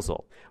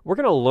proposal. We're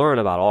going to learn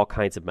about all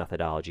kinds of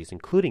methodologies,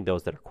 including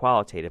those that are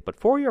qualitative, but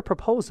for your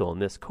proposal in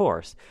this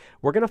course,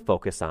 we're going to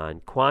focus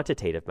on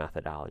quantitative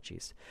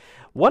methodologies.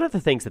 One of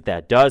the things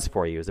that does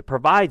for you is it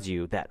provides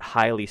you that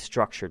highly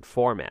structured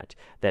format,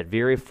 that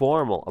very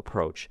formal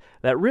approach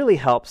that really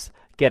helps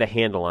get a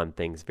handle on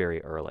things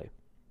very early.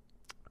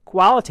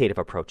 Qualitative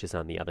approaches,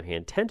 on the other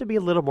hand, tend to be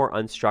a little more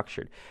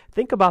unstructured.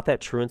 Think about that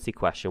truancy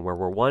question where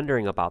we're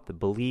wondering about the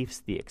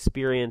beliefs, the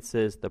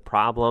experiences, the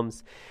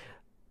problems.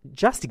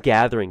 Just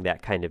gathering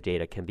that kind of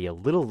data can be a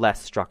little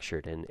less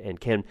structured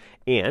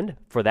and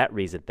for that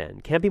reason then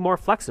can be more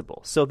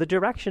flexible. So the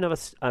direction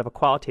of a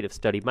qualitative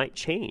study might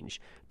change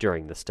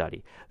during the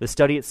study. The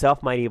study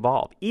itself might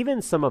evolve.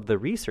 Even some of the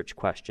research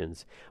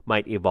questions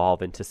might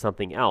evolve into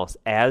something else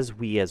as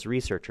we as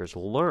researchers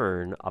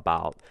learn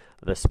about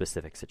the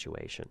specific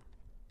situation.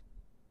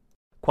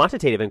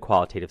 Quantitative and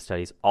qualitative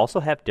studies also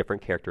have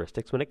different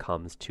characteristics when it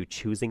comes to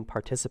choosing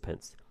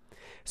participants.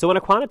 So in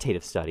a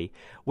quantitative study,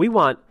 we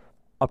want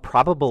a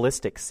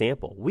probabilistic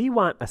sample. We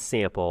want a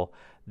sample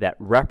that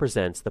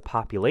represents the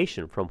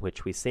population from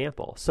which we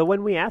sample. So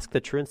when we ask the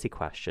truancy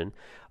question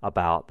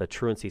about the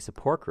truancy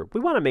support group, we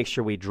want to make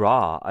sure we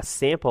draw a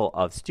sample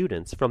of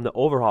students from the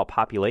overall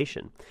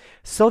population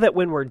so that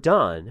when we're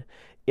done,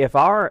 if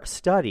our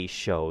study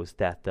shows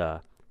that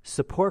the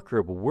support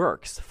group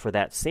works for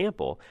that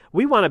sample,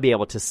 we want to be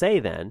able to say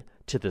then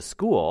to the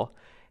school,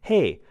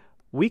 hey,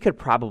 we could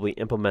probably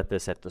implement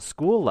this at the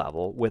school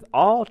level with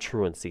all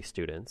truancy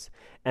students,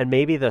 and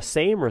maybe the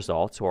same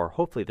results, or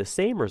hopefully the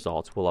same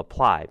results, will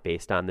apply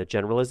based on the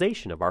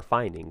generalization of our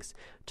findings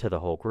to the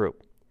whole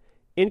group.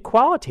 In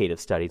qualitative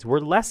studies,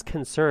 we're less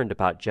concerned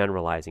about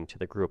generalizing to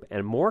the group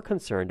and more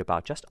concerned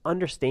about just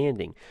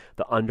understanding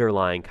the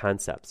underlying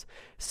concepts.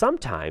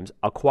 Sometimes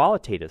a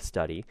qualitative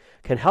study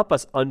can help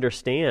us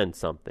understand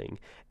something,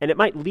 and it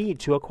might lead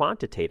to a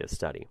quantitative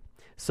study,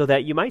 so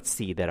that you might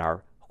see that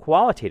our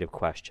qualitative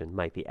question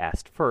might be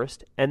asked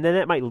first, and then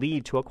it might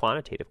lead to a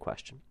quantitative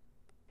question.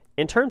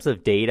 In terms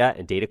of data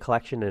and data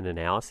collection and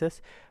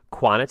analysis,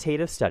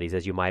 quantitative studies,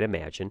 as you might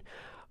imagine,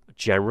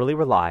 generally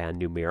rely on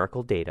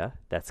numerical data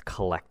that's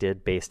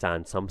collected based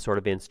on some sort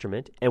of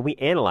instrument, and we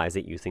analyze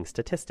it using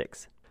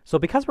statistics. So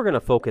because we're going to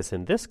focus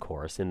in this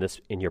course,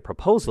 in your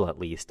proposal at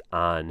least,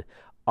 on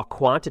a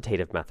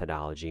quantitative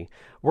methodology,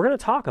 we're going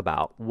to talk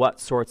about what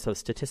sorts of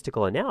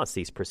statistical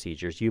analysis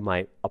procedures you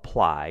might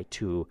apply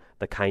to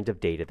the kind of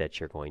data that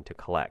you're going to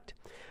collect.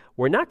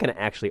 We're not going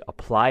to actually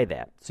apply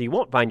that, so you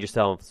won't find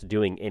yourselves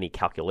doing any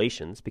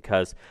calculations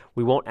because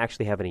we won't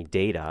actually have any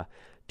data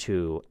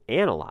to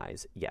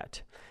analyze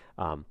yet.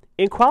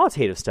 In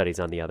qualitative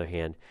studies, on the other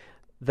hand,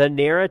 the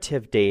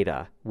narrative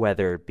data,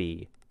 whether it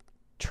be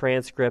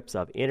transcripts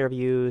of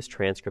interviews,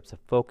 transcripts of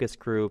focus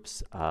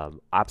groups,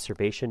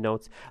 observation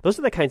notes. Those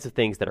are the kinds of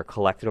things that are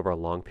collected over a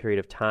long period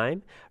of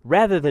time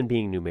rather than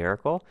being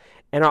numerical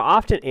and are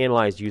often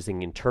analyzed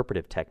using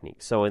interpretive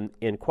techniques. So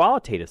in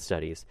qualitative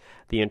studies,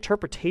 the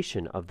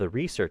interpretation of the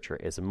researcher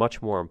is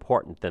much more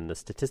important than the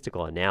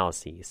statistical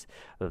analyses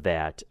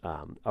that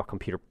a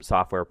computer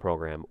software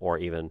program or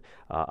even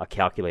a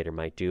calculator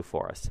might do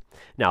for us.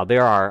 Now,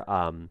 there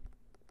are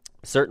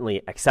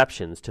certainly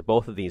exceptions to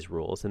both of these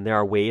rules, and there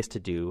are ways to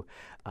do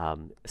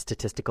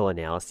statistical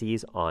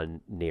analyses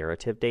on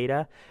narrative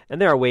data,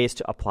 and there are ways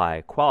to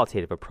apply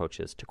qualitative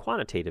approaches to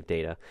quantitative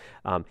data.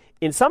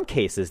 In some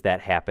cases, that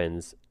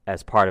happens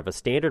as part of a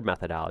standard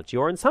methodology,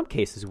 or in some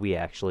cases, we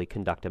actually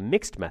conduct a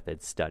mixed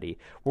method study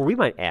where we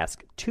might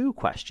ask two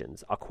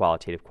questions, a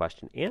qualitative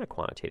question and a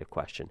quantitative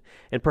question,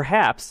 and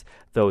perhaps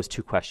those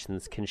two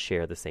questions can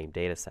share the same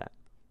data set.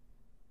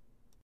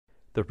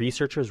 The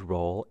researcher's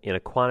role in a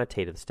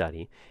quantitative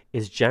study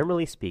is,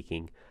 generally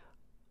speaking,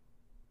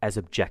 as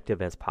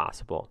objective as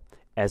possible,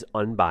 as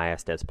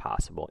unbiased as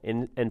possible.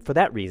 And for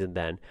that reason,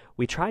 then,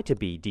 we try to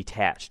be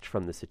detached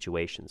from the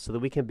situation so that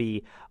we can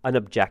be an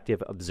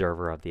objective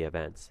observer of the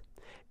events.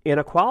 In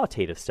a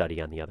qualitative study,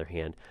 on the other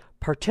hand,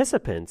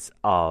 participants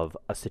of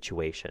a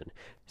situation.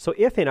 So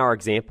if, in our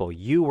example,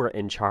 you were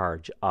in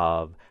charge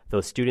of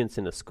those students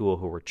in the school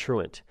who were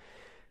truant,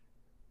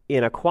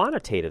 in a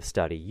quantitative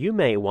study, you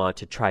may want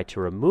to try to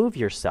remove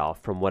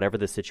yourself from whatever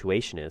the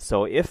situation is.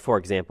 So if, for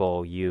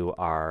example, you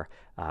are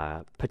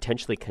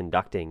potentially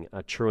conducting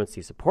a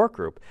truancy support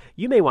group,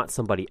 you may want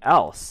somebody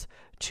else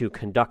to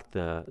conduct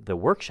the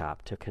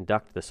workshop, to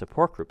conduct the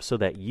support group, so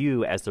that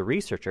you, as the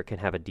researcher, can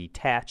have a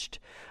detached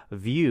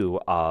view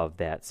of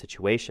that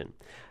situation.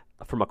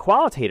 From a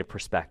qualitative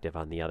perspective,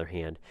 on the other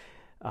hand,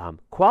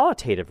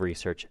 qualitative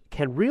research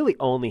can really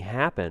only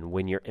happen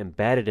when you're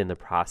embedded in the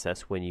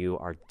process, when you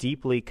are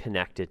deeply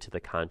connected to the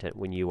content,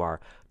 when you are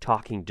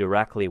talking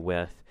directly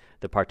with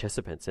the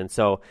participants. And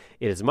so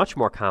it is much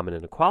more common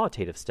in a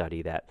qualitative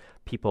study that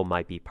people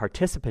might be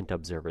participant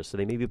observers, so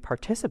they may be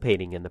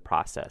participating in the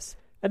process.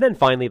 And then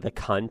finally, the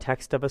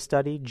context of a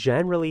study.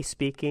 Generally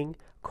speaking,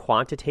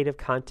 quantitative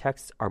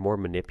contexts are more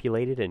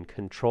manipulated and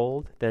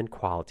controlled than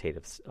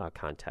qualitative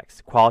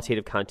contexts.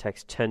 Qualitative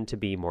contexts tend to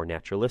be more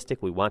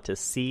naturalistic. We want to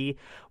see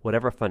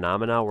whatever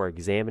phenomena we're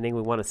examining.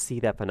 We want to see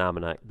that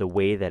phenomena the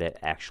way that it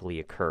actually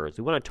occurs.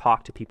 We want to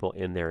talk to people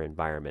in their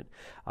environment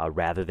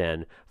rather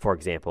than, for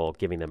example,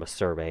 giving them a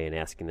survey and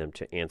asking them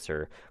to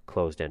answer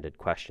closed-ended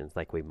questions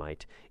like we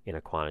might in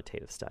a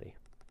quantitative study.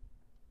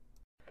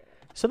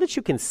 So that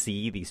you can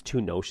see these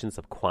two notions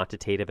of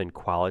quantitative and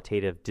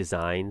qualitative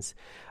designs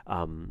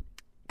kind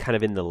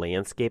of in the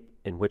landscape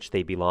in which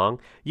they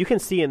belong, you can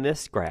see in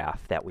this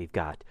graph that we've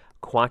got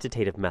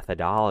quantitative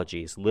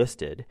methodologies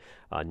listed,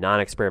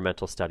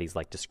 non-experimental studies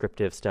like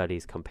descriptive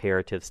studies,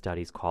 comparative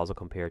studies, causal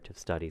comparative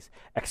studies,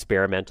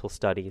 experimental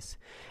studies.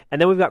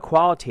 And then we've got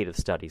qualitative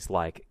studies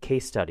like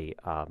case study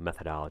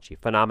methodology,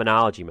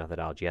 phenomenology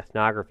methodology,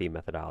 ethnography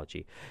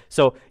methodology.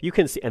 So you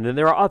can see, and then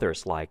there are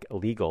others like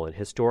legal and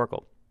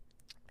historical.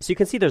 So you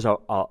can see there's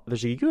a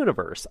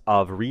universe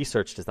of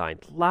research design,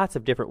 lots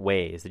of different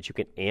ways that you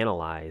can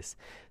analyze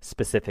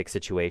specific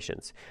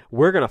situations.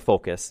 We're going to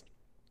focus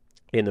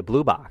in the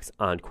blue box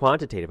on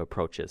quantitative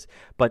approaches,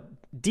 but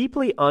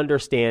deeply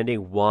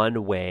understanding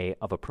one way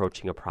of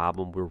approaching a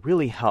problem will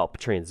really help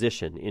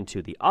transition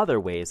into the other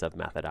ways of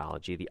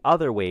methodology, the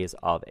other ways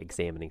of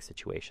examining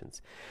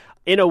situations,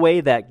 in a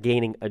way that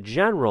gaining a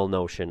general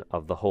notion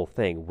of the whole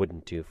thing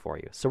wouldn't do for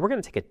you. So we're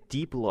going to take a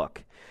deep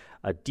look,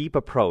 a deep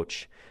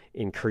approach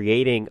in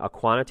creating a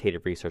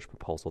quantitative research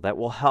proposal that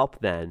will help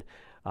then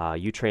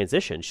you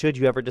transition should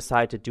you ever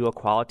decide to do a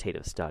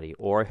qualitative study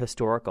or a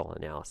historical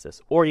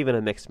analysis or even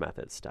a mixed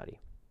method study.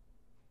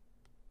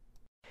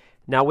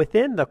 Now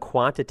within the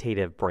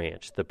quantitative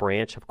branch, the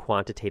branch of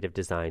quantitative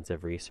designs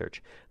of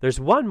research, there's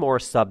one more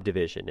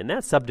subdivision, and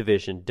that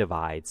subdivision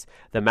divides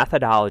the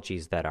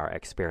methodologies that are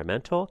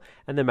experimental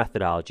and the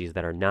methodologies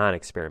that are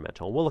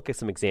non-experimental. We'll look at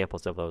some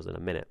examples of those in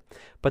a minute.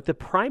 But the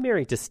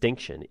primary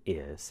distinction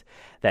is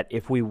that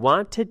if we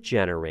want to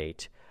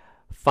generate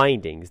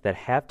findings that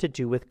have to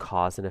do with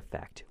cause and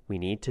effect, we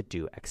need to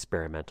do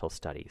experimental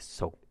studies.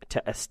 So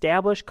to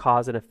establish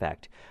cause and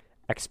effect,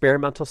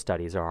 experimental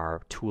studies are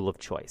our tool of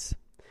choice.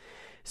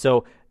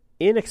 So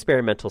in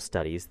experimental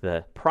studies,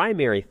 the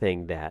primary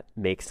thing that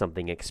makes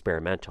something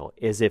experimental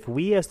is if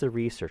we as the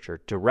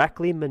researcher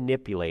directly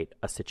manipulate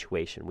a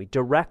situation. We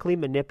directly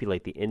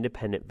manipulate the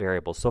independent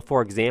variables. So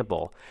for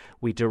example,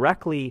 we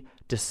directly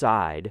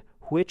decide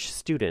which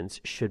students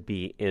should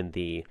be in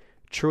the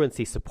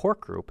truancy support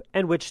group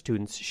and which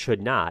students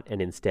should not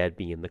and instead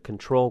be in the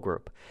control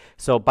group.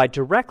 So by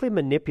directly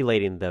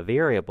manipulating the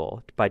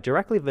variable, by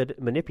directly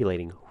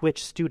manipulating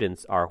which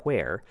students are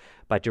where,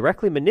 by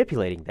directly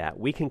manipulating that,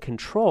 we can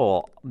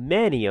control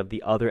many of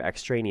the other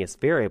extraneous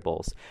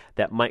variables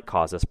that might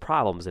cause us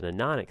problems in a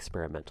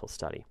non-experimental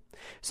study.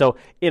 So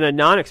in a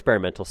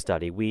non-experimental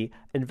study, we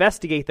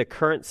investigate the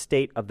current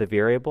state of the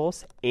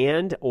variables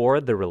and or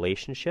the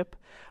relationship,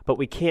 but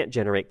we can't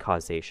generate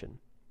causation.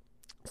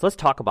 So let's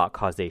talk about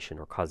causation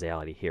or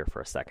causality here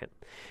for a second.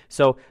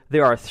 So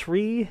there are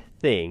three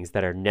things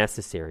that are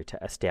necessary to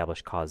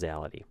establish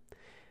causality.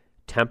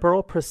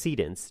 Temporal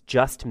precedence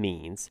just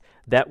means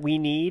that we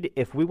need,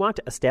 if we want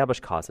to establish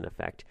cause and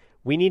effect,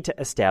 we need to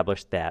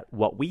establish that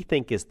what we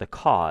think is the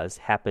cause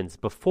happens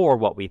before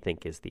what we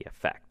think is the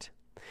effect.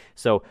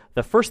 So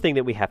the first thing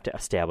that we have to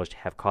establish to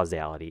have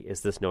causality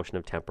is this notion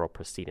of temporal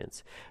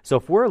precedence. So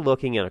if we're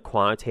looking in a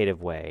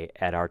quantitative way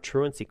at our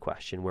truancy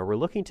question, where we're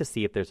looking to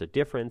see if there's a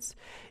difference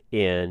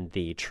in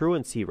the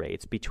truancy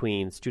rates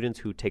between students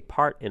who take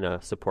part in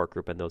a support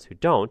group and those who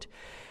don't,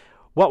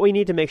 what we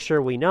need to make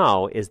sure we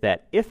know is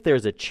that if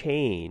there's a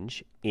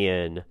change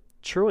in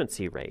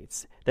truancy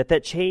rates,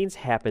 that change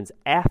happens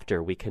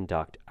after we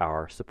conduct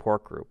our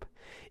support group.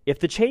 If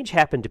the change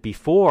happened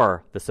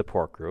before the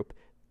support group,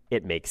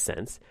 it makes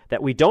sense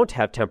that we don't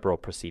have temporal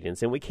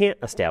precedence and we can't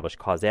establish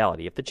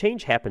causality. If the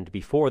change happened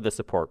before the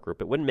support group,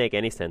 it wouldn't make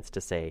any sense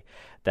to say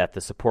that the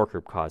support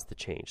group caused the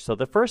change. So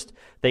the first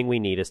thing we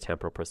need is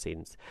temporal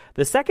precedence.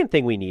 The second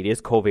thing we need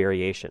is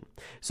covariation.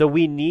 So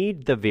we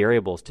need the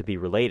variables to be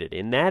related.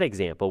 In that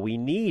example, we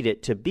need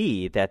it to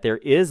be that there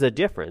is a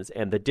difference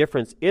and the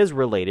difference is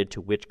related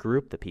to which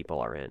group the people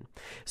are in.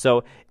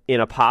 So in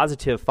a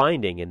positive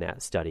finding in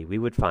that study, we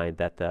would find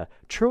that the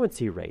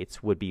truancy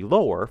rates would be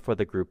lower for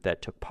the group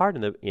that took part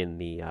in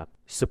the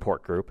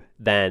support group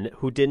than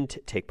who didn't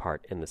take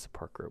part in the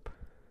support group.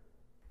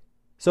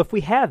 So if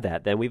we have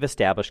that, then we've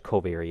established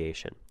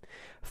covariation.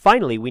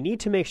 Finally, we need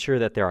to make sure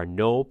that there are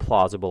no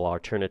plausible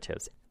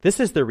alternatives. This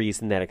is the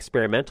reason that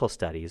experimental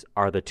studies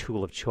are the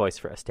tool of choice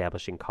for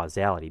establishing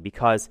causality,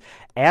 because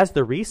as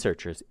the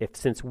researchers,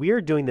 since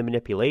we're doing the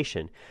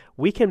manipulation,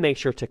 we can make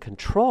sure to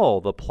control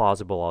the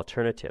plausible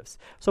alternatives.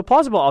 So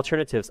plausible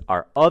alternatives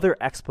are other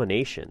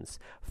explanations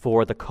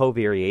for the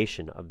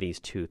covariation of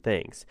these two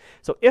things.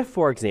 So if,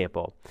 for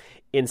example,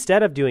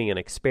 instead of doing an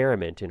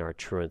experiment in our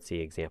truancy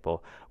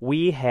example,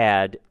 we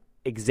had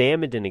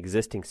examined an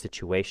existing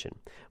situation.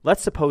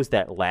 Let's suppose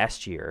that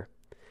last year,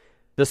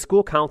 the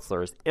school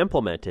counselors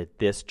implemented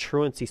this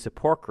truancy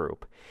support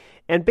group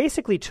and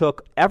basically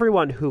took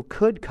everyone who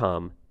could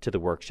come to the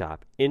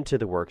workshop, into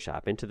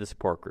the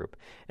support group.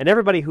 And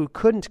everybody who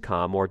couldn't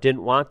come or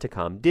didn't want to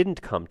come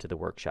didn't come to the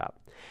workshop.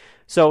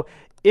 So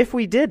if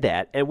we did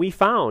that and we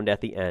found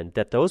at the end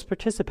that those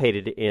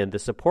participated in the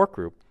support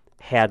group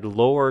had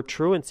lower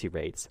truancy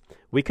rates,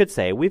 we could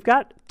say we've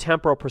got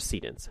temporal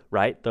precedence,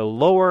 right? The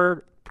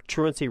lower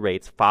truancy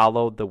rates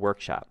followed the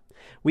workshop.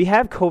 We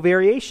have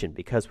covariation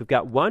because we've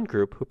got one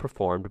group who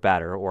performed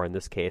better, or in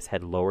this case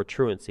had lower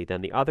truancy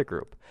than the other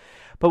group.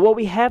 But what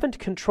we haven't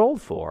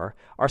controlled for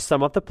are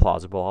some of the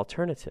plausible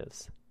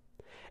alternatives.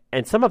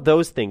 And some of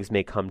those things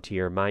may come to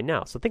your mind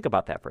now. So think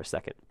about that for a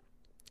second.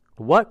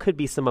 What could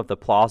be some of the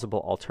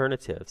plausible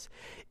alternatives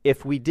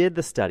if we did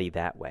the study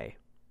that way?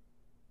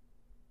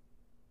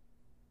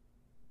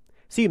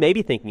 So you may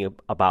be thinking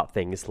about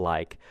things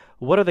like,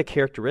 what are the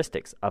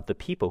characteristics of the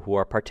people who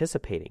are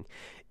participating?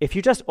 If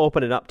you just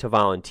open it up to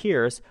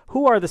volunteers,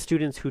 who are the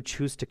students who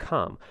choose to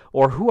come?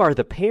 Or who are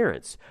the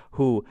parents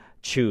who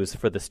choose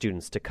for the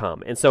students to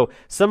come? And so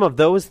some of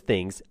those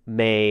things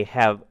may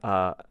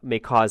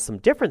cause some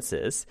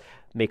differences,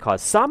 may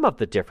cause some of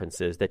the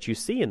differences that you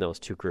see in those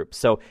two groups.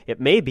 So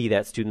it may be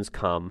that students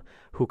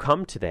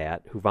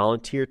who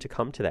volunteer to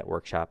come to that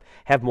workshop,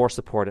 have more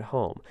support at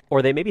home.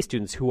 Or they may be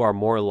students who are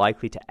more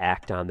likely to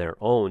act on their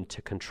own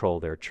to control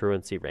their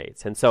truancy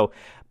rates. And so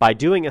by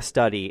doing a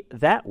study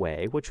that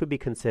way, which would be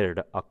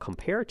considered a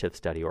comparative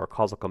study or a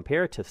causal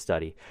comparative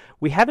study,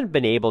 we haven't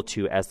been able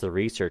to, as the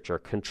researcher,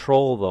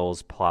 control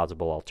those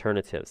plausible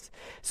alternatives.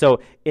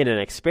 So in an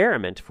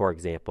experiment, for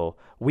example,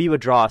 we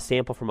would draw a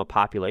sample from a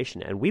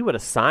population and we would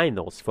assign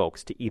those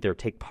folks to either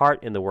take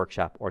part in the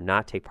workshop or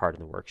not take part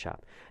in the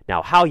workshop.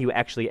 Now, how you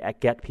actually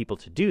get people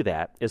to do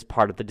that is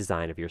part of the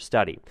design of your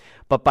study.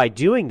 But by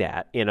doing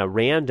that in a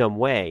random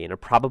way, in a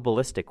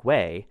probabilistic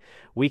way,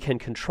 we can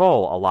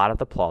control a lot of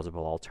the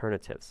plausible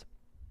alternatives.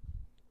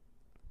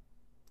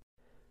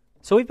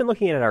 So we've been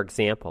looking at our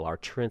example, our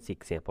truancy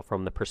example,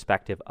 from the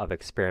perspective of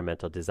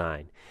experimental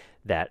design,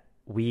 that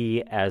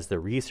we as the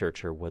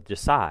researcher would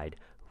decide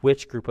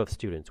which group of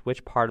students,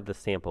 which part of the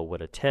sample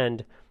would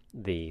attend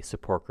the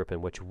support group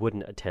and which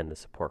wouldn't attend the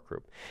support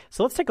group.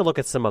 So let's take a look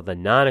at some of the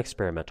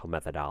non-experimental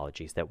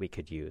methodologies that we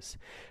could use.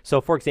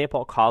 So for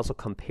example, a causal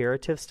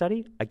comparative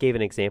study. I gave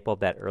an example of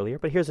that earlier,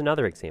 but here's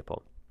another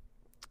example.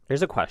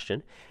 There's a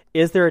question.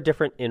 Is there a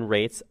difference in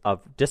rates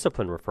of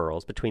discipline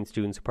referrals between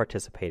students who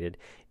participated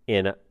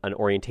in an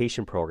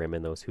orientation program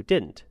and those who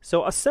didn't?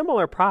 So a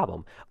similar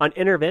problem, an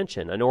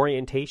intervention, an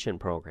orientation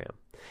program.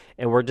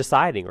 And we're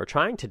deciding or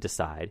trying to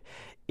decide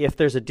if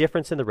there's a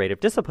difference in the rate of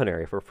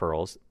disciplinary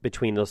referrals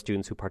between those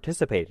students who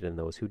participated and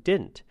those who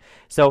didn't.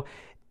 So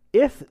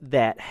if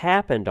that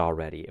happened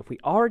already, if we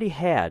already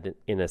had,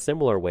 in a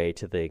similar way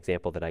to the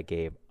example that I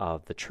gave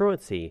of the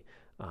truancy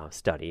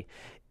study,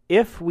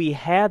 if we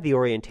had the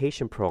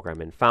orientation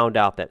program and found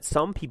out that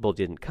some people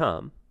didn't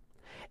come,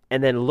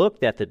 and then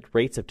looked at the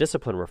rates of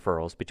discipline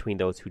referrals between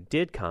those who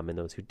did come and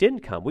those who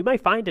didn't come, we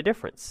might find a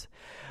difference.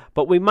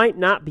 But we might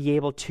not be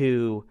able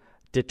to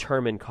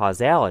determine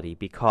causality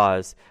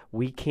because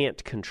we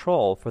can't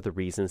control for the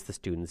reasons the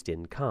students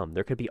didn't come.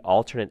 There could be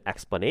alternate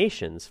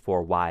explanations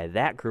for why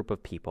that group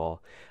of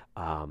people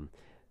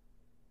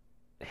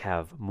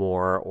have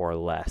more or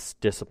less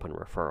discipline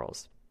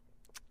referrals.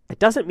 It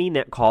doesn't mean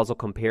that causal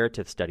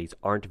comparative studies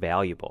aren't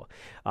valuable.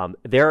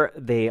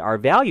 They are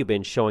valuable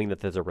in showing that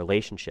there's a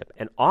relationship,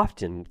 and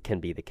often can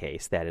be the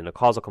case that in a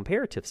causal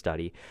comparative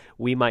study,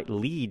 we might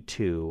lead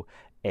to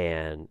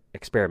an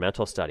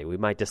experimental study. We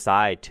might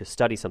decide to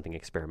study something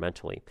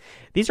experimentally.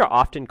 These are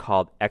often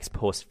called ex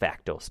post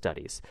facto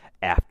studies,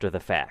 after the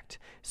fact.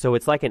 So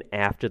it's like an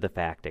after the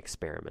fact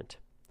experiment.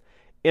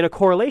 In a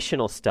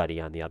correlational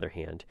study, on the other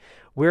hand,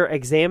 we're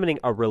examining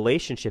a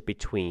relationship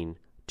between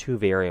two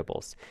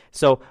variables.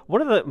 So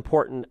one of the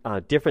important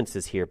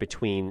differences here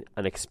between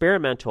an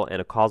experimental and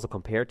a causal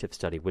comparative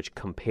study, which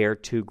compare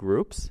two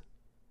groups,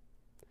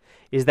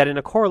 is that in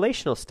a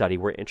correlational study,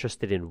 we're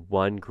interested in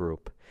one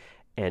group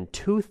and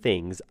two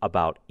things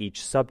about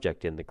each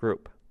subject in the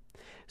group.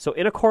 So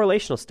in a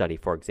correlational study,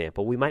 for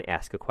example, we might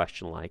ask a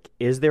question like,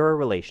 is there a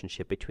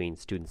relationship between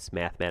students'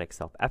 mathematics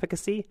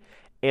self-efficacy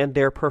and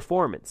their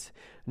performance?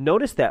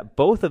 Notice that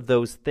both of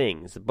those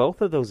things,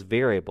 both of those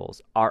variables,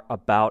 are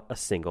about a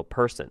single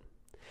person.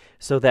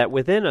 So that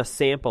within a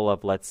sample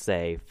of, let's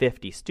say,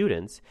 50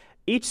 students,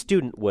 each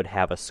student would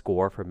have a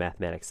score for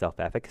mathematics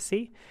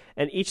self-efficacy,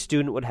 and each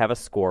student would have a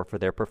score for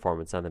their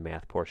performance on the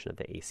math portion of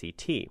the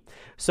ACT.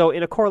 So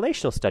in a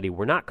correlational study,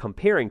 we're not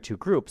comparing two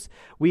groups.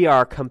 We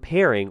are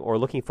comparing or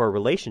looking for a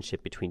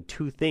relationship between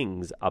two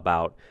things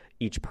about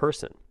each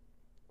person.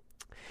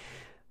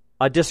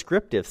 A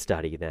descriptive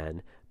study,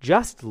 then,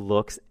 just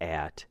looks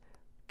at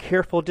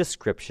careful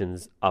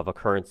descriptions of a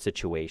current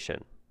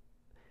situation.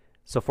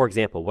 So, for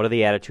example, what are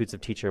the attitudes of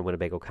teachers in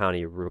Winnebago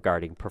County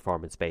regarding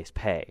performance-based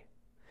pay?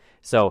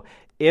 So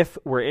if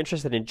we're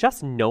interested in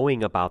just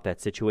knowing about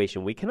that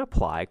situation, we can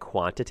apply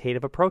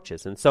quantitative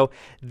approaches. And so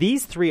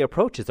these three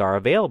approaches are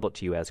available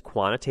to you as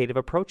quantitative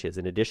approaches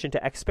in addition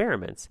to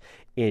experiments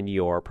in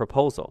your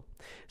proposal.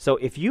 So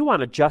if you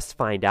want to just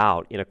find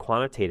out in a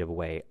quantitative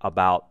way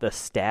about the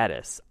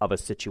status of a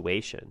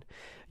situation,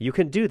 you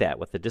can do that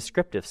with a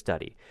descriptive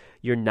study.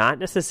 You're not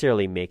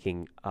necessarily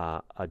making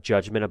a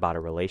judgment about a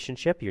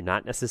relationship. You're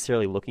not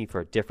necessarily looking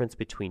for a difference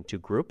between two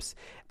groups,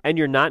 and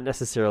you're not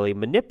necessarily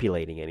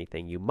manipulating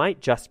anything. You might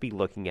just be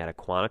looking at a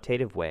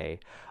quantitative way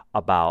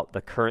about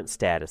the current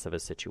status of a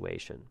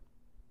situation.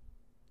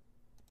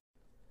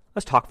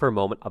 Let's talk for a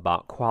moment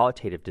about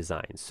qualitative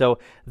design. So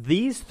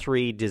these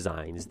three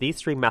designs, these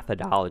three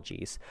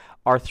methodologies,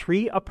 are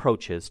three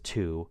approaches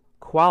to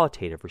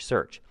qualitative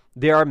research.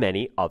 There are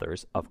many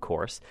others, of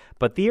course,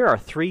 but there are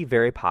three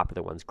very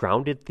popular ones.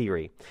 Grounded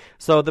theory.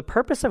 So the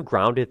purpose of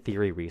grounded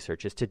theory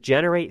research is to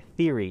generate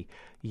theory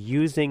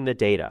using the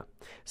data,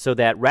 so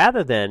that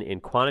rather than in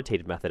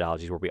quantitative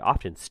methodologies where we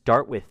often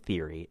start with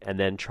theory and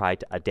then try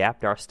to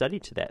adapt our study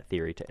to that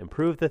theory to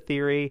improve the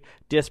theory,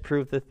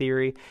 disprove the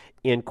theory,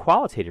 in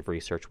qualitative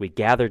research we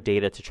gather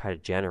data to try to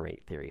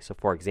generate theory. So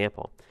for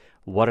example,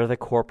 what are the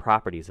core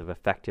properties of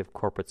effective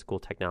corporate school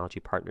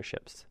technology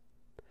partnerships?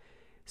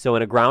 So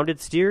in a grounded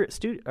theory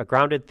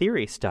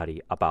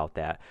study about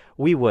that,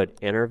 we would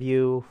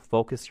interview,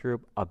 focus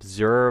group,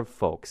 observe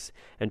folks,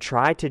 and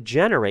try to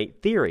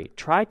generate theory,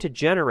 try to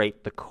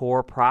generate the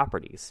core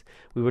properties.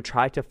 We would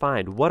try to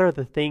find what are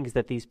the things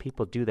that these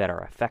people do that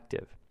are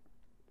effective.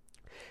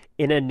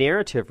 In a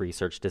narrative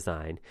research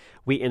design,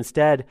 we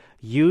instead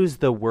use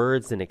the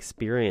words and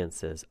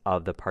experiences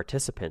of the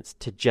participants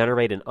to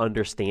generate an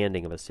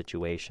understanding of a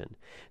situation.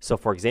 So,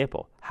 for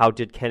example, how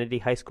did Kennedy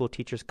High School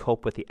teachers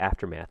cope with the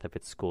aftermath of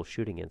its school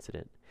shooting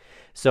incident?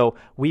 So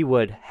we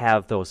would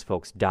have those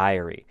folks'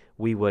 diary.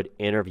 We would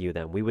interview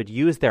them. We would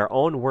use their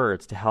own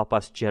words to help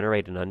us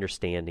generate an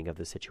understanding of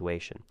the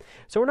situation.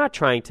 So we're not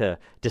trying to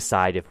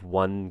decide if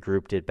one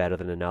group did better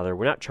than another.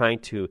 We're not trying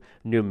to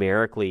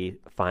numerically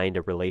find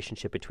a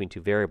relationship between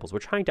two variables. We're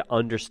trying to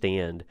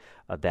understand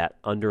that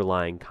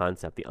underlying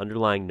concept, the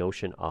underlying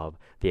notion of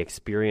the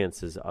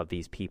experiences of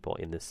these people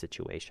in this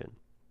situation.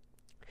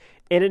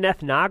 In an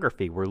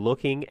ethnography, we're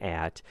looking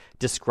at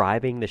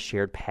describing the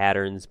shared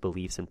patterns,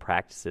 beliefs, and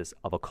practices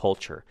of a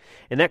culture.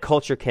 And that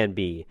culture can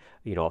be,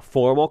 a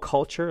formal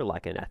culture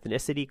like an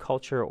ethnicity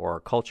culture or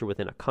a culture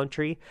within a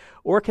country,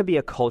 or it can be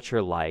a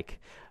culture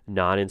like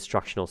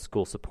non-instructional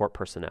school support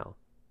personnel.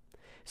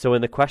 So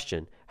in the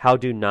question, how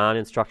do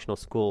non-instructional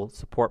school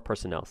support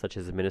personnel, such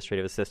as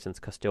administrative assistants,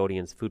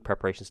 custodians, food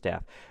preparation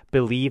staff,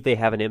 believe they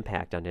have an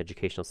impact on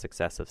educational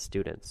success of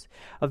students?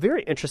 A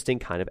very interesting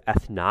kind of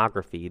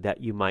ethnography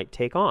that you might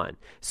take on.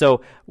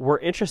 So we're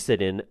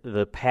interested in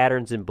the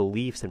patterns and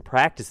beliefs and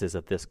practices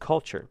of this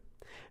culture.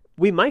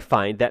 We might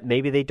find that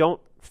maybe they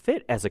don't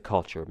fit as a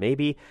culture.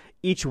 Maybe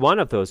each one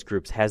of those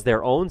groups has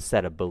their own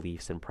set of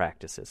beliefs and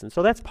practices. And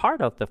so that's part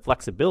of the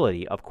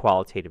flexibility of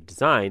qualitative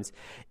designs,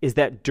 is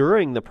that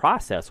during the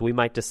process we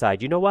might decide,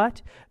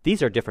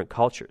 these are different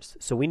cultures,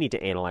 so we need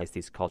to analyze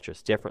these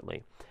cultures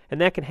differently. And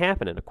that can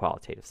happen in a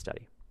qualitative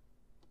study.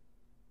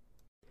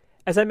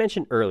 As I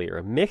mentioned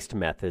earlier, mixed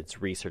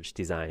methods research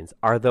designs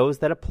are those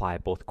that apply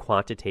both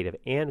quantitative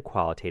and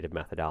qualitative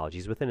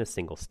methodologies within a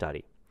single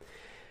study.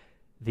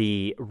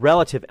 The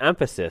relative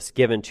emphasis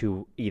given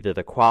to either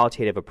the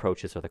qualitative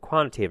approaches or the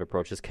quantitative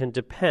approaches can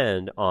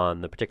depend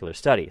on the particular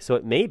study. So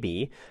it may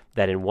be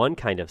that in one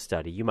kind of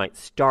study you might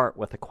start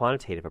with a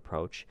quantitative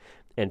approach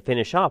and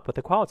finish up with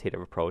a qualitative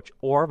approach,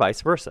 or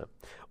vice versa.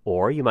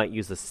 Or you might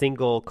use a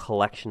single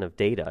collection of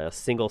data, a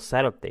single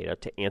set of data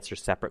to answer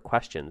separate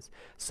questions,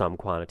 some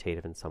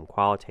quantitative and some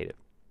qualitative.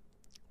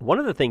 One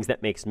of the things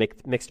that makes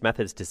mixed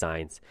methods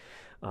designs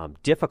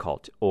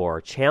difficult or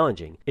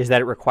challenging is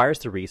that it requires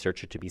the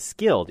researcher to be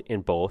skilled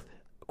in both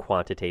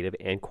quantitative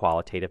and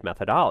qualitative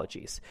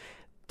methodologies.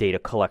 Data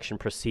collection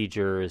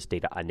procedures,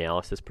 data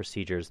analysis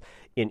procedures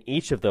in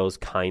each of those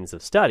kinds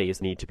of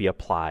studies need to be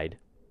applied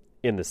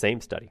in the same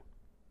study.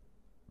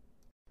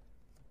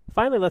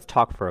 Finally, let's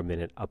talk for a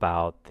minute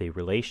about the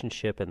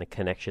relationship and the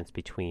connections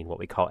between what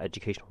we call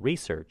educational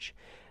research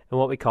and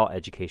what we call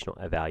educational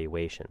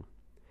evaluation.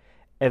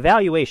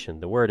 Evaluation,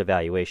 the word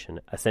evaluation,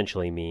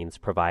 essentially means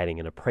providing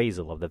an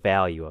appraisal of the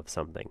value of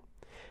something.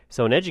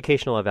 So in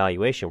educational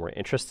evaluation, we're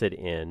interested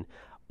in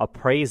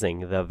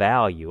appraising the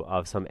value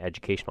of some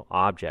educational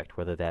object,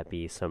 whether that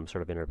be some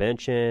sort of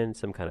intervention,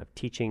 some kind of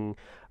teaching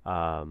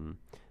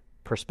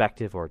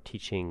perspective or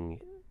teaching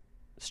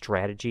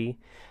strategy.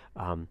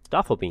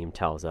 Stoffelbeam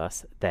tells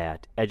us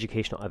that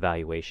educational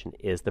evaluation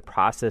is the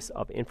process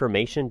of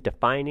information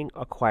defining,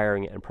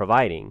 acquiring, and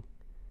providing,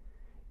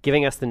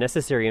 giving us the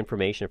necessary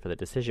information for the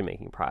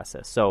decision-making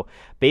process. So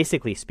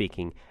basically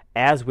speaking,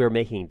 as we're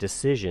making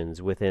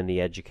decisions within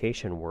the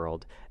education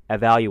world,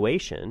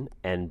 evaluation,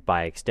 and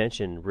by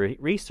extension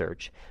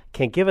research,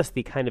 can give us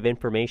the kind of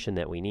information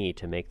that we need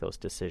to make those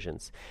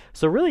decisions.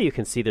 So really you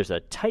can see there's a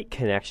tight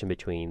connection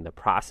between the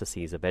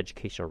processes of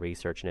educational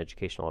research and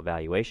educational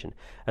evaluation.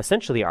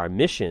 Essentially our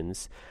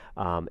missions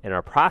and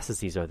our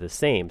processes are the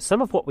same.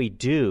 Some of what we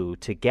do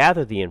to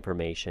gather the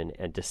information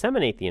and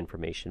disseminate the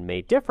information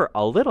may differ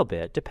a little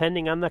bit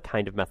depending on the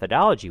kind of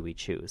methodology we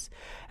choose.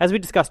 As we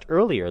discussed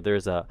earlier,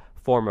 there's a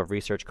form of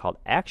research called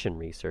action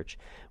research,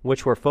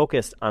 which we're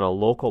focused on a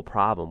local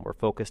problem. We're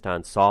focused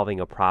on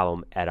solving a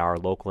problem at our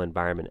local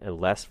environment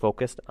and less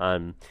focused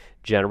on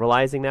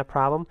generalizing that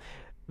problem.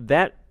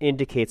 That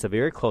indicates a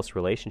very close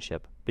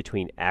relationship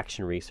between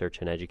action research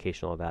and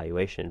educational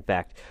evaluation. In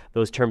fact,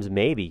 those terms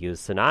may be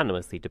used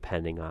synonymously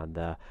depending on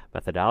the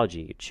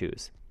methodology you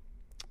choose.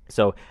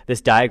 So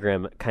this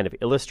diagram kind of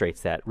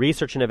illustrates that.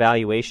 Research and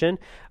evaluation.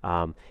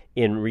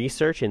 In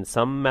research, in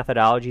some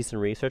methodologies in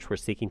research, we're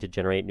seeking to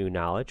generate new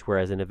knowledge,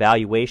 whereas in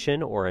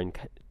evaluation or in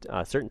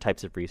certain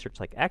types of research,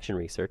 like action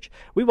research,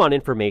 we want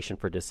information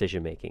for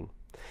decision making.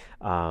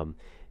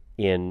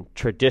 In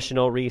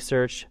traditional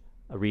research,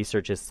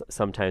 research is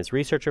sometimes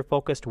researcher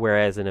focused,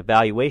 whereas in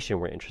evaluation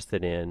we're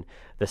interested in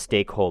the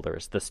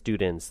stakeholders, the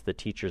students, the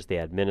teachers, the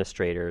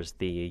administrators,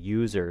 the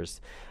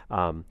users.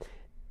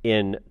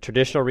 In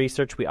traditional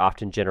research, we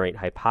often generate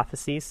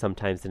hypotheses.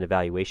 Sometimes in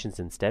evaluations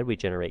instead, we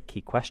generate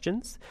key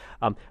questions.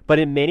 But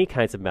in many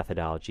kinds of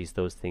methodologies,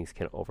 those things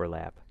can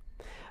overlap.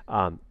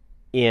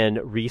 In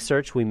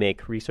research, we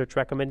make research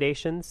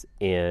recommendations.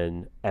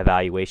 In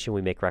evaluation,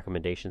 we make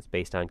recommendations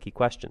based on key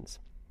questions.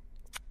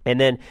 And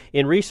then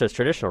in research,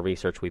 traditional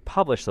research, we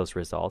publish those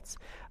results,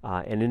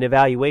 and in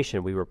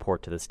evaluation, we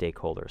report to the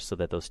stakeholders so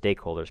that those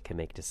stakeholders can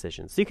make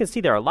decisions. So you can see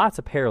there are lots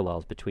of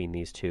parallels between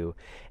these two,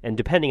 and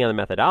depending on the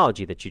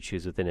methodology that you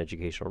choose within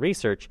educational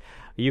research,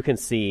 you can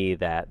see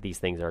that these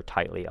things are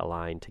tightly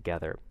aligned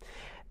together.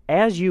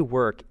 As you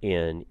work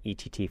in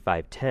ETT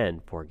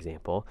 510, for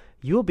example,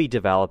 you'll be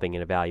developing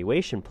an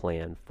evaluation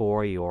plan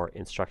for your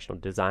instructional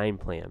design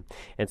plan.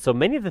 And so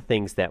many of the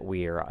things that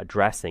we are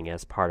addressing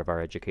as part of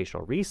our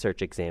educational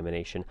research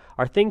examination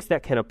are things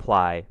that can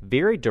apply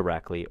very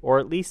directly or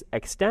at least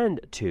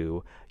extend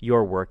to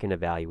your work in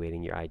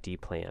evaluating your ID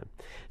plan.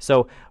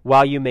 So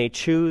while you may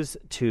choose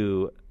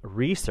to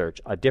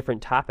research a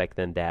different topic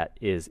than that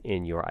is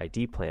in your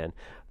ID plan,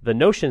 the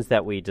notions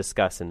that we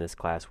discuss in this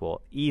class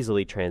will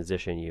easily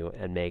transition you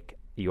and make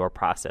your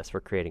process for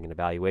creating an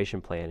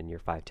evaluation plan in your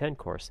 510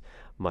 course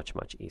much,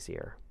 much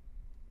easier.